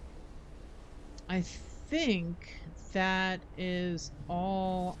 I think that is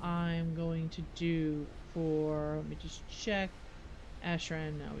all I'm going to do for, let me just check.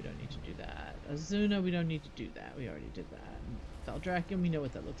 Ashran, no, we don't need to do that. Azuna, we don't need to do that. We already did that. Valdrakken, we know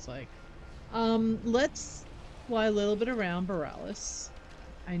what that looks like. Let's fly a little bit around Borealis.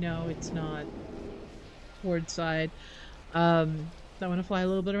 I know it's not port side. I want to fly a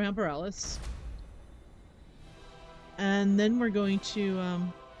little bit around Borealis. And then we're going to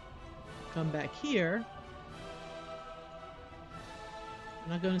come back here. I'm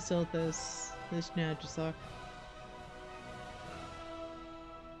not going to sell this Nagisok.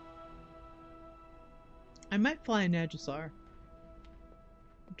 I might fly a Nagisar.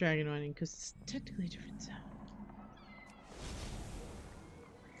 Dragonriding, because it's technically a different sound.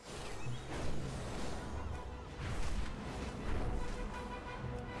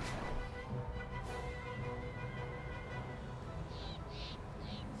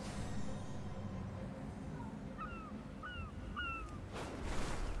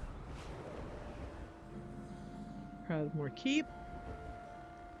 Proudmoore Keep.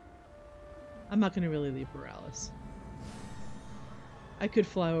 I'm not going to really leave Borealis. I could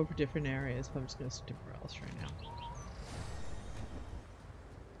fly over different areas, but I'm just going to stick to Borealis right now.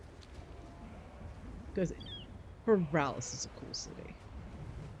 Because Borealis is a cool city.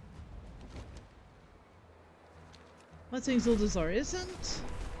 I'm not saying Zuldazar isn't.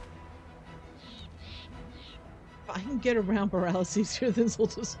 I can get around Borealis easier than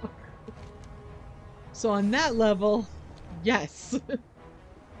Zuldazar. So on that level, yes.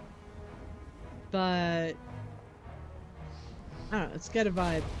 But I don't know, it's got a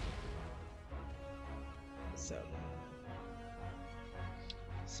vibe.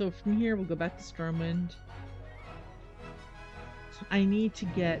 So from here we'll go back to Stormwind. I need to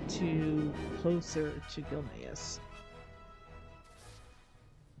get closer to Gilneas.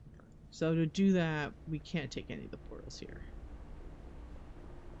 So to do that, we can't take any of the portals here.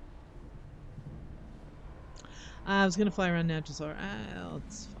 I was gonna fly around Nagisar.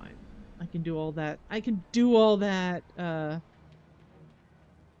 It's fine. I can do all that. I can do all that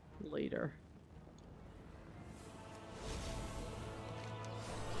later.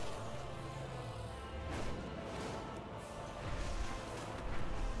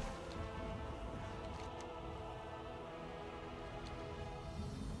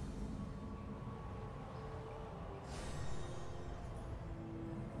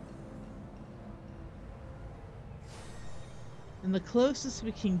 And the closest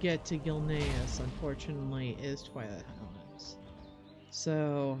we can get to Gilneas, unfortunately, is Twilight Highlands.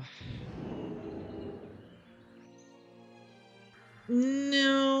 So...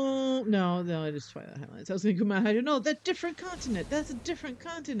 No, it is Twilight Highlands. I was gonna come out here. No, that different continent. That's a different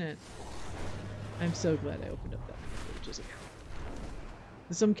continent. I'm so glad I opened up that ages ago.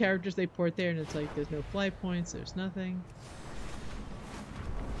 There's some characters they port there and it's like there's no flight points, there's nothing.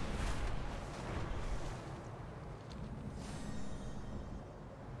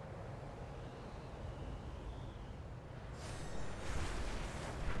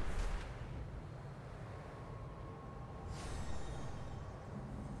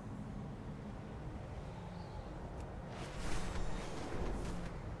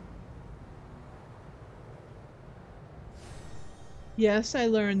 Yes, I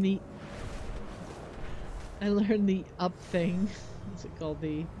learned the I learned the up thing. What's it called?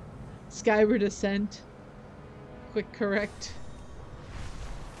 The skyward ascent. Quick correct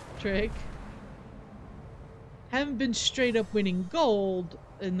trick. Haven't been straight up winning gold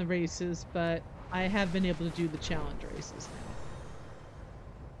in the races, but I have been able to do the challenge races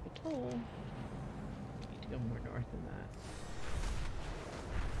now. Patrol. Need to go more north than that.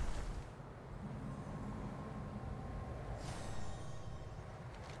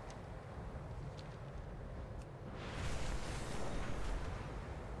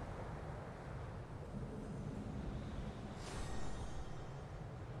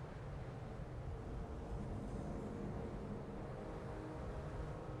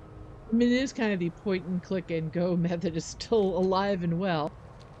 I mean, it is kind of the point and click and go method is still alive and well.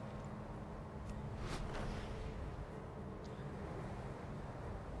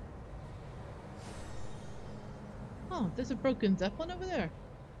 Oh, there's a broken Zeppelin over there.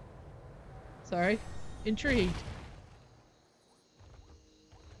 Sorry. Intrigued.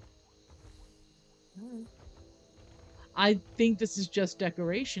 I think this is just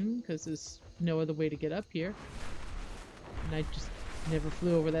decoration, because there's no other way to get up here. And I just never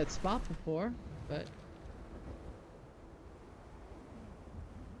flew over that spot before, but...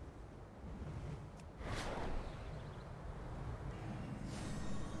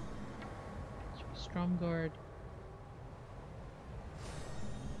 Stromguard.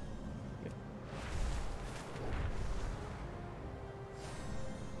 Yep.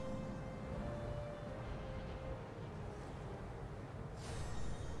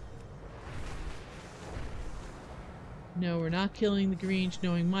 No, we're not killing the Grinch.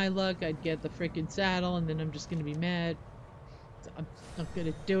 Knowing my luck, I'd get the frickin' saddle, and then I'm just gonna be mad. So I'm not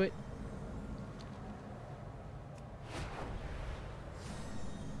gonna do it.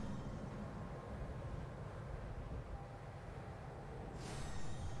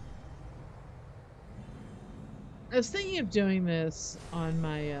 I was thinking of doing this on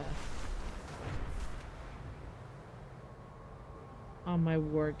my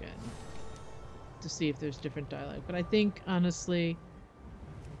Worgen to see if there's different dialect, but I think honestly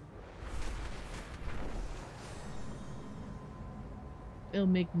it'll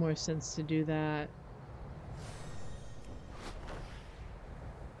make more sense to do that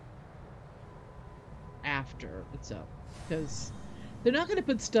after it's up, because they're not going to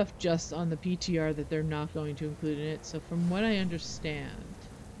put stuff just on the PTR that they're not going to include in it. So from what I understand,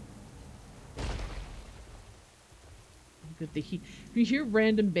 with the heat, if you hear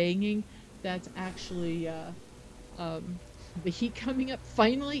random banging, that's actually the heat coming up.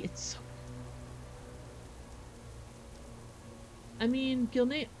 Finally, it's so... I mean,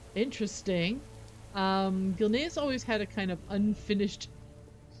 Gilneas, interesting. Gilneas always had a kind of unfinished...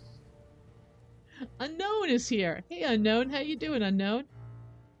 Unknown is here. Hey, Unknown. How you doing, Unknown?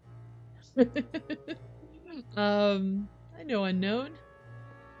 I know Unknown.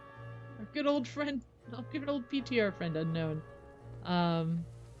 Our good old friend, our good old PTR friend, Unknown.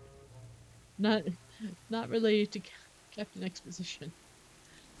 Not related to Captain Exposition.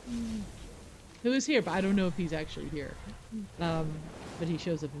 Who is here, but I don't know if he's actually here. But he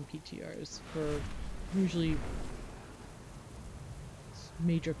shows up in PTRs for usually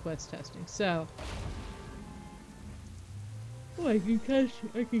major quest testing. So, oh, I can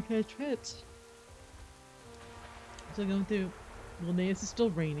catch hits. So going through, Gilneas is still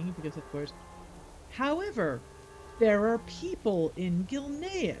raining because, of course. However, there are people in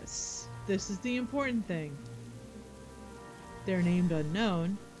Gilneas. This is the important thing. They're named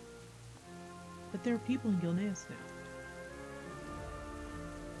Unknown, but there are people in Gilneas now.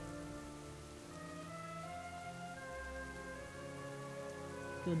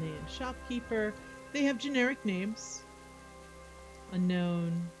 Gilnean shopkeeper. They have generic names.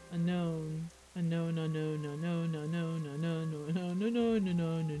 Unknown, unknown, unknown, unknown, unknown, unknown, unknown, unknown, unknown,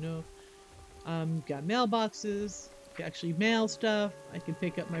 unknown, unknown. Got mailboxes. Can actually mail stuff. I can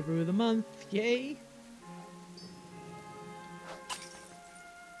pick up my brew of the month. Yay!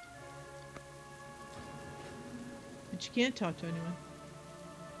 But you can't talk to anyone.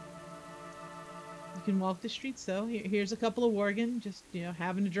 You can walk the streets though. Here's a couple of Worgen, just, you know,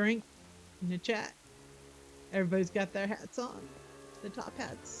 having a drink in a chat. Everybody's got their hats on. The top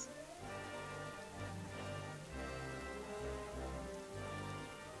hats.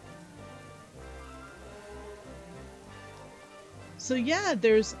 So yeah,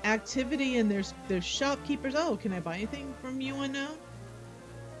 there's activity and there's shopkeepers. Oh, can I buy anything from you, Unknown?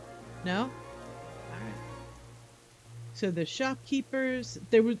 No? Alright. So the shopkeepers,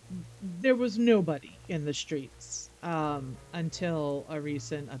 there was nobody in the streets until a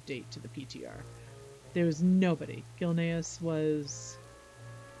recent update to the PTR. There was nobody. Gilneas was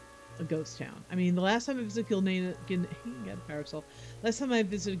a ghost town. I mean, the last time I visited Gilneas, got a parasol. Last time I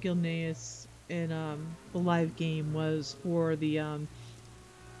visited Gilneas in the live game was for the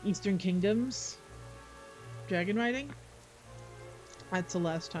Eastern Kingdoms dragonriding. That's the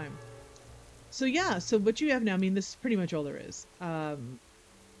last time. So yeah, so what you have now, I mean, this is pretty much all there is.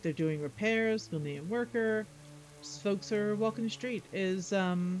 They're doing repairs, Gilnean worker. Just folks are walking the street. Let's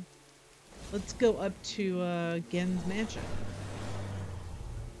go up to Gen's mansion.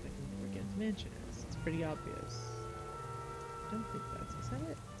 I can know where Gen's mansion is. It's pretty obvious. I don't think is that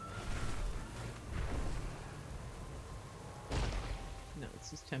it? No,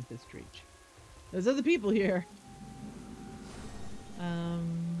 this is Tempest Reach. There's other people here.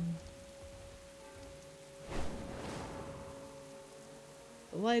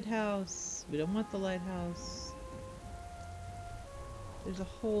 The lighthouse. We don't want the lighthouse. There's a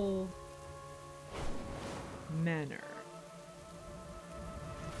whole manor.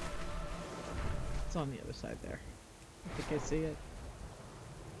 It's on the other side there. I think I see it.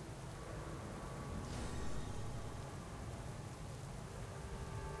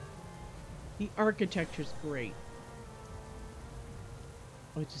 The architecture's great.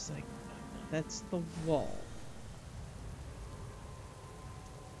 Oh, it's just like, no, that's the wall.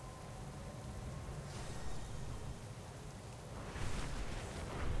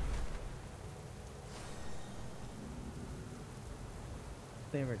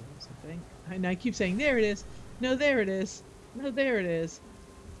 There it is, I think. And I keep saying, there it is. No, there it is. No, there it is.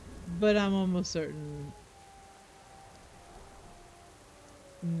 But I'm almost certain.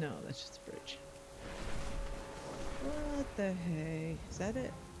 No, that's just a bridge. What the hey? Is that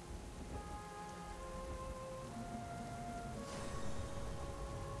it?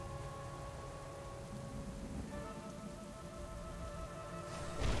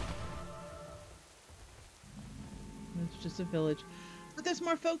 It's just a village. But there's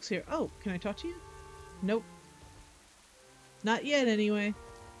more folks here. Oh, can I talk to you? Nope. Not yet, anyway.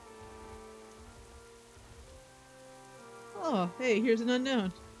 Oh, hey, here's an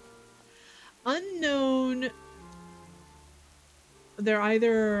unknown. Unknown. They're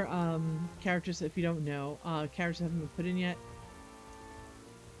either characters, if you don't know, characters that haven't been put in yet.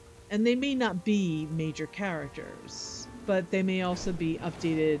 And they may not be major characters, but they may also be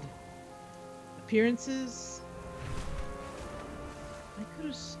updated appearances. I could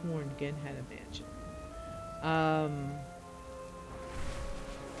have sworn Gen had a mansion.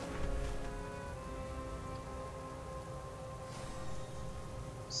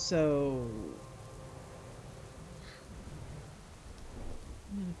 So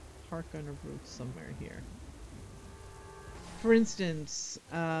I'm gonna park on a roof somewhere here. For instance,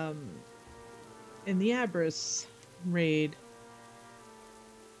 in the Abyss raid,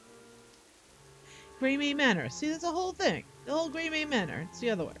 Greymane Manor. See, there's a whole thing. The whole Greymane Manor. It's the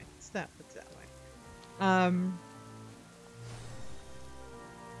other way. It's that way.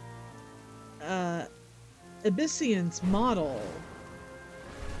 Abyssian's model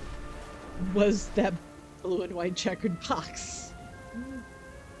was that blue and white checkered box.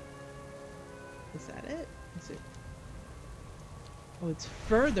 Is that it? Is it? Oh, it's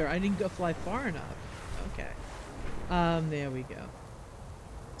further. I didn't go fly far enough. Okay. There we go.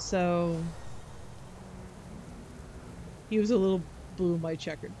 So he was a little blue and white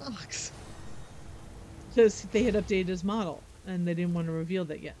checkered box. Because they had updated his model, and they didn't want to reveal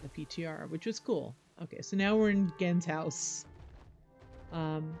that yet in the PTR, which was cool. Okay, so now we're in Gen's house.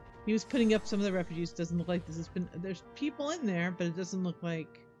 He was putting up some of the refugees. Doesn't look like this has been... There's people in there, but it doesn't look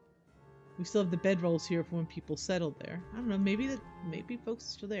like... We still have the bedrolls here for when people settled there. I don't know, maybe folks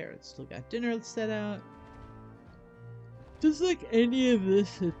are still there. It's still got dinner set out. Does like any of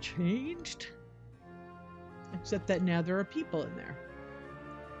this have changed? Except that now there are people in there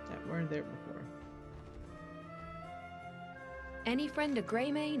that weren't there before. Any friend of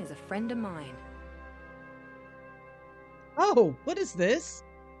Greymane is a friend of mine. Oh, what is this?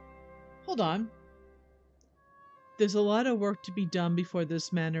 Hold on. There's a lot of work to be done before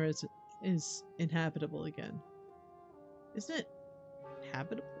this manor is inhabitable again. Isn't it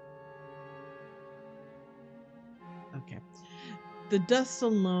habitable? Okay. The dust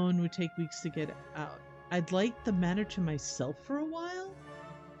alone would take weeks to get out. I'd like the manor to myself for a while.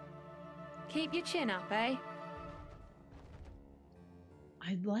 Keep your chin up, eh?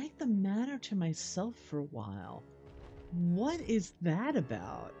 I'd like the manor to myself for a while. What is that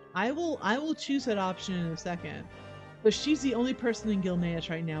about? I will choose that option in a second. But she's the only person in Gilneas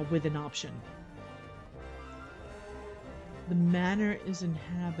right now with an option. The manor is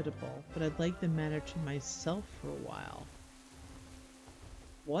inhabitable, but I'd like the manor to myself for a while.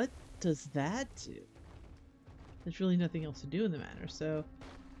 What does that do? There's really nothing else to do in the manor, so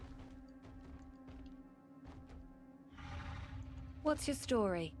What's your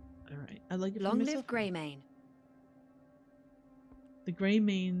story? Alright, I like it for Long myself. live Greymane. The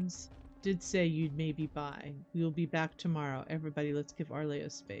Greymanes did say you'd maybe buy. We will be back tomorrow. Everybody, let's give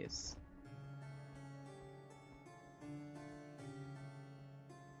Arlea space.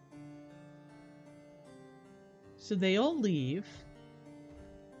 So they all leave.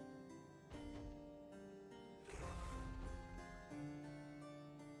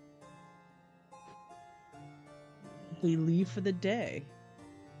 They leave for the day.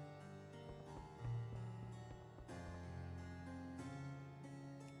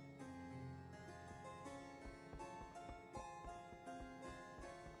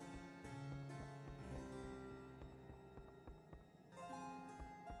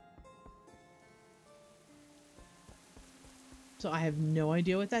 So I have no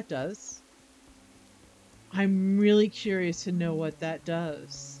idea what that does. I'm really curious to know what that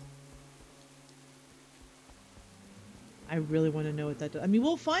does. I really want to know what that does. I mean,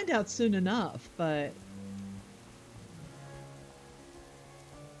 we'll find out soon enough, but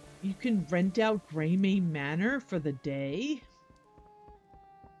you can rent out Greymane Manor for the day?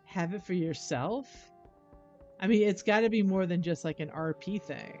 Have it for yourself? I mean, it's got to be more than just like an RP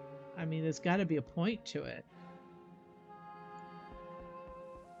thing. I mean, there's got to be a point to it.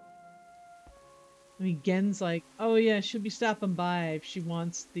 I mean, Gen's like, oh yeah, she'll be stopping by if she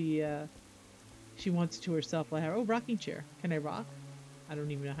wants the, she wants to herself. Like, oh, rocking chair. Can I rock? I don't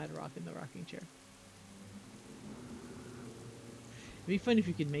even know how to rock in the rocking chair. It'd be fun if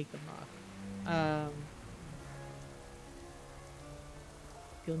you could make them rock.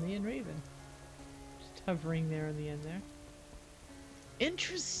 Gilneas and Raven. Just hovering there on the end there.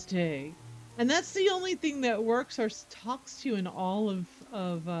 Interesting. And that's the only thing that works or talks to you in all of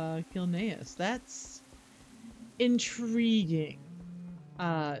Gilneas. That's intriguing,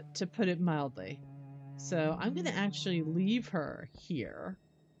 to put it mildly. So I'm going to actually leave her here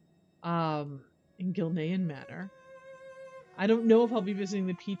in Gilneas Manor. I don't know if I'll be visiting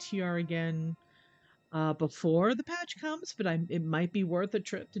the PTR again before the patch comes, but it might be worth a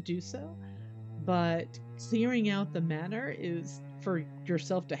trip to do so. But clearing out the manor is, for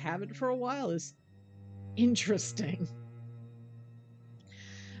yourself to have it for a while, is interesting.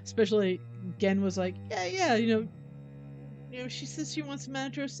 Especially, Gen was like, yeah, you know, she says she wants to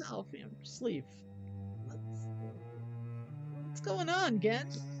manage herself. You know, just leave. What's going on, Gen?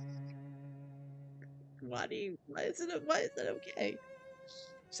 Why is it okay?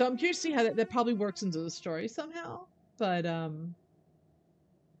 So I'm curious to see how that probably works into the story somehow, but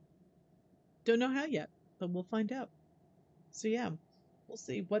don't know how yet, but we'll find out. So yeah, we'll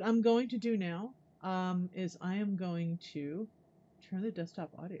see. What I'm going to do now is I am going to turn the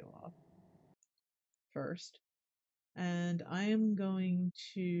desktop audio off first, and I am going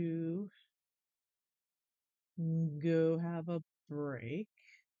to go have a break.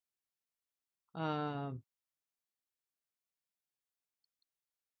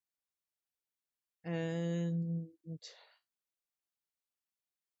 And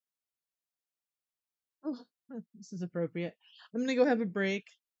oh, this is appropriate. I'm gonna go have a break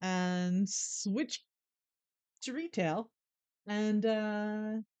and switch to retail, and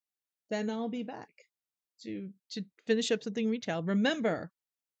then I'll be back to finish up something retail. Remember,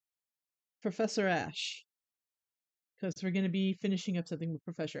 Professor Ash, because we're going to be finishing up something with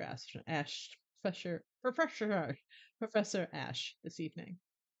Professor Ash this evening.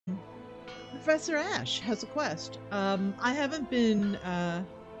 Professor Ash has a quest. I haven't been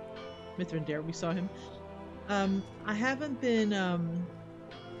Mithrandir, we saw him. I haven't been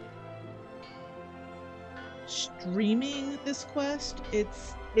streaming this quest.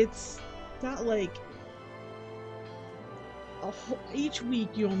 It's not like each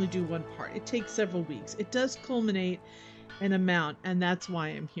week you only do one part. It takes several weeks. It does culminate in a mount, and that's why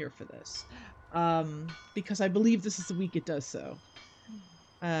I'm here for this. Because I believe this is the week it does so.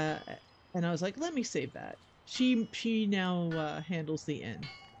 And I was like, let me save that. She now handles the inn.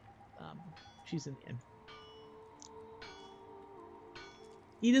 She's in the inn.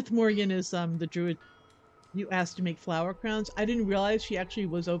 Edith Morgan is the druid you asked to make flower crowns. I didn't realize she actually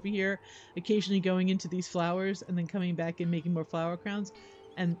was over here occasionally going into these flowers and then coming back and making more flower crowns.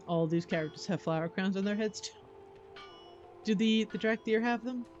 And all these characters have flower crowns on their heads too. Do the Drakthir have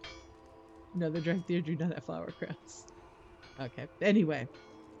them? No, the Drakthir do not have flower crowns. Okay. Anyway,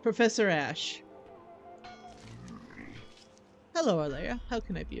 Professor Ash. Hello, Arlea. How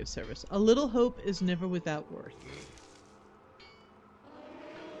can I be of service? A little hope is never without worth.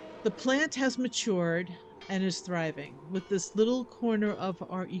 The plant has matured and is thriving. With this little corner of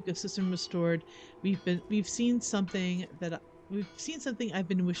our ecosystem restored, we've seen something I've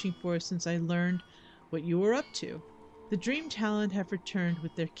been wishing for since I learned what you were up to. The Dreamtalon have returned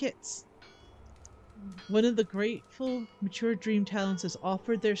with their kits. One of the grateful, mature Dreamtalons has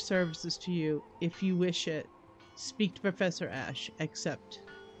offered their services to you if you wish it. Speak to Professor Ash. Accept.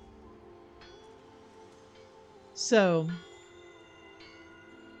 So...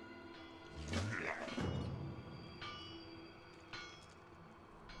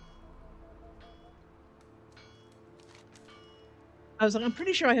 I was like, I'm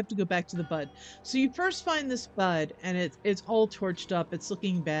pretty sure I have to go back to the bud. So you first find this bud, and it's all torched up. It's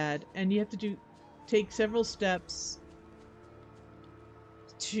looking bad, and you have to take several steps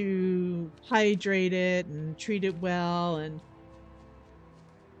to hydrate it and treat it well. And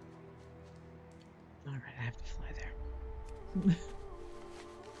all right, I have to fly there.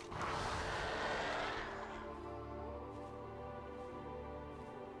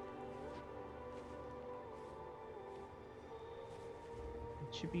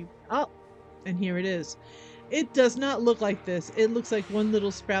 Should be and here it is. It does not look like this. It looks like one little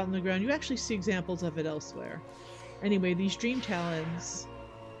sprout in the ground. You actually see examples of it elsewhere. Anyway, these Dreamtalons,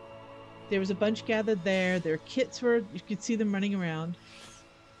 there was a bunch gathered there. Their kits were, you could see them running around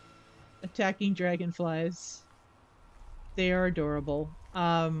attacking dragonflies. They are adorable.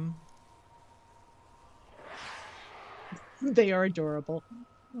 They are adorable.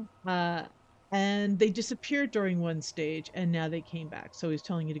 And they disappeared during one stage, and now they came back. So he's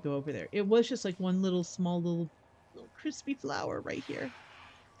telling you to go over there. It was just like one little small little crispy flower right here.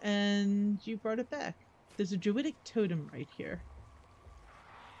 And you brought it back. There's a druidic totem right here.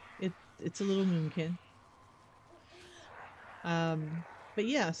 It's a little moonkin. But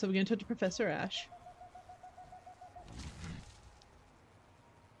yeah, so we're going to talk to Professor Ash.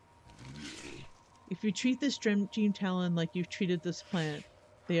 If you treat this Dreamtalon like you've treated this plant,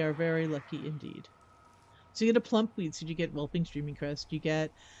 they are very lucky indeed. So you get a plump weed seed, you get Whelping Streaming Crest, you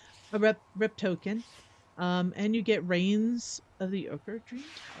get a rep token, and you get Reigns of the Ochre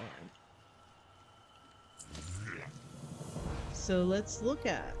Dreamtalon. So let's look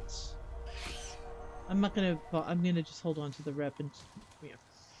at. I'm gonna just hold on to the rep and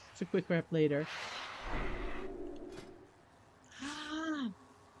it's a quick rep later.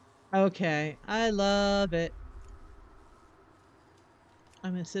 Okay, I love it.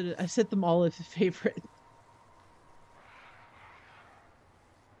 I'm gonna set it. I set them all as a favorite.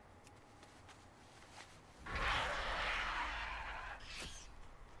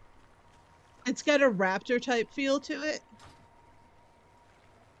 It's got a raptor type feel to it.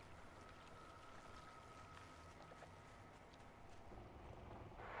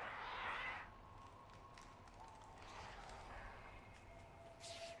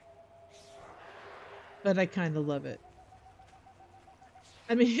 But I kind of love it.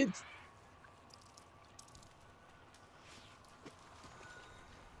 I mean,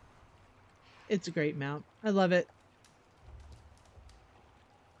 it's a great mount. I love it.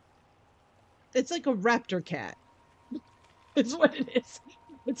 It's like a raptor cat. It's what it is.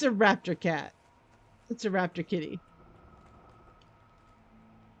 It's a raptor cat. It's a raptor kitty.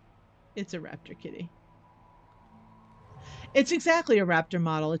 It's a raptor kitty. It's exactly a raptor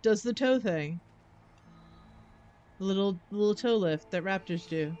model. It does the toe thing. The little toe lift that raptors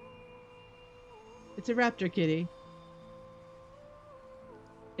do. It's a raptor kitty.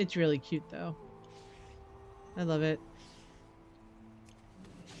 It's really cute though. I love it.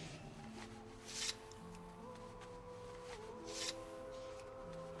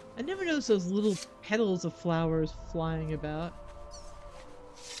 I never noticed those little petals of flowers flying about.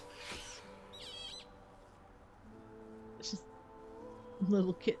 It's just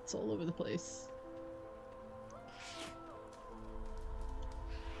little kits all over the place.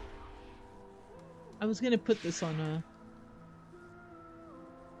 I was gonna put this on a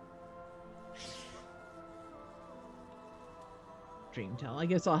Dreamtalon. I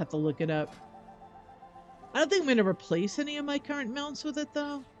guess I'll have to look it up. I don't think I'm gonna replace any of my current mounts with it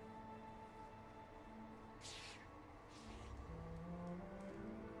though.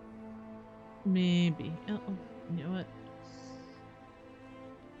 Maybe. Oh, you know what?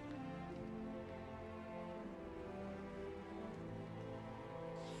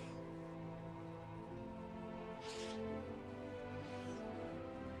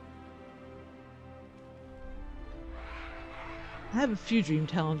 I have a few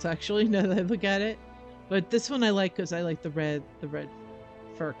Dreamtalons actually, now that I look at it. But this one I like because I like the red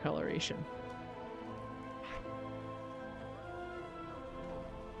fur coloration.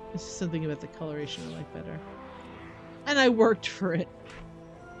 There's something about the coloration I like better. And I worked for it.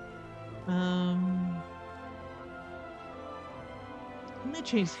 I'm gonna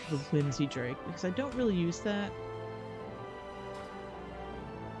change to the Whimsy Drake because I don't really use that.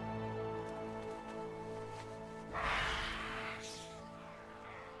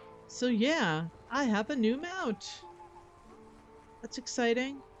 So yeah, I have a new mount. That's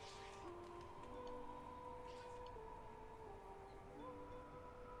exciting.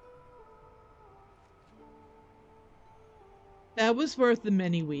 That was worth the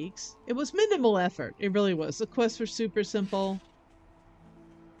many weeks. It was minimal effort. It really was. The quests were super simple.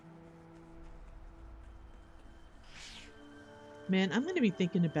 Man, I'm going to be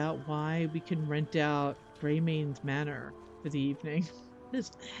thinking about why we can rent out Greymane's Manor for the evening.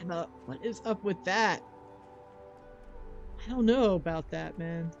 What is up with that? I don't know about that,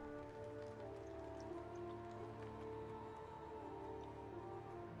 man.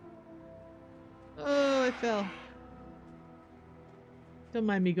 Oh, I fell. Don't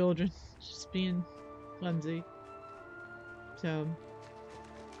mind me, Goldrin. Just being clumsy. So...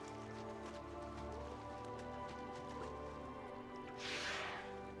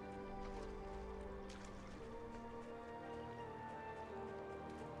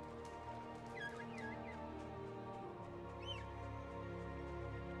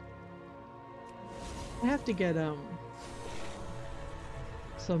 I have to get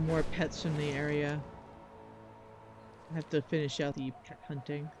some more pets from the area. I have to finish out the pet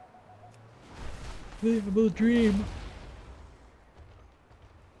hunting. Livable dream.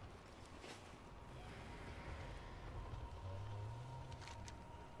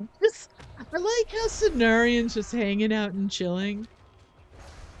 I like how Cenarian's just hanging out and chilling.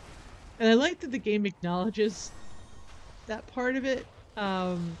 And I like that the game acknowledges that part of it.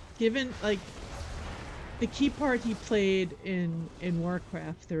 Given, like, the key part he played in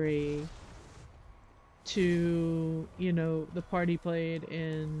Warcraft 3 to, you know, the part he played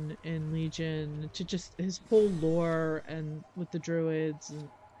in Legion, to just his whole lore and with the druids and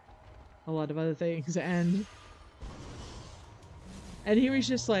a lot of other things, and he was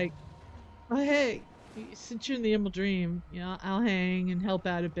just like, oh hey, since you're in the Emerald Dream, you know, I'll hang and help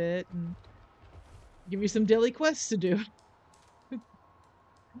out a bit and give you some daily quests to do.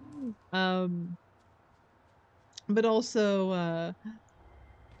 But also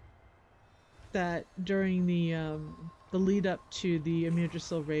that during the lead up to the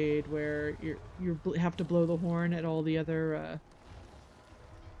Amudrisil raid, where you have to blow the horn at all the other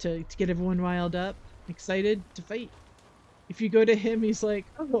to get everyone riled up, excited to fight. If you go to him, he's like,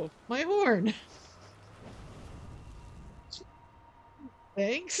 "Oh, my horn."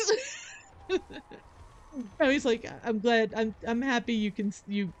 Thanks. No, he's like, I'm glad, I'm happy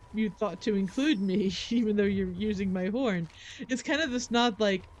you thought to include me, even though you're using my horn. It's kind of this nod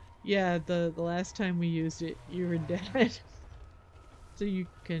like, yeah, the last time we used it, you were dead. So you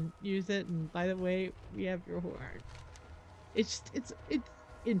can use it, and by the way, we have your horn. It's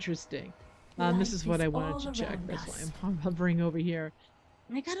interesting. This is what I wanted to check. That's why I'm hovering over here.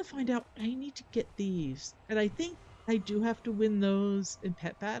 I gotta find out, I need to get these. And I think I do have to win those in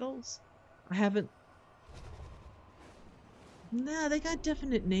pet battles. I haven't. Nah, they got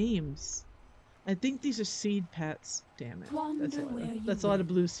definite names. I think these are seed pets. Damn it. That's a lot of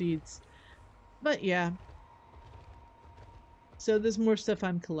blue seeds. But yeah. So there's more stuff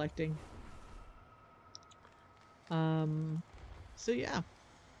I'm collecting. So yeah.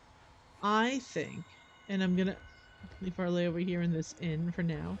 I think, and I'm gonna leave Harley over here in this inn for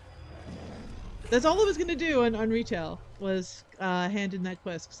now. That's all I was gonna do on retail, was hand in that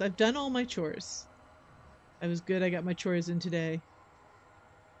quest, because I've done all my chores. I was good, I got my chores in today.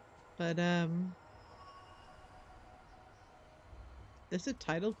 But there's a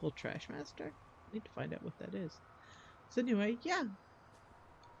title called Trash Master? I need to find out what that is. So anyway, yeah.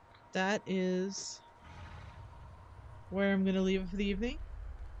 That is where I'm gonna leave it for the evening.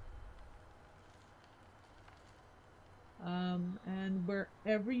 And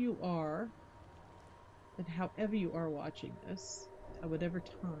wherever you are, and however you are watching this, at whatever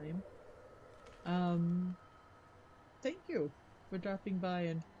time, thank you for dropping by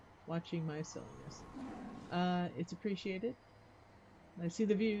and watching my silliness. It's appreciated. I see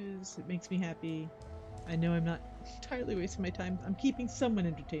the views, it makes me happy. I know I'm not entirely wasting my time. I'm keeping someone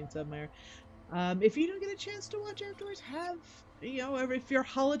entertained somewhere. If you don't get a chance to watch Outdoors, if your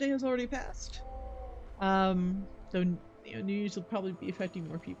holiday has already passed. So, New Year's will probably be affecting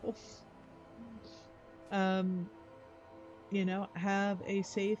more people. Have a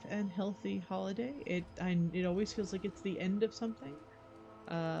safe and healthy holiday. It always feels like it's the end of something.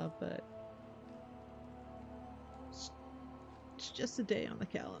 But it's just a day on the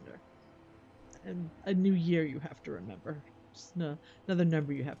calendar. And a new year you have to remember. Just another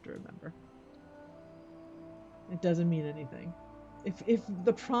number you have to remember. It doesn't mean anything. If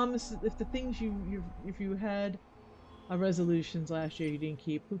the promises, if the things if you had resolutions last year you didn't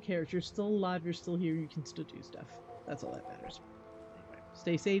keep, who cares? You're still alive, you're still here, you can still do stuff. That's all that matters. Anyway,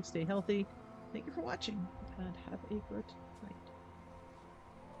 Stay safe, stay healthy. Thank you for watching, and have a good